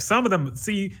 yeah, some of them,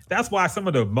 that's why some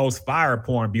of the most fire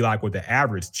porn be like with the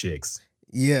average chicks.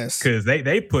 Yes. Because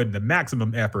they put the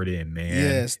maximum effort in, man.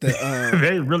 Yes.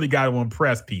 They really got to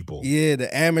impress people. Yeah,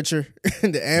 the amateur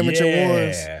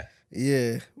ones.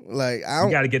 Yeah. Like,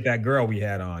 we got to get that girl we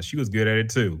had on. She was good at it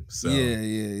too. So.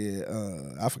 Yeah.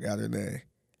 I forgot her name.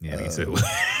 Yeah, me too.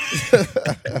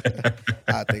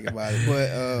 I think about it.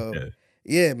 But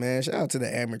yeah, man, shout out to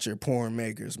the amateur porn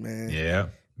makers, man. Yeah.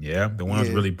 The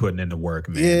ones really putting in the work,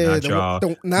 man. Yeah, not y'all.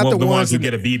 Not the ones who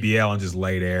get a BBL and just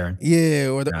lay there. Yeah,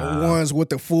 or the ones with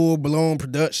the full blown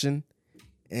production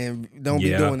and don't be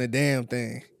doing the damn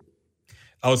thing.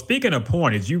 Oh, speaking of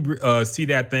porn, did you see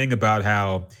that thing about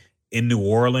how in New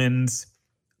Orleans,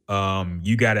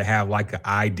 you got to have like an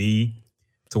ID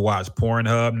to watch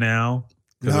Pornhub now?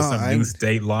 Because of some new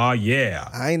state law,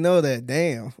 I ain't know that.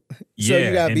 Damn. So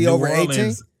you gotta be over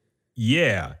 18?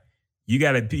 Yeah. You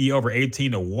gotta be over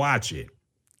 18 to watch it.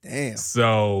 Damn.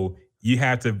 So you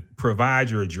have to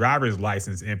provide your driver's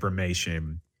license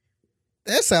information.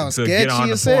 That sounds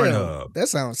sketchy as hell. That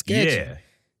sounds sketchy.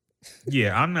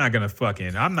 Yeah, I'm not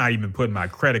even putting my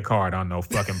credit card on no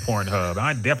fucking Pornhub.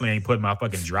 I definitely ain't putting my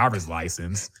fucking driver's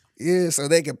license. Yeah, so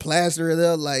they can plaster it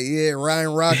up like,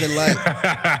 Ryan Rocket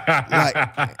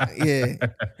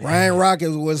Ryan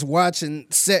Rocket was watching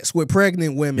sex with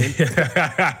pregnant women.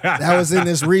 That was in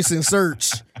this recent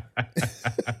search.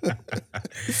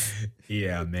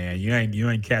 Yeah, man, you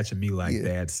ain't catching me like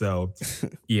that. So,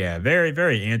 yeah, very,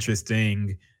 very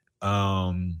interesting.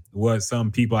 What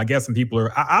some people are.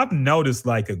 I've noticed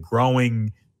like a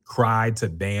growing cry to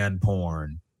ban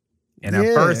porn, and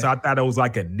at first I thought it was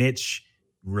like a niche.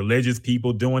 Religious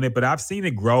people doing it, but I've seen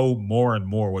it grow more and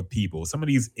more with people. Some of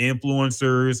these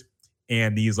influencers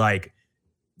and these like,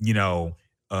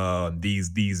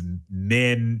 these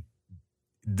men,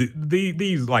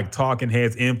 these like talking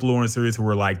heads influencers who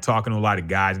are like talking to a lot of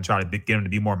guys and trying to get them to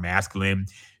be more masculine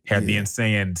have been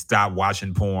saying stop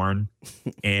watching porn,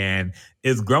 and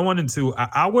it's growing into.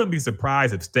 I wouldn't be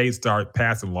surprised if states start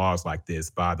passing laws like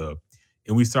this and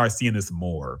we start seeing this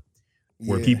more,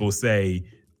 where people say.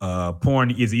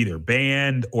 Porn is either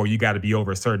banned or you got to be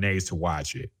over a certain age to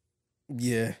watch it.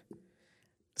 Yeah.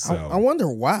 So I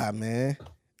wonder why, man.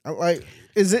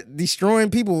 Is it destroying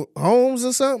people's homes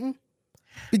or something?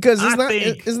 Because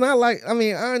it's not like, I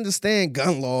understand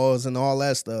gun laws and all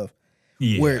that stuff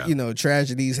where,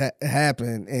 tragedies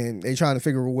happen and they trying to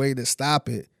figure a way to stop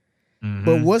it. Mm-hmm.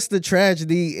 But what's the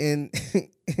tragedy in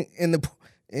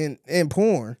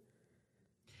porn?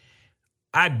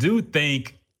 I do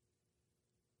think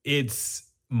it's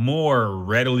more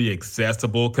readily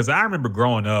accessible because I remember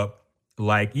growing up,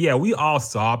 like, we all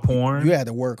saw porn. You had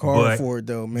to work hard for it,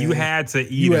 though, man. You had to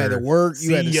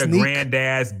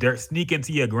sneak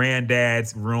into your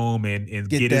granddad's room and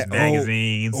get his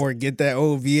magazines. Or get that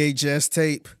old VHS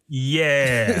tape.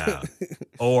 Yeah.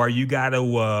 or you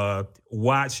gotta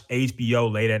watch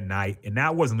HBO late at night, and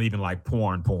that wasn't even like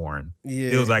porn.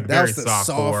 Yeah, It was like that very was the softcore.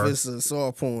 softest of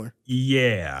soft porn.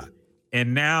 Yeah.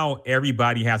 And now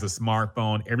everybody has a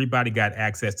smartphone. Everybody got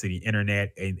access to the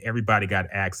internet, and everybody got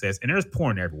access. And there's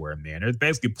porn everywhere, man. There's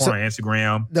basically porn on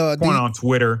Instagram, porn on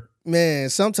Twitter. Man,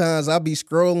 sometimes I be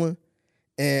scrolling,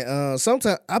 and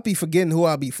sometimes I be forgetting who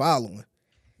I be following.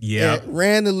 Yeah. And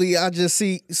randomly, I just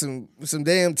see some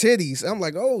damn titties. I'm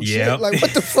like, oh Yep. shit, like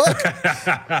what the fuck?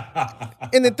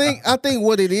 And I think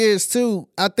what it is too,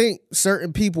 I think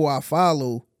certain people I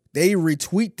follow, they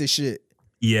retweet the shit.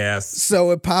 Yes. So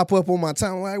it pop up on my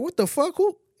timeline. Like, what the fuck?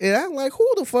 Who? And I'm like, who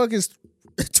the fuck is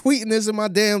tweeting this in my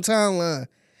damn timeline?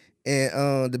 And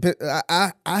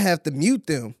I have to mute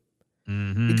them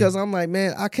because I'm like,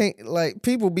 man, I can't. Like,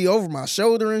 people be over my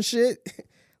shoulder and shit.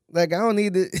 Like, I don't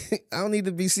need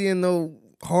to be seeing no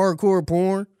hardcore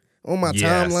porn on my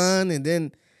timeline and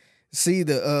then see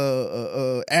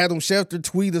the Adam Schefter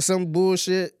tweet or some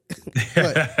bullshit.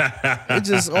 Like, it's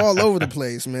just all over the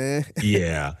place, man.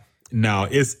 Yeah. No,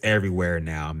 it's everywhere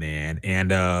now, man.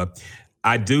 And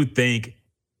I do think,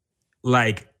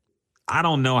 like, I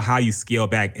don't know how you scale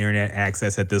back internet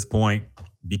access at this point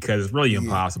because it's really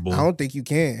impossible. I don't think you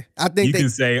can. I think you can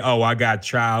say, oh, I got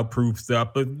child-proof stuff,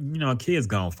 but, you know, kids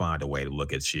gonna find a way to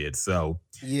look at shit. So,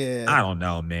 yeah, I don't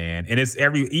know, man. And it's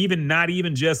not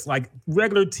even just like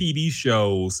regular TV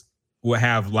shows will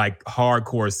have like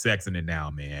hardcore sex in it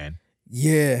now, man.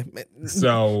 Yeah.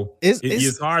 So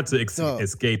it's hard to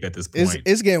escape at this point.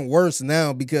 It's getting worse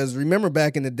now because remember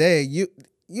back in the day, you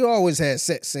always had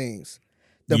sex scenes.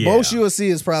 The most you'll see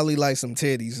is probably like some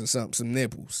titties or something, some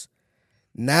nipples.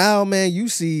 Now, man, you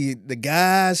see the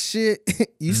guys shit.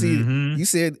 You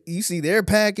see their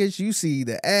package. You see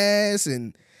the ass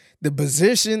and the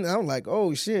position. I'm like,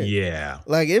 oh shit. Yeah.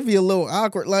 Like it'd be a little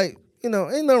awkward. Like, you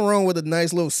know, ain't nothing wrong with a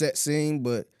nice little set scene,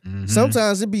 but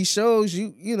sometimes it be shows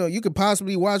you could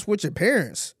possibly watch with your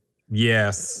parents.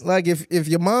 Yes. Like if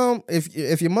your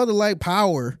mother like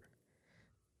Power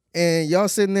and y'all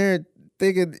sitting there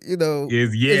thinking, you know,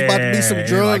 it's about to be some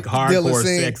drug like dealer hardcore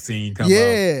scene. sex scene come up.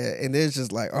 And it's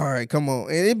just like, all right, come on.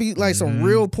 And it'd be like some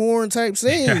real porn type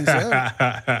scenes.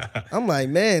 I'm like,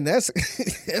 man, that's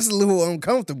a little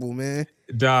uncomfortable, man.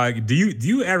 Dog, do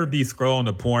you ever be scrolling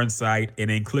a porn site and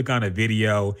then click on a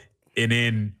video and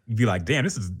then be like, damn,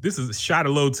 this is shot a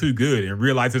little too good, and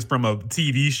realize it's from a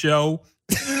TV show?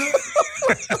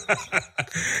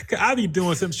 I be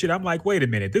doing some shit. I'm like, wait a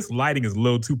minute, this lighting is a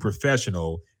little too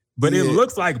professional, but it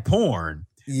looks like porn.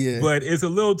 Yeah. But it's a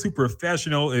little too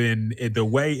professional in the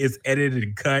way it's edited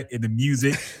and cut in the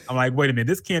music. I'm like, wait a minute,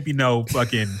 this can't be no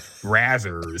fucking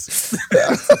Brazzers.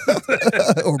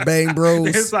 Or Bang Bros.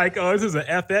 It's like, oh, this is an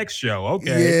FX show.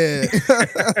 Okay. Yeah.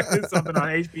 It's something on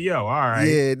HBO. All right.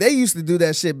 Yeah, they used to do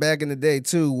that shit back in the day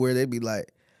too, where they'd be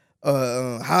like,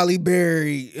 Holly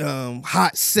Berry,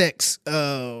 hot sex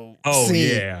scene.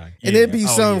 Yeah. And it'd be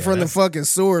something from the fucking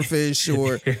Swordfish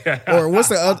or what's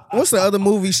the other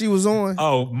movie she was on?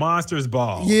 Oh, Monsters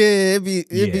Ball. Yeah, it'd be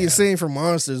a scene from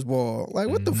Monsters Ball. Like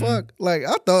what the fuck? Like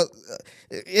I thought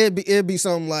it'd be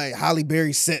something like Holly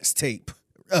Berry sex tape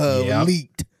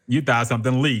leaked. You thought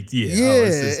something leaked, yeah. Yeah, Oh,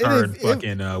 it's this her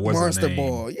fucking what's Monster her name?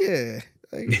 Ball, yeah.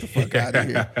 Like, get the fuck out of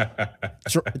here.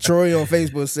 Troy on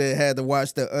Facebook said had to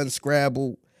watch the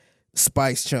Unscrabbled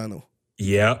Spice channel.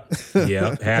 Yep.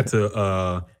 Had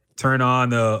to turn on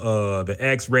the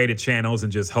X-rated channels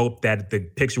and just hope that the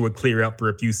picture would clear up for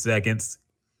a few seconds.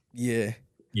 Yeah.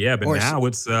 Yeah, but now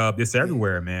it's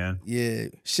everywhere, man. Yeah.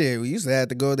 Shit, we used to have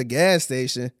to go to the gas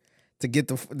station to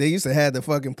get they used to have the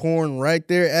fucking porn right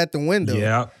there at the window.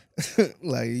 Yeah.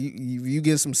 Like you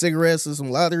get some cigarettes or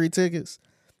some lottery tickets,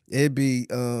 it'd be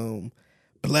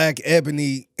Black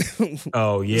Ebony.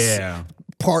 Oh yeah.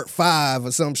 Part 5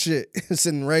 or some shit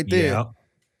sitting right there. Yeah.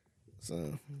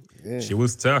 So yeah. She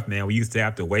was tough, man. We used to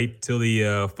have to wait till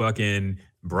the fucking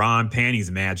Braun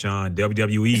panties match on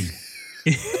WWE.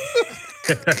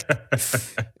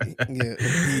 Yeah,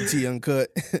 BET Uncut.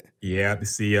 Yeah,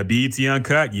 see, BET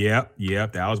Uncut. Yep,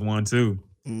 that was one too.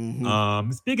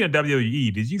 Mm-hmm. Speaking of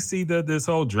WWE, did you see this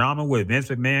whole drama with Vince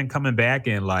McMahon coming back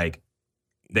and like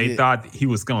they thought he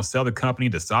was gonna sell the company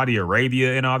to Saudi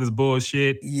Arabia and all this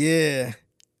bullshit? Yeah,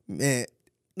 man.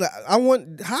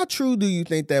 How true do you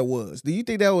think that was? Do you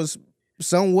think that was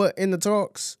somewhat in the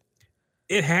talks?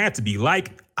 It had to be.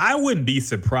 Like, I wouldn't be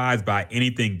surprised by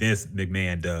anything Vince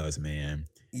McMahon does, man.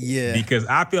 Yeah, because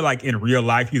I feel like in real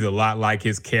life he's a lot like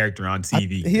his character on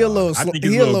TV. He a little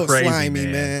crazy, slimy,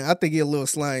 man. I think he a little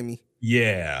slimy.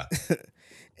 Yeah,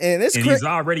 and he's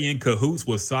already in cahoots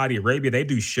with Saudi Arabia. They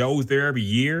do shows there every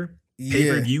year.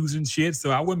 pay-per-views and shit,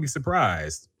 so I wouldn't be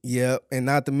surprised. Yep, and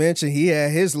not to mention he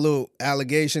had his little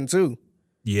allegation too.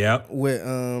 Yep. With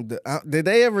did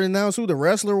they ever announce who the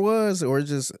wrestler was, or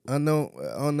just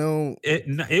unknown?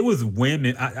 It was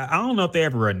women. I don't know if they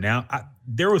ever announced.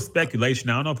 There was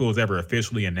speculation. I don't know if it was ever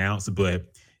officially announced, but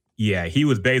yeah, he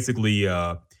was basically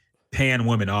paying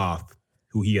women off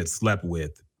who he had slept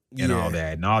with and all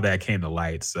that, and all that came to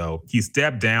light. So he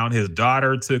stepped down. His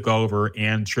daughter took over,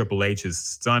 and Triple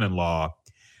H's son-in-law.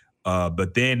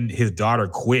 But then his daughter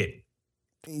quit.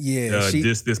 Yeah,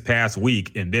 this past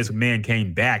week, and this man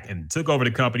came back and took over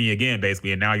the company again,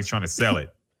 basically, and now he's trying to sell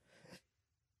it.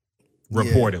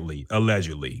 Reportedly,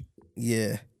 allegedly.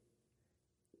 Yeah.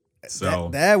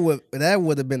 So that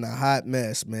would have been a hot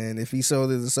mess, man, if he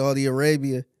sold it to Saudi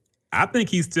Arabia. I think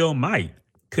he still might,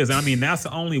 because I mean that's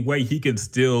the only way he can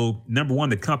still. Number one,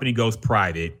 the company goes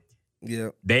private. Yeah,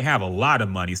 they have a lot of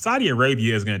money. Saudi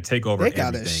Arabia is going to take over. They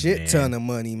got a shit ton of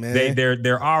money, man.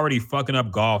 They're already fucking up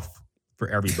golf for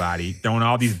everybody, throwing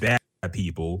all these bad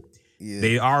people. Yeah.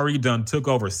 They already took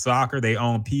over soccer. They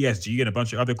own PSG and a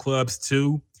bunch of other clubs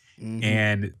too. Mm-hmm.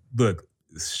 And look,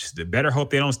 they better hope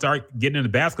they don't start getting into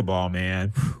basketball,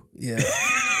 man. Yeah.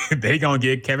 They gonna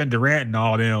get Kevin Durant and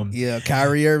all them. Yeah,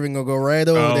 Kyrie Irving gonna go right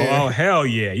over there. Oh hell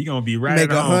yeah, he gonna be right.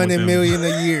 Make $100 million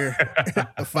a year,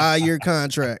 a 5-year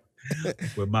contract.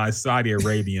 With my Saudi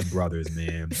Arabian brothers,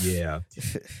 man. Yeah.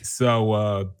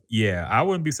 So, yeah, I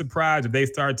wouldn't be surprised if they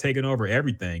start taking over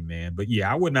everything, man. But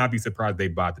yeah, I would not be surprised if they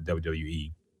bought the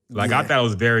WWE. Like, I thought it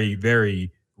was very,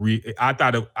 very, I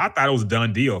thought it was a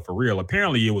done deal for real.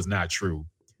 Apparently it was not true.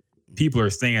 People are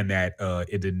saying that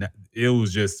it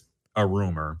was just a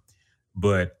rumor.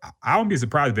 But I wouldn't be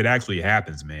surprised if it actually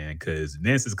happens, man, because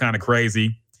Vince is kind of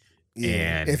crazy.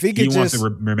 Yeah. And if he wants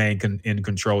to remain in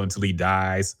control until he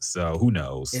dies. So who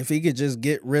knows? If he could just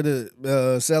get rid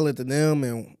of, sell it to them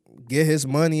and get his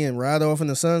money and ride off in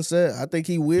the sunset, I think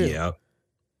he will. Yeah.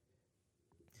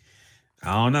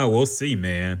 I don't know. We'll see,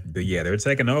 man. But yeah, they're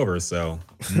taking over. So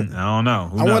I don't know.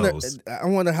 Who knows? I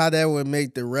wonder how that would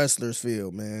make the wrestlers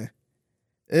feel, man.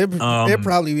 It'd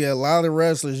probably be a lot of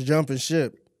wrestlers jumping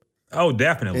ship. Oh,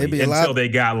 definitely. Until they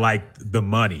got like the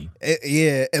money.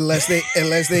 Unless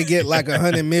they get like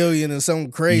 $100 million or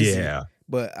something crazy. Yeah.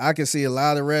 But I can see a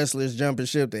lot of wrestlers jumping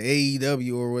ship to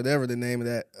AEW or whatever the name of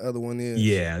that other one is.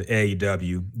 Yeah,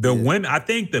 AEW. Women, I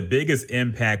think the biggest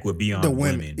impact would be on the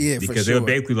women. Yeah, because they'll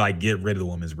basically like get rid of the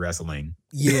women's wrestling.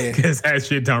 Yeah. Because that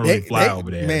shit don't really fly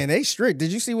over there. Man, they strict.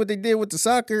 Did you see what they did with the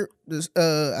soccer?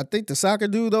 I think the soccer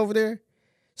dude over there.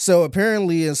 So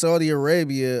apparently in Saudi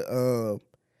Arabia,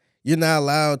 you're not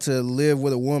allowed to live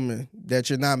with a woman that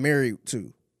you're not married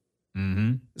to.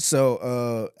 Mm-hmm.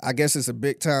 So I guess it's a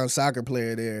big time soccer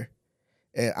player there.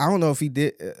 And I don't know if he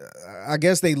did. I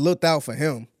guess they looked out for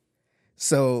him.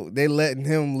 So they letting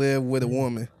him live with a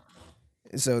woman.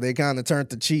 So they kind of turned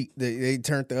the cheek. They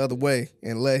turned the other way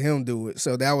and let him do it.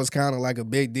 So that was kind of like a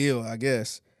big deal, I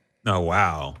guess. Oh,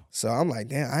 wow. So I'm like,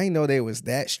 damn, I didn't know they was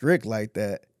that strict like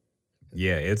that.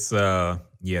 Yeah, it's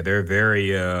they're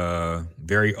very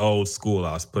very old school.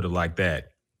 I'll put it like that.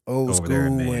 Old school,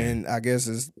 and I guess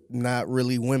it's not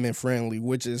really women friendly,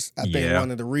 which is I think one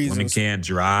of the reasons women can't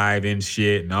drive and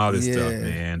shit and all this stuff,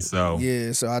 man. So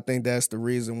so I think that's the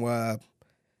reason why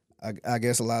I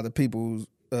guess a lot of people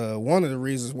one of the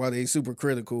reasons why they super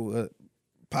critical,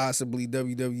 possibly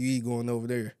WWE going over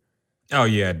there. Oh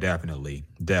yeah, definitely.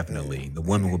 The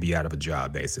women will be out of a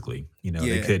job, basically. You know,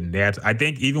 they couldn't. I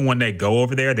think even when they go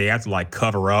over there, they have to like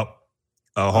cover up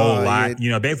a whole lot. Yeah, you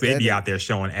know, basically they'd be out there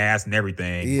showing ass and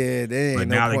everything. Yeah, but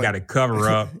now they got to cover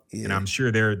up, and I'm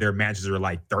sure their matches are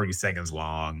like 30 seconds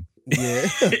long. Yeah,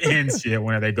 and shit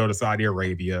when they go to Saudi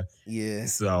Arabia. Yeah.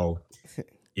 So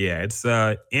yeah, it's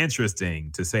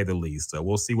interesting to say the least. So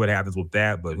we'll see what happens with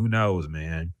that, but who knows,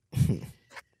 man.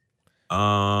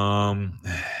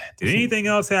 Did anything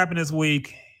else happen this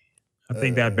week? I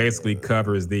think that basically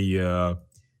covers the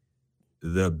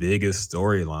biggest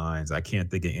storylines. I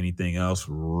can't think of anything else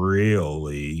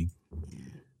really.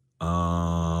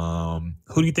 Who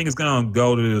do you think is gonna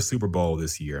go to the Super Bowl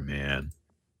this year, man?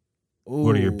 Ooh,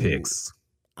 what are your picks?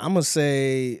 I'm gonna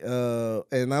say,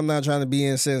 and I'm not trying to be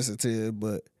insensitive,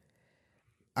 but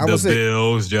I'm the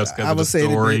Bills, just because of the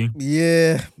story.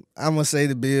 I'm gonna say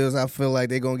the Bills. I feel like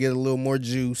they're gonna get a little more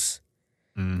juice,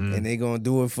 and they're gonna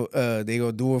do it for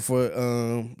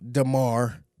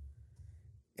DeMar,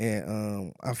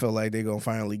 and I feel like they're gonna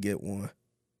finally get one.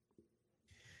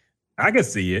 I can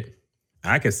see it.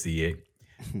 I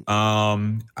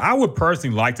would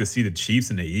personally like to see the Chiefs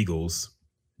and the Eagles.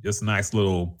 Just a nice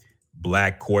little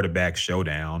black quarterback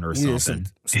showdown or something.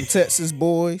 Some Texas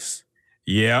boys.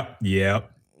 Yep.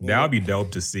 That would be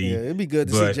dope to see. Yeah, it'd be good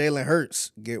to see Jalen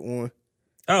Hurts get one.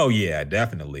 Oh yeah,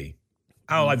 definitely.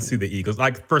 I would like to see the Eagles.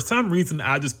 Like for some reason,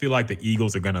 I just feel like the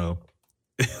Eagles are gonna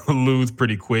lose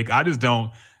pretty quick. I just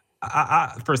don't.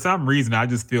 For some reason, I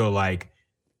just feel like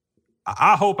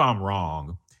I hope I'm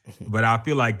wrong, but I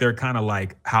feel like they're kind of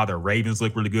like how the Ravens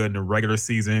look really good in the regular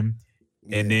season.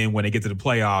 And then when they get to the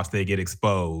playoffs, they get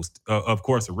exposed. Of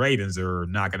course, the Ravens are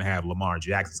not going to have Lamar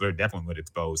Jackson, so they're definitely going to get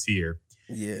exposed here.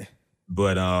 Yeah.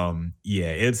 But, I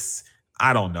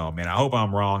don't know, man. I hope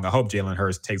I'm wrong. I hope Jalen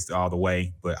Hurts takes it all the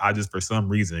way. But I just, for some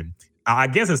reason, I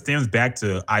guess it stems back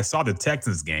to I saw the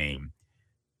Texans game,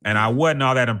 and I wasn't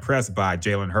all that impressed by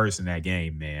Jalen Hurts in that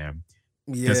game, man.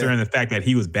 Yeah. Considering the fact that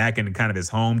he was back in kind of his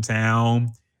hometown,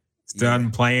 done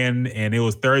playing, and it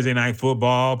was Thursday Night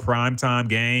Football, primetime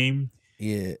game.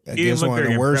 Yeah, against one of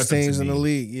the worst teams in the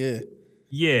league.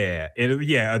 Yeah,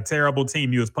 a terrible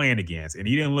team he was playing against, and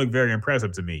he didn't look very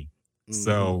impressive to me.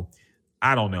 So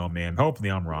I don't know, man. Hopefully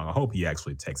I'm wrong. I hope he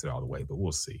actually takes it all the way, but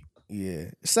we'll see.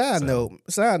 Yeah. Side note.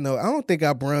 I don't think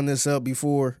I've run this up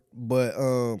before, but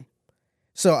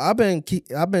so I've been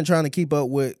trying to keep up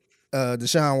with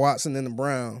Deshaun Watson and the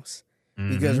Browns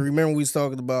because remember we was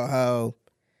talking about how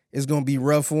it's going to be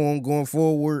rough for him going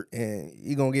forward, and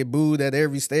you're going to get booed at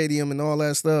every stadium and all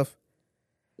that stuff.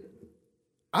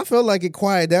 I felt like it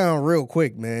quieted down real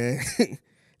quick, man.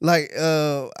 Like,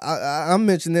 I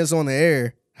mentioned this on the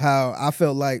air, how I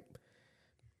felt like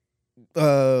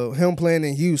him playing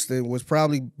in Houston was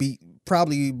probably be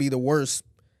the worst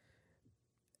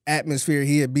atmosphere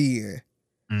he'd be in.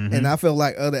 And I felt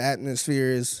like other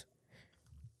atmospheres,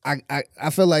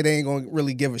 I feel like they ain't gonna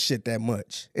really give a shit that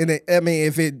much. And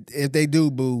if they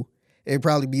do boo, it'd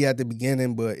probably be at the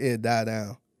beginning, but it'd die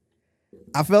down.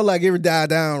 I felt like it would die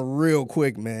down real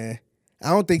quick, man. I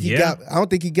don't think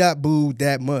he got booed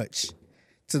that much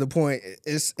to the point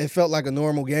it felt like a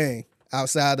normal game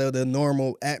outside of the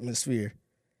normal atmosphere.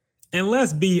 And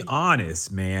let's be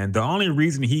honest, man. The only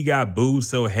reason he got booed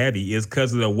so heavy is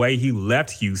because of the way he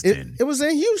left Houston. It was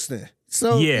in Houston.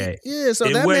 So so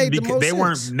that made the most sense. They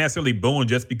weren't necessarily booing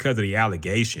just because of the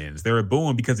allegations. They were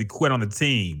booing because he quit on the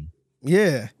team.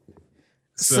 Yeah.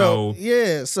 So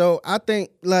I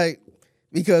think like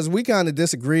because we kind of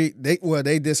disagreed.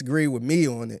 They disagreed with me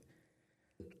on it.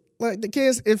 Like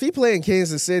if he play in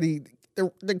Kansas City,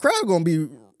 the crowd gonna be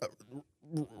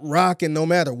rocking no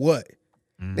matter what.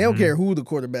 They don't care who the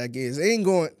quarterback is. They ain't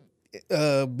going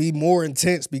to be more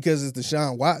intense because it's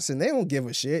Deshaun Watson. They don't give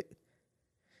a shit.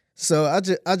 So I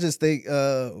just think,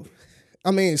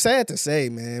 sad to say,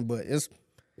 man, but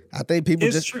I think people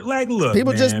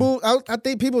move. I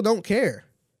think people don't care.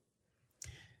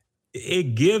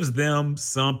 It gives them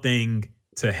something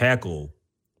to heckle.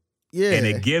 Yeah. And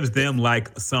it gives them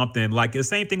like something like the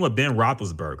same thing with Ben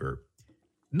Roethlisberger.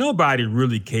 Nobody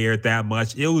really cared that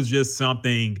much. It was just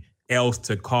something else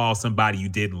to call somebody you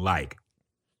didn't like.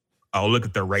 Oh, look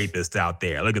at the rapists out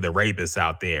there. Look at the rapists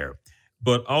out there.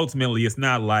 But ultimately, it's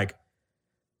not like,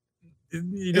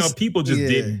 people just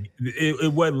didn't.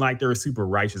 It wasn't like they were super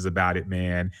righteous about it,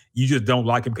 man. You just don't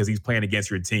like him because he's playing against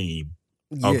your team.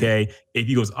 Yeah. Okay? If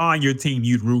he was on your team,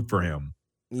 you'd root for him.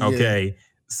 Okay? Yeah.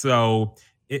 So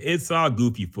it's all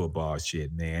goofy football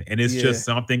shit, man. And it's just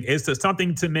something. It's just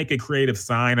something to make a creative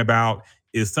sign about.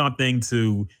 Is something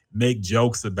to make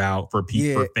jokes about for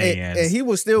people, for fans. And he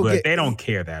will still they don't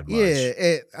care that much. Yeah,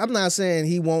 and I'm not saying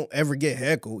he won't ever get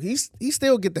heckled. He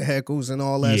still get the heckles and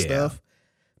all that stuff.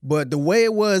 But the way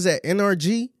it was at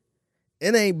NRG,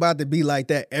 it ain't about to be like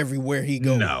that everywhere he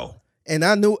goes. No. And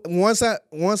I knew once I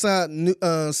knew,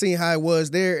 seen how it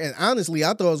was there, and honestly,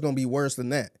 I thought it was gonna be worse than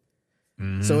that.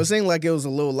 So it seemed like it was a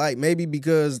little light, maybe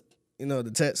because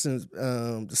the Texans,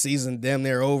 the season damn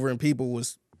near over and people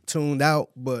was tuned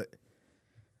out, but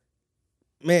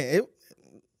man,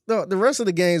 the rest of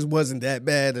the games wasn't that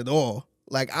bad at all.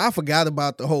 Like I forgot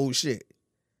about the whole shit,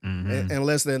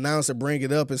 unless the announcer bring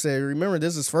it up and say, "Remember,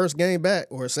 this is first game back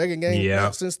or second game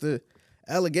back since the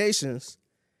allegations."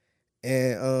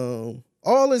 And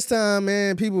all this time,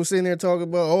 man, people sitting there talking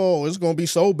about, "Oh, it's gonna be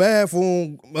so bad for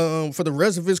him for the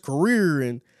rest of his career."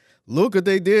 And look what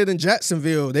they did in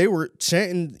Jacksonville. They were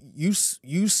chanting, "You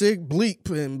sick bleep"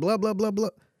 and blah blah blah blah.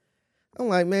 I'm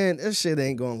like, man, this shit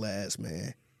ain't gonna last,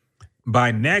 man.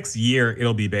 By next year,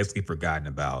 it'll be basically forgotten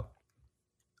about.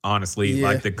 Honestly,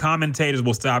 like the commentators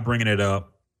will stop bringing it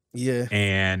up. Yeah.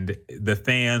 And the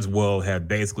fans will have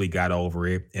basically got over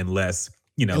it unless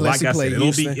like I said,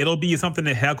 it'll be something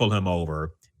to heckle him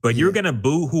over. But you're going to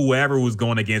boo whoever was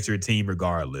going against your team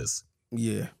regardless.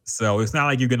 Yeah. So it's not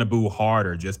like you're going to boo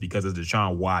harder just because of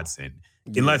Deshaun Watson,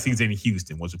 unless he's in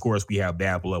Houston, which of course we have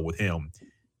bad blood with him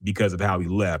because of how he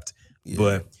left. Yeah.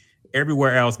 But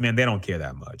everywhere else, man, they don't care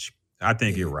that much. I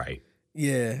think you're right.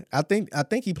 Yeah, I think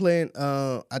he playing.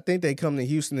 I think they come to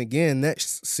Houston again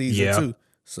next season too.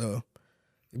 So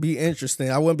it'd be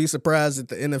interesting. I wouldn't be surprised if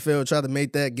the NFL try to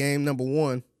make that game number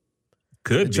 1.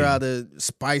 Could try to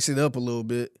spice it up a little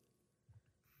bit.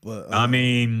 But I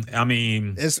mean,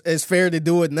 it's fair to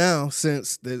do it now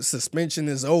since the suspension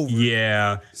is over.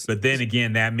 Yeah, but then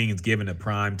again, that means giving a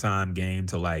primetime game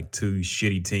to like 2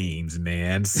 shitty teams,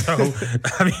 man. So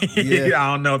I mean,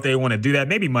 I don't know if they want to do that.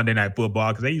 Maybe Monday Night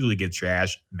Football because they usually get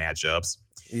trash matchups.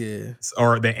 Yeah,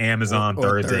 or the Amazon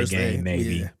or Thursday game,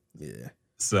 maybe. Yeah.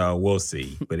 So we'll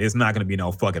see, but it's not going to be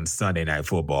no fucking Sunday Night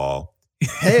Football.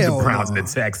 Hell the Browns no. and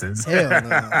the Texans. Hell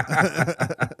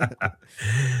no.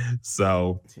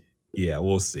 So, yeah,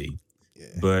 we'll see. Yeah.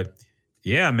 But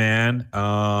yeah, man.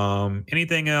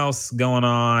 Anything else going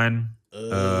on?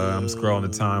 I'm scrolling the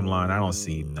timeline. I don't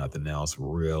see nothing else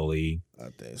really. I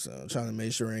think so. I'm trying to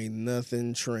make sure ain't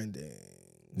nothing trending.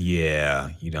 Yeah,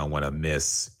 you don't want to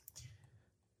miss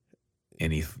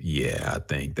any. Yeah, I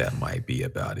think that might be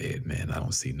about it, man. I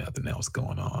don't see nothing else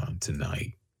going on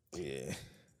tonight. Yeah.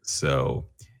 So,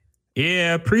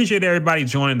 yeah, appreciate everybody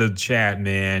joining the chat,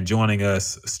 man. Joining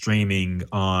us streaming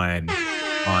on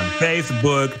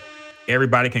Facebook.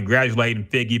 Everybody congratulating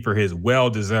Figgy for his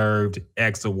well-deserved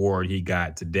X Award he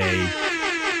got today.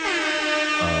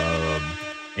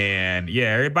 And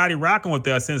yeah, everybody rocking with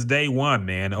us since day one,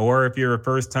 man. Or if you're a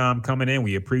first time coming in,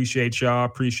 we appreciate y'all.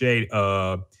 Appreciate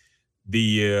the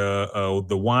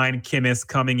wine chemist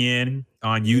coming in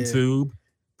on YouTube. Yeah.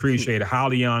 Appreciate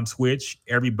Holly on Twitch.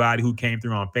 Everybody who came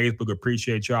through on Facebook,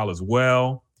 appreciate y'all as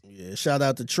well. Yeah, shout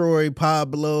out to Troy,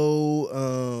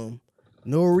 Pablo,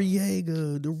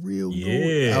 Noriega, the real.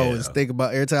 Yeah. I always think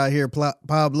about every time I hear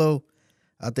Pablo,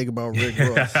 I think about Rick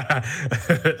Ross.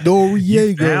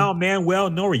 Noriega. Now, Manuel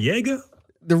Noriega?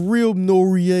 The real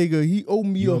Noriega. He owed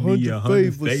me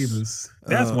 100 favors.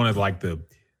 That's one of like the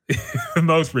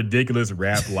most ridiculous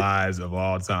rap lies of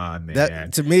all time, man.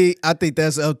 That, to me, I think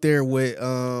that's up there with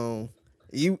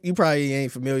you probably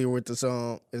ain't familiar with the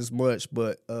song as much,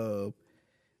 but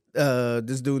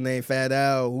this dude named Fat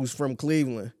Al who's from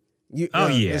Cleveland.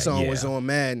 This song was on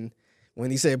Madden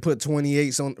when he said put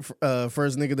 28s on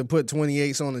first nigga to put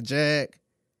 28s on the Jag.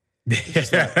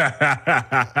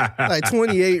 Like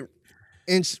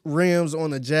 28-inch rims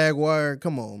on a Jaguar.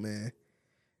 Come on, man.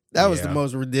 That was the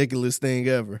most ridiculous thing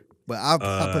ever. But I'll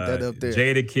put that up there.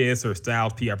 Jadakiss or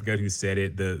Styles P, I forget who said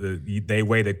it. They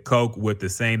weigh the Coke with the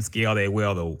same scale they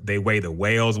weigh the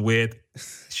whales with.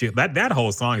 Shit, that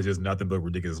whole song is just nothing but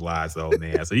ridiculous lies, though,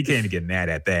 man. So you can't even get mad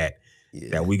at that. Yeah.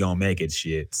 That we gonna make it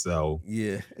shit. So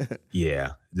yeah,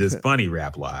 just funny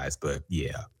rap lies, but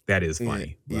yeah, that is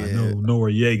funny. Yeah. I know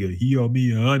Noriega, he owe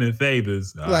me 100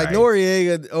 favors. All like right.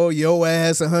 Noriega, oh your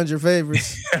ass 100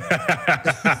 favors.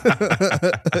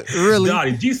 Really? God,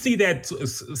 did you see that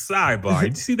sidebar?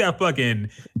 Did you see that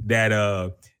fucking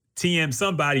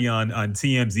somebody on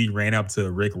TMZ ran up to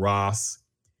Rick Ross?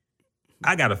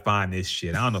 I gotta find this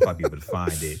shit. I don't know if I'll be able to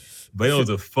find it. But it was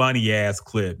a funny ass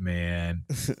clip, man.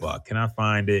 Fuck, can I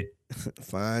find it?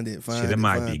 Find it. Shit, it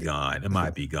might be gone. It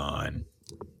might be gone.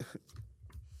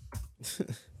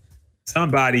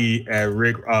 Somebody at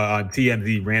Rick on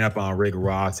TMZ ran up on Rick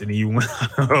Ross and he went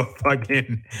on a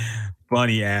fucking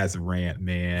funny ass rant,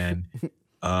 man.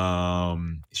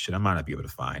 Shit, I might not be able to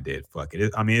find it. Fuck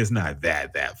it. I mean, it's not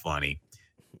that funny.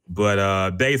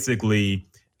 But basically,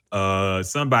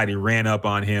 somebody ran up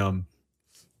on him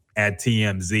at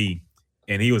TMZ,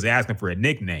 and he was asking for a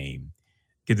nickname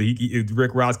because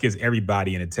Rick Ross gives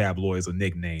everybody in the tabloids a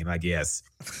nickname, I guess.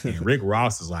 And Rick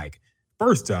Ross is like,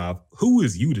 first off, who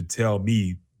is you to tell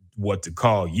me what to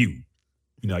call you?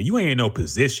 You know, you ain't in no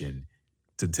position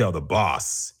to tell the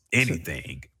boss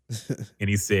anything. And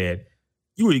he said,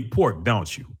 you eat pork,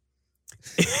 don't you?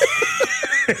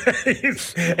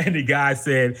 And the guy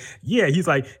said, yeah, he's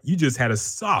like, you just had a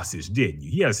sausage, didn't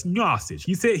you? He had a sausage.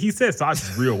 He said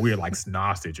sausage real weird, like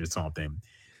sausage or something.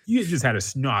 You just had a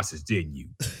sausage, didn't you?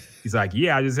 He's like,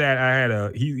 yeah,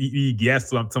 he guessed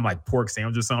some like pork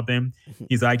sandwich or something.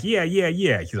 He's like, yeah.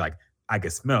 He's like, I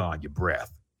can smell on your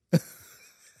breath.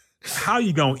 How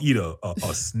you gonna eat a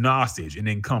sausage and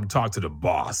then come talk to the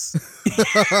boss?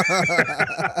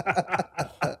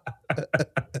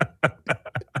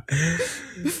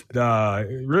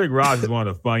 Rick Ross is one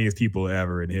of the funniest people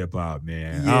ever in hip hop,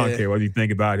 man. Yeah. I don't care what you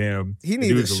think about him. He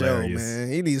needs a show,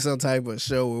 man. He needs some type of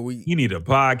show where he need a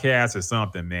podcast or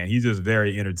something, man. He's just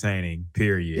very entertaining.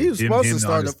 Period. He was supposed to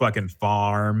start on his fucking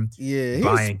farm,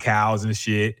 buying cows and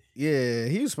shit. Yeah,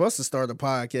 he was supposed to start a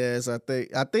podcast.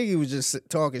 I think he was just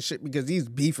talking shit because he's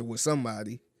beefing with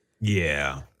somebody.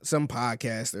 Yeah. some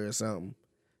podcaster or something.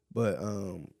 But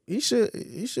he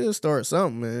should start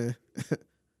something, man.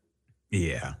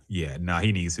 Yeah. No,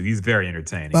 he needs to. He's very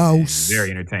entertaining. Boss. Man. He's a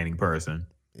very entertaining person.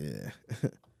 Yeah.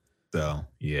 So,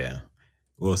 yeah.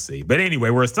 We'll see. But anyway,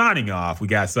 we're signing off. We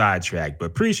got sidetracked. But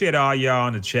appreciate all y'all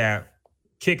in the chat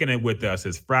kicking it with us.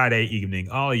 It's Friday evening.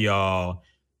 All of y'all.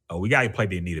 Oh, we got to play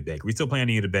the Anita Baker. We still playing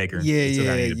Anita Baker?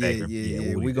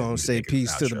 Yeah. We're going to say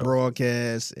peace to the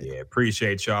broadcast. Yeah,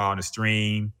 appreciate y'all on the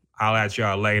stream. I'll at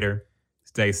y'all later.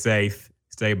 Stay safe.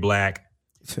 Stay black.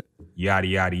 Yada,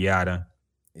 yada, yada.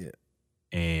 Yeah.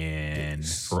 And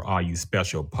for all you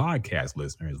special podcast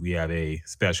listeners, we have a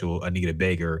special Anita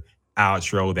Baker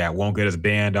outro that won't get us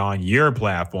banned on your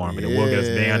platform, but it will get us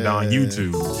banned on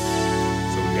YouTube. So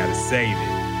we got to save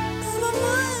it.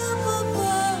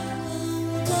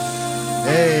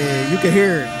 Hey, you can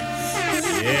hear it.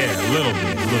 Yeah, a little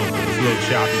bit. It's a little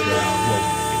choppy, but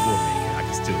we'll make it. I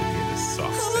can still hear the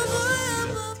soft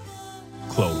sounds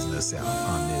closing us out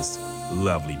on this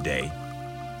lovely day.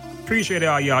 Appreciate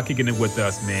all y'all kicking it with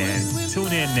us, man.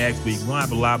 Tune in next week. We'll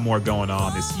have a lot more going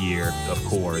on this year, of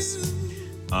course.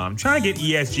 I'm trying to get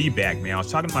ESG back, man. I was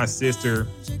talking to my sister.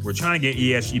 We're trying to get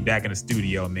ESG back in the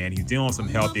studio, man. He's dealing with some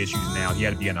health issues now. He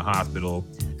had to be in the hospital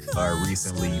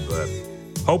recently, but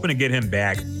hoping to get him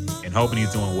back and hoping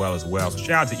he's doing well as well. So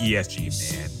shout out to ESG,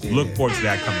 man. Yeah. Look forward to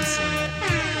that coming soon.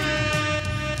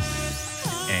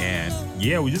 And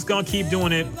yeah, we're just going to keep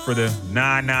doing it for the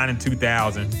 99 and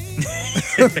 2000.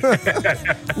 We're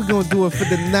going to do it for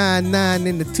the 99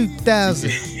 and the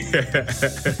 2000.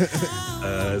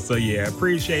 So yeah,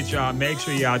 appreciate y'all. Make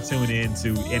sure y'all tune in to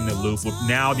In the Loop with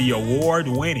now the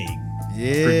award-winning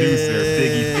producer,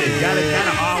 Figgy Fig.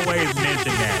 Gotta always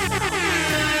mention that.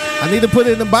 I need to put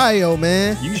it in the bio,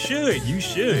 man. You should.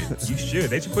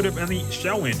 They should put it in the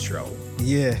show intro.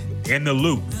 Yeah. In the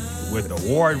Loop with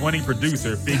award-winning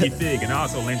producer Figgy Fig and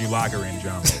also Lindsay Locker and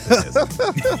John Lopez.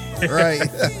 Right.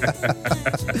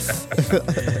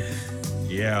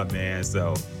 Yeah, man.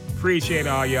 So appreciate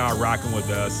all y'all rocking with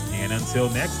us. And until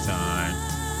next time.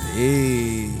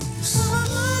 Peace.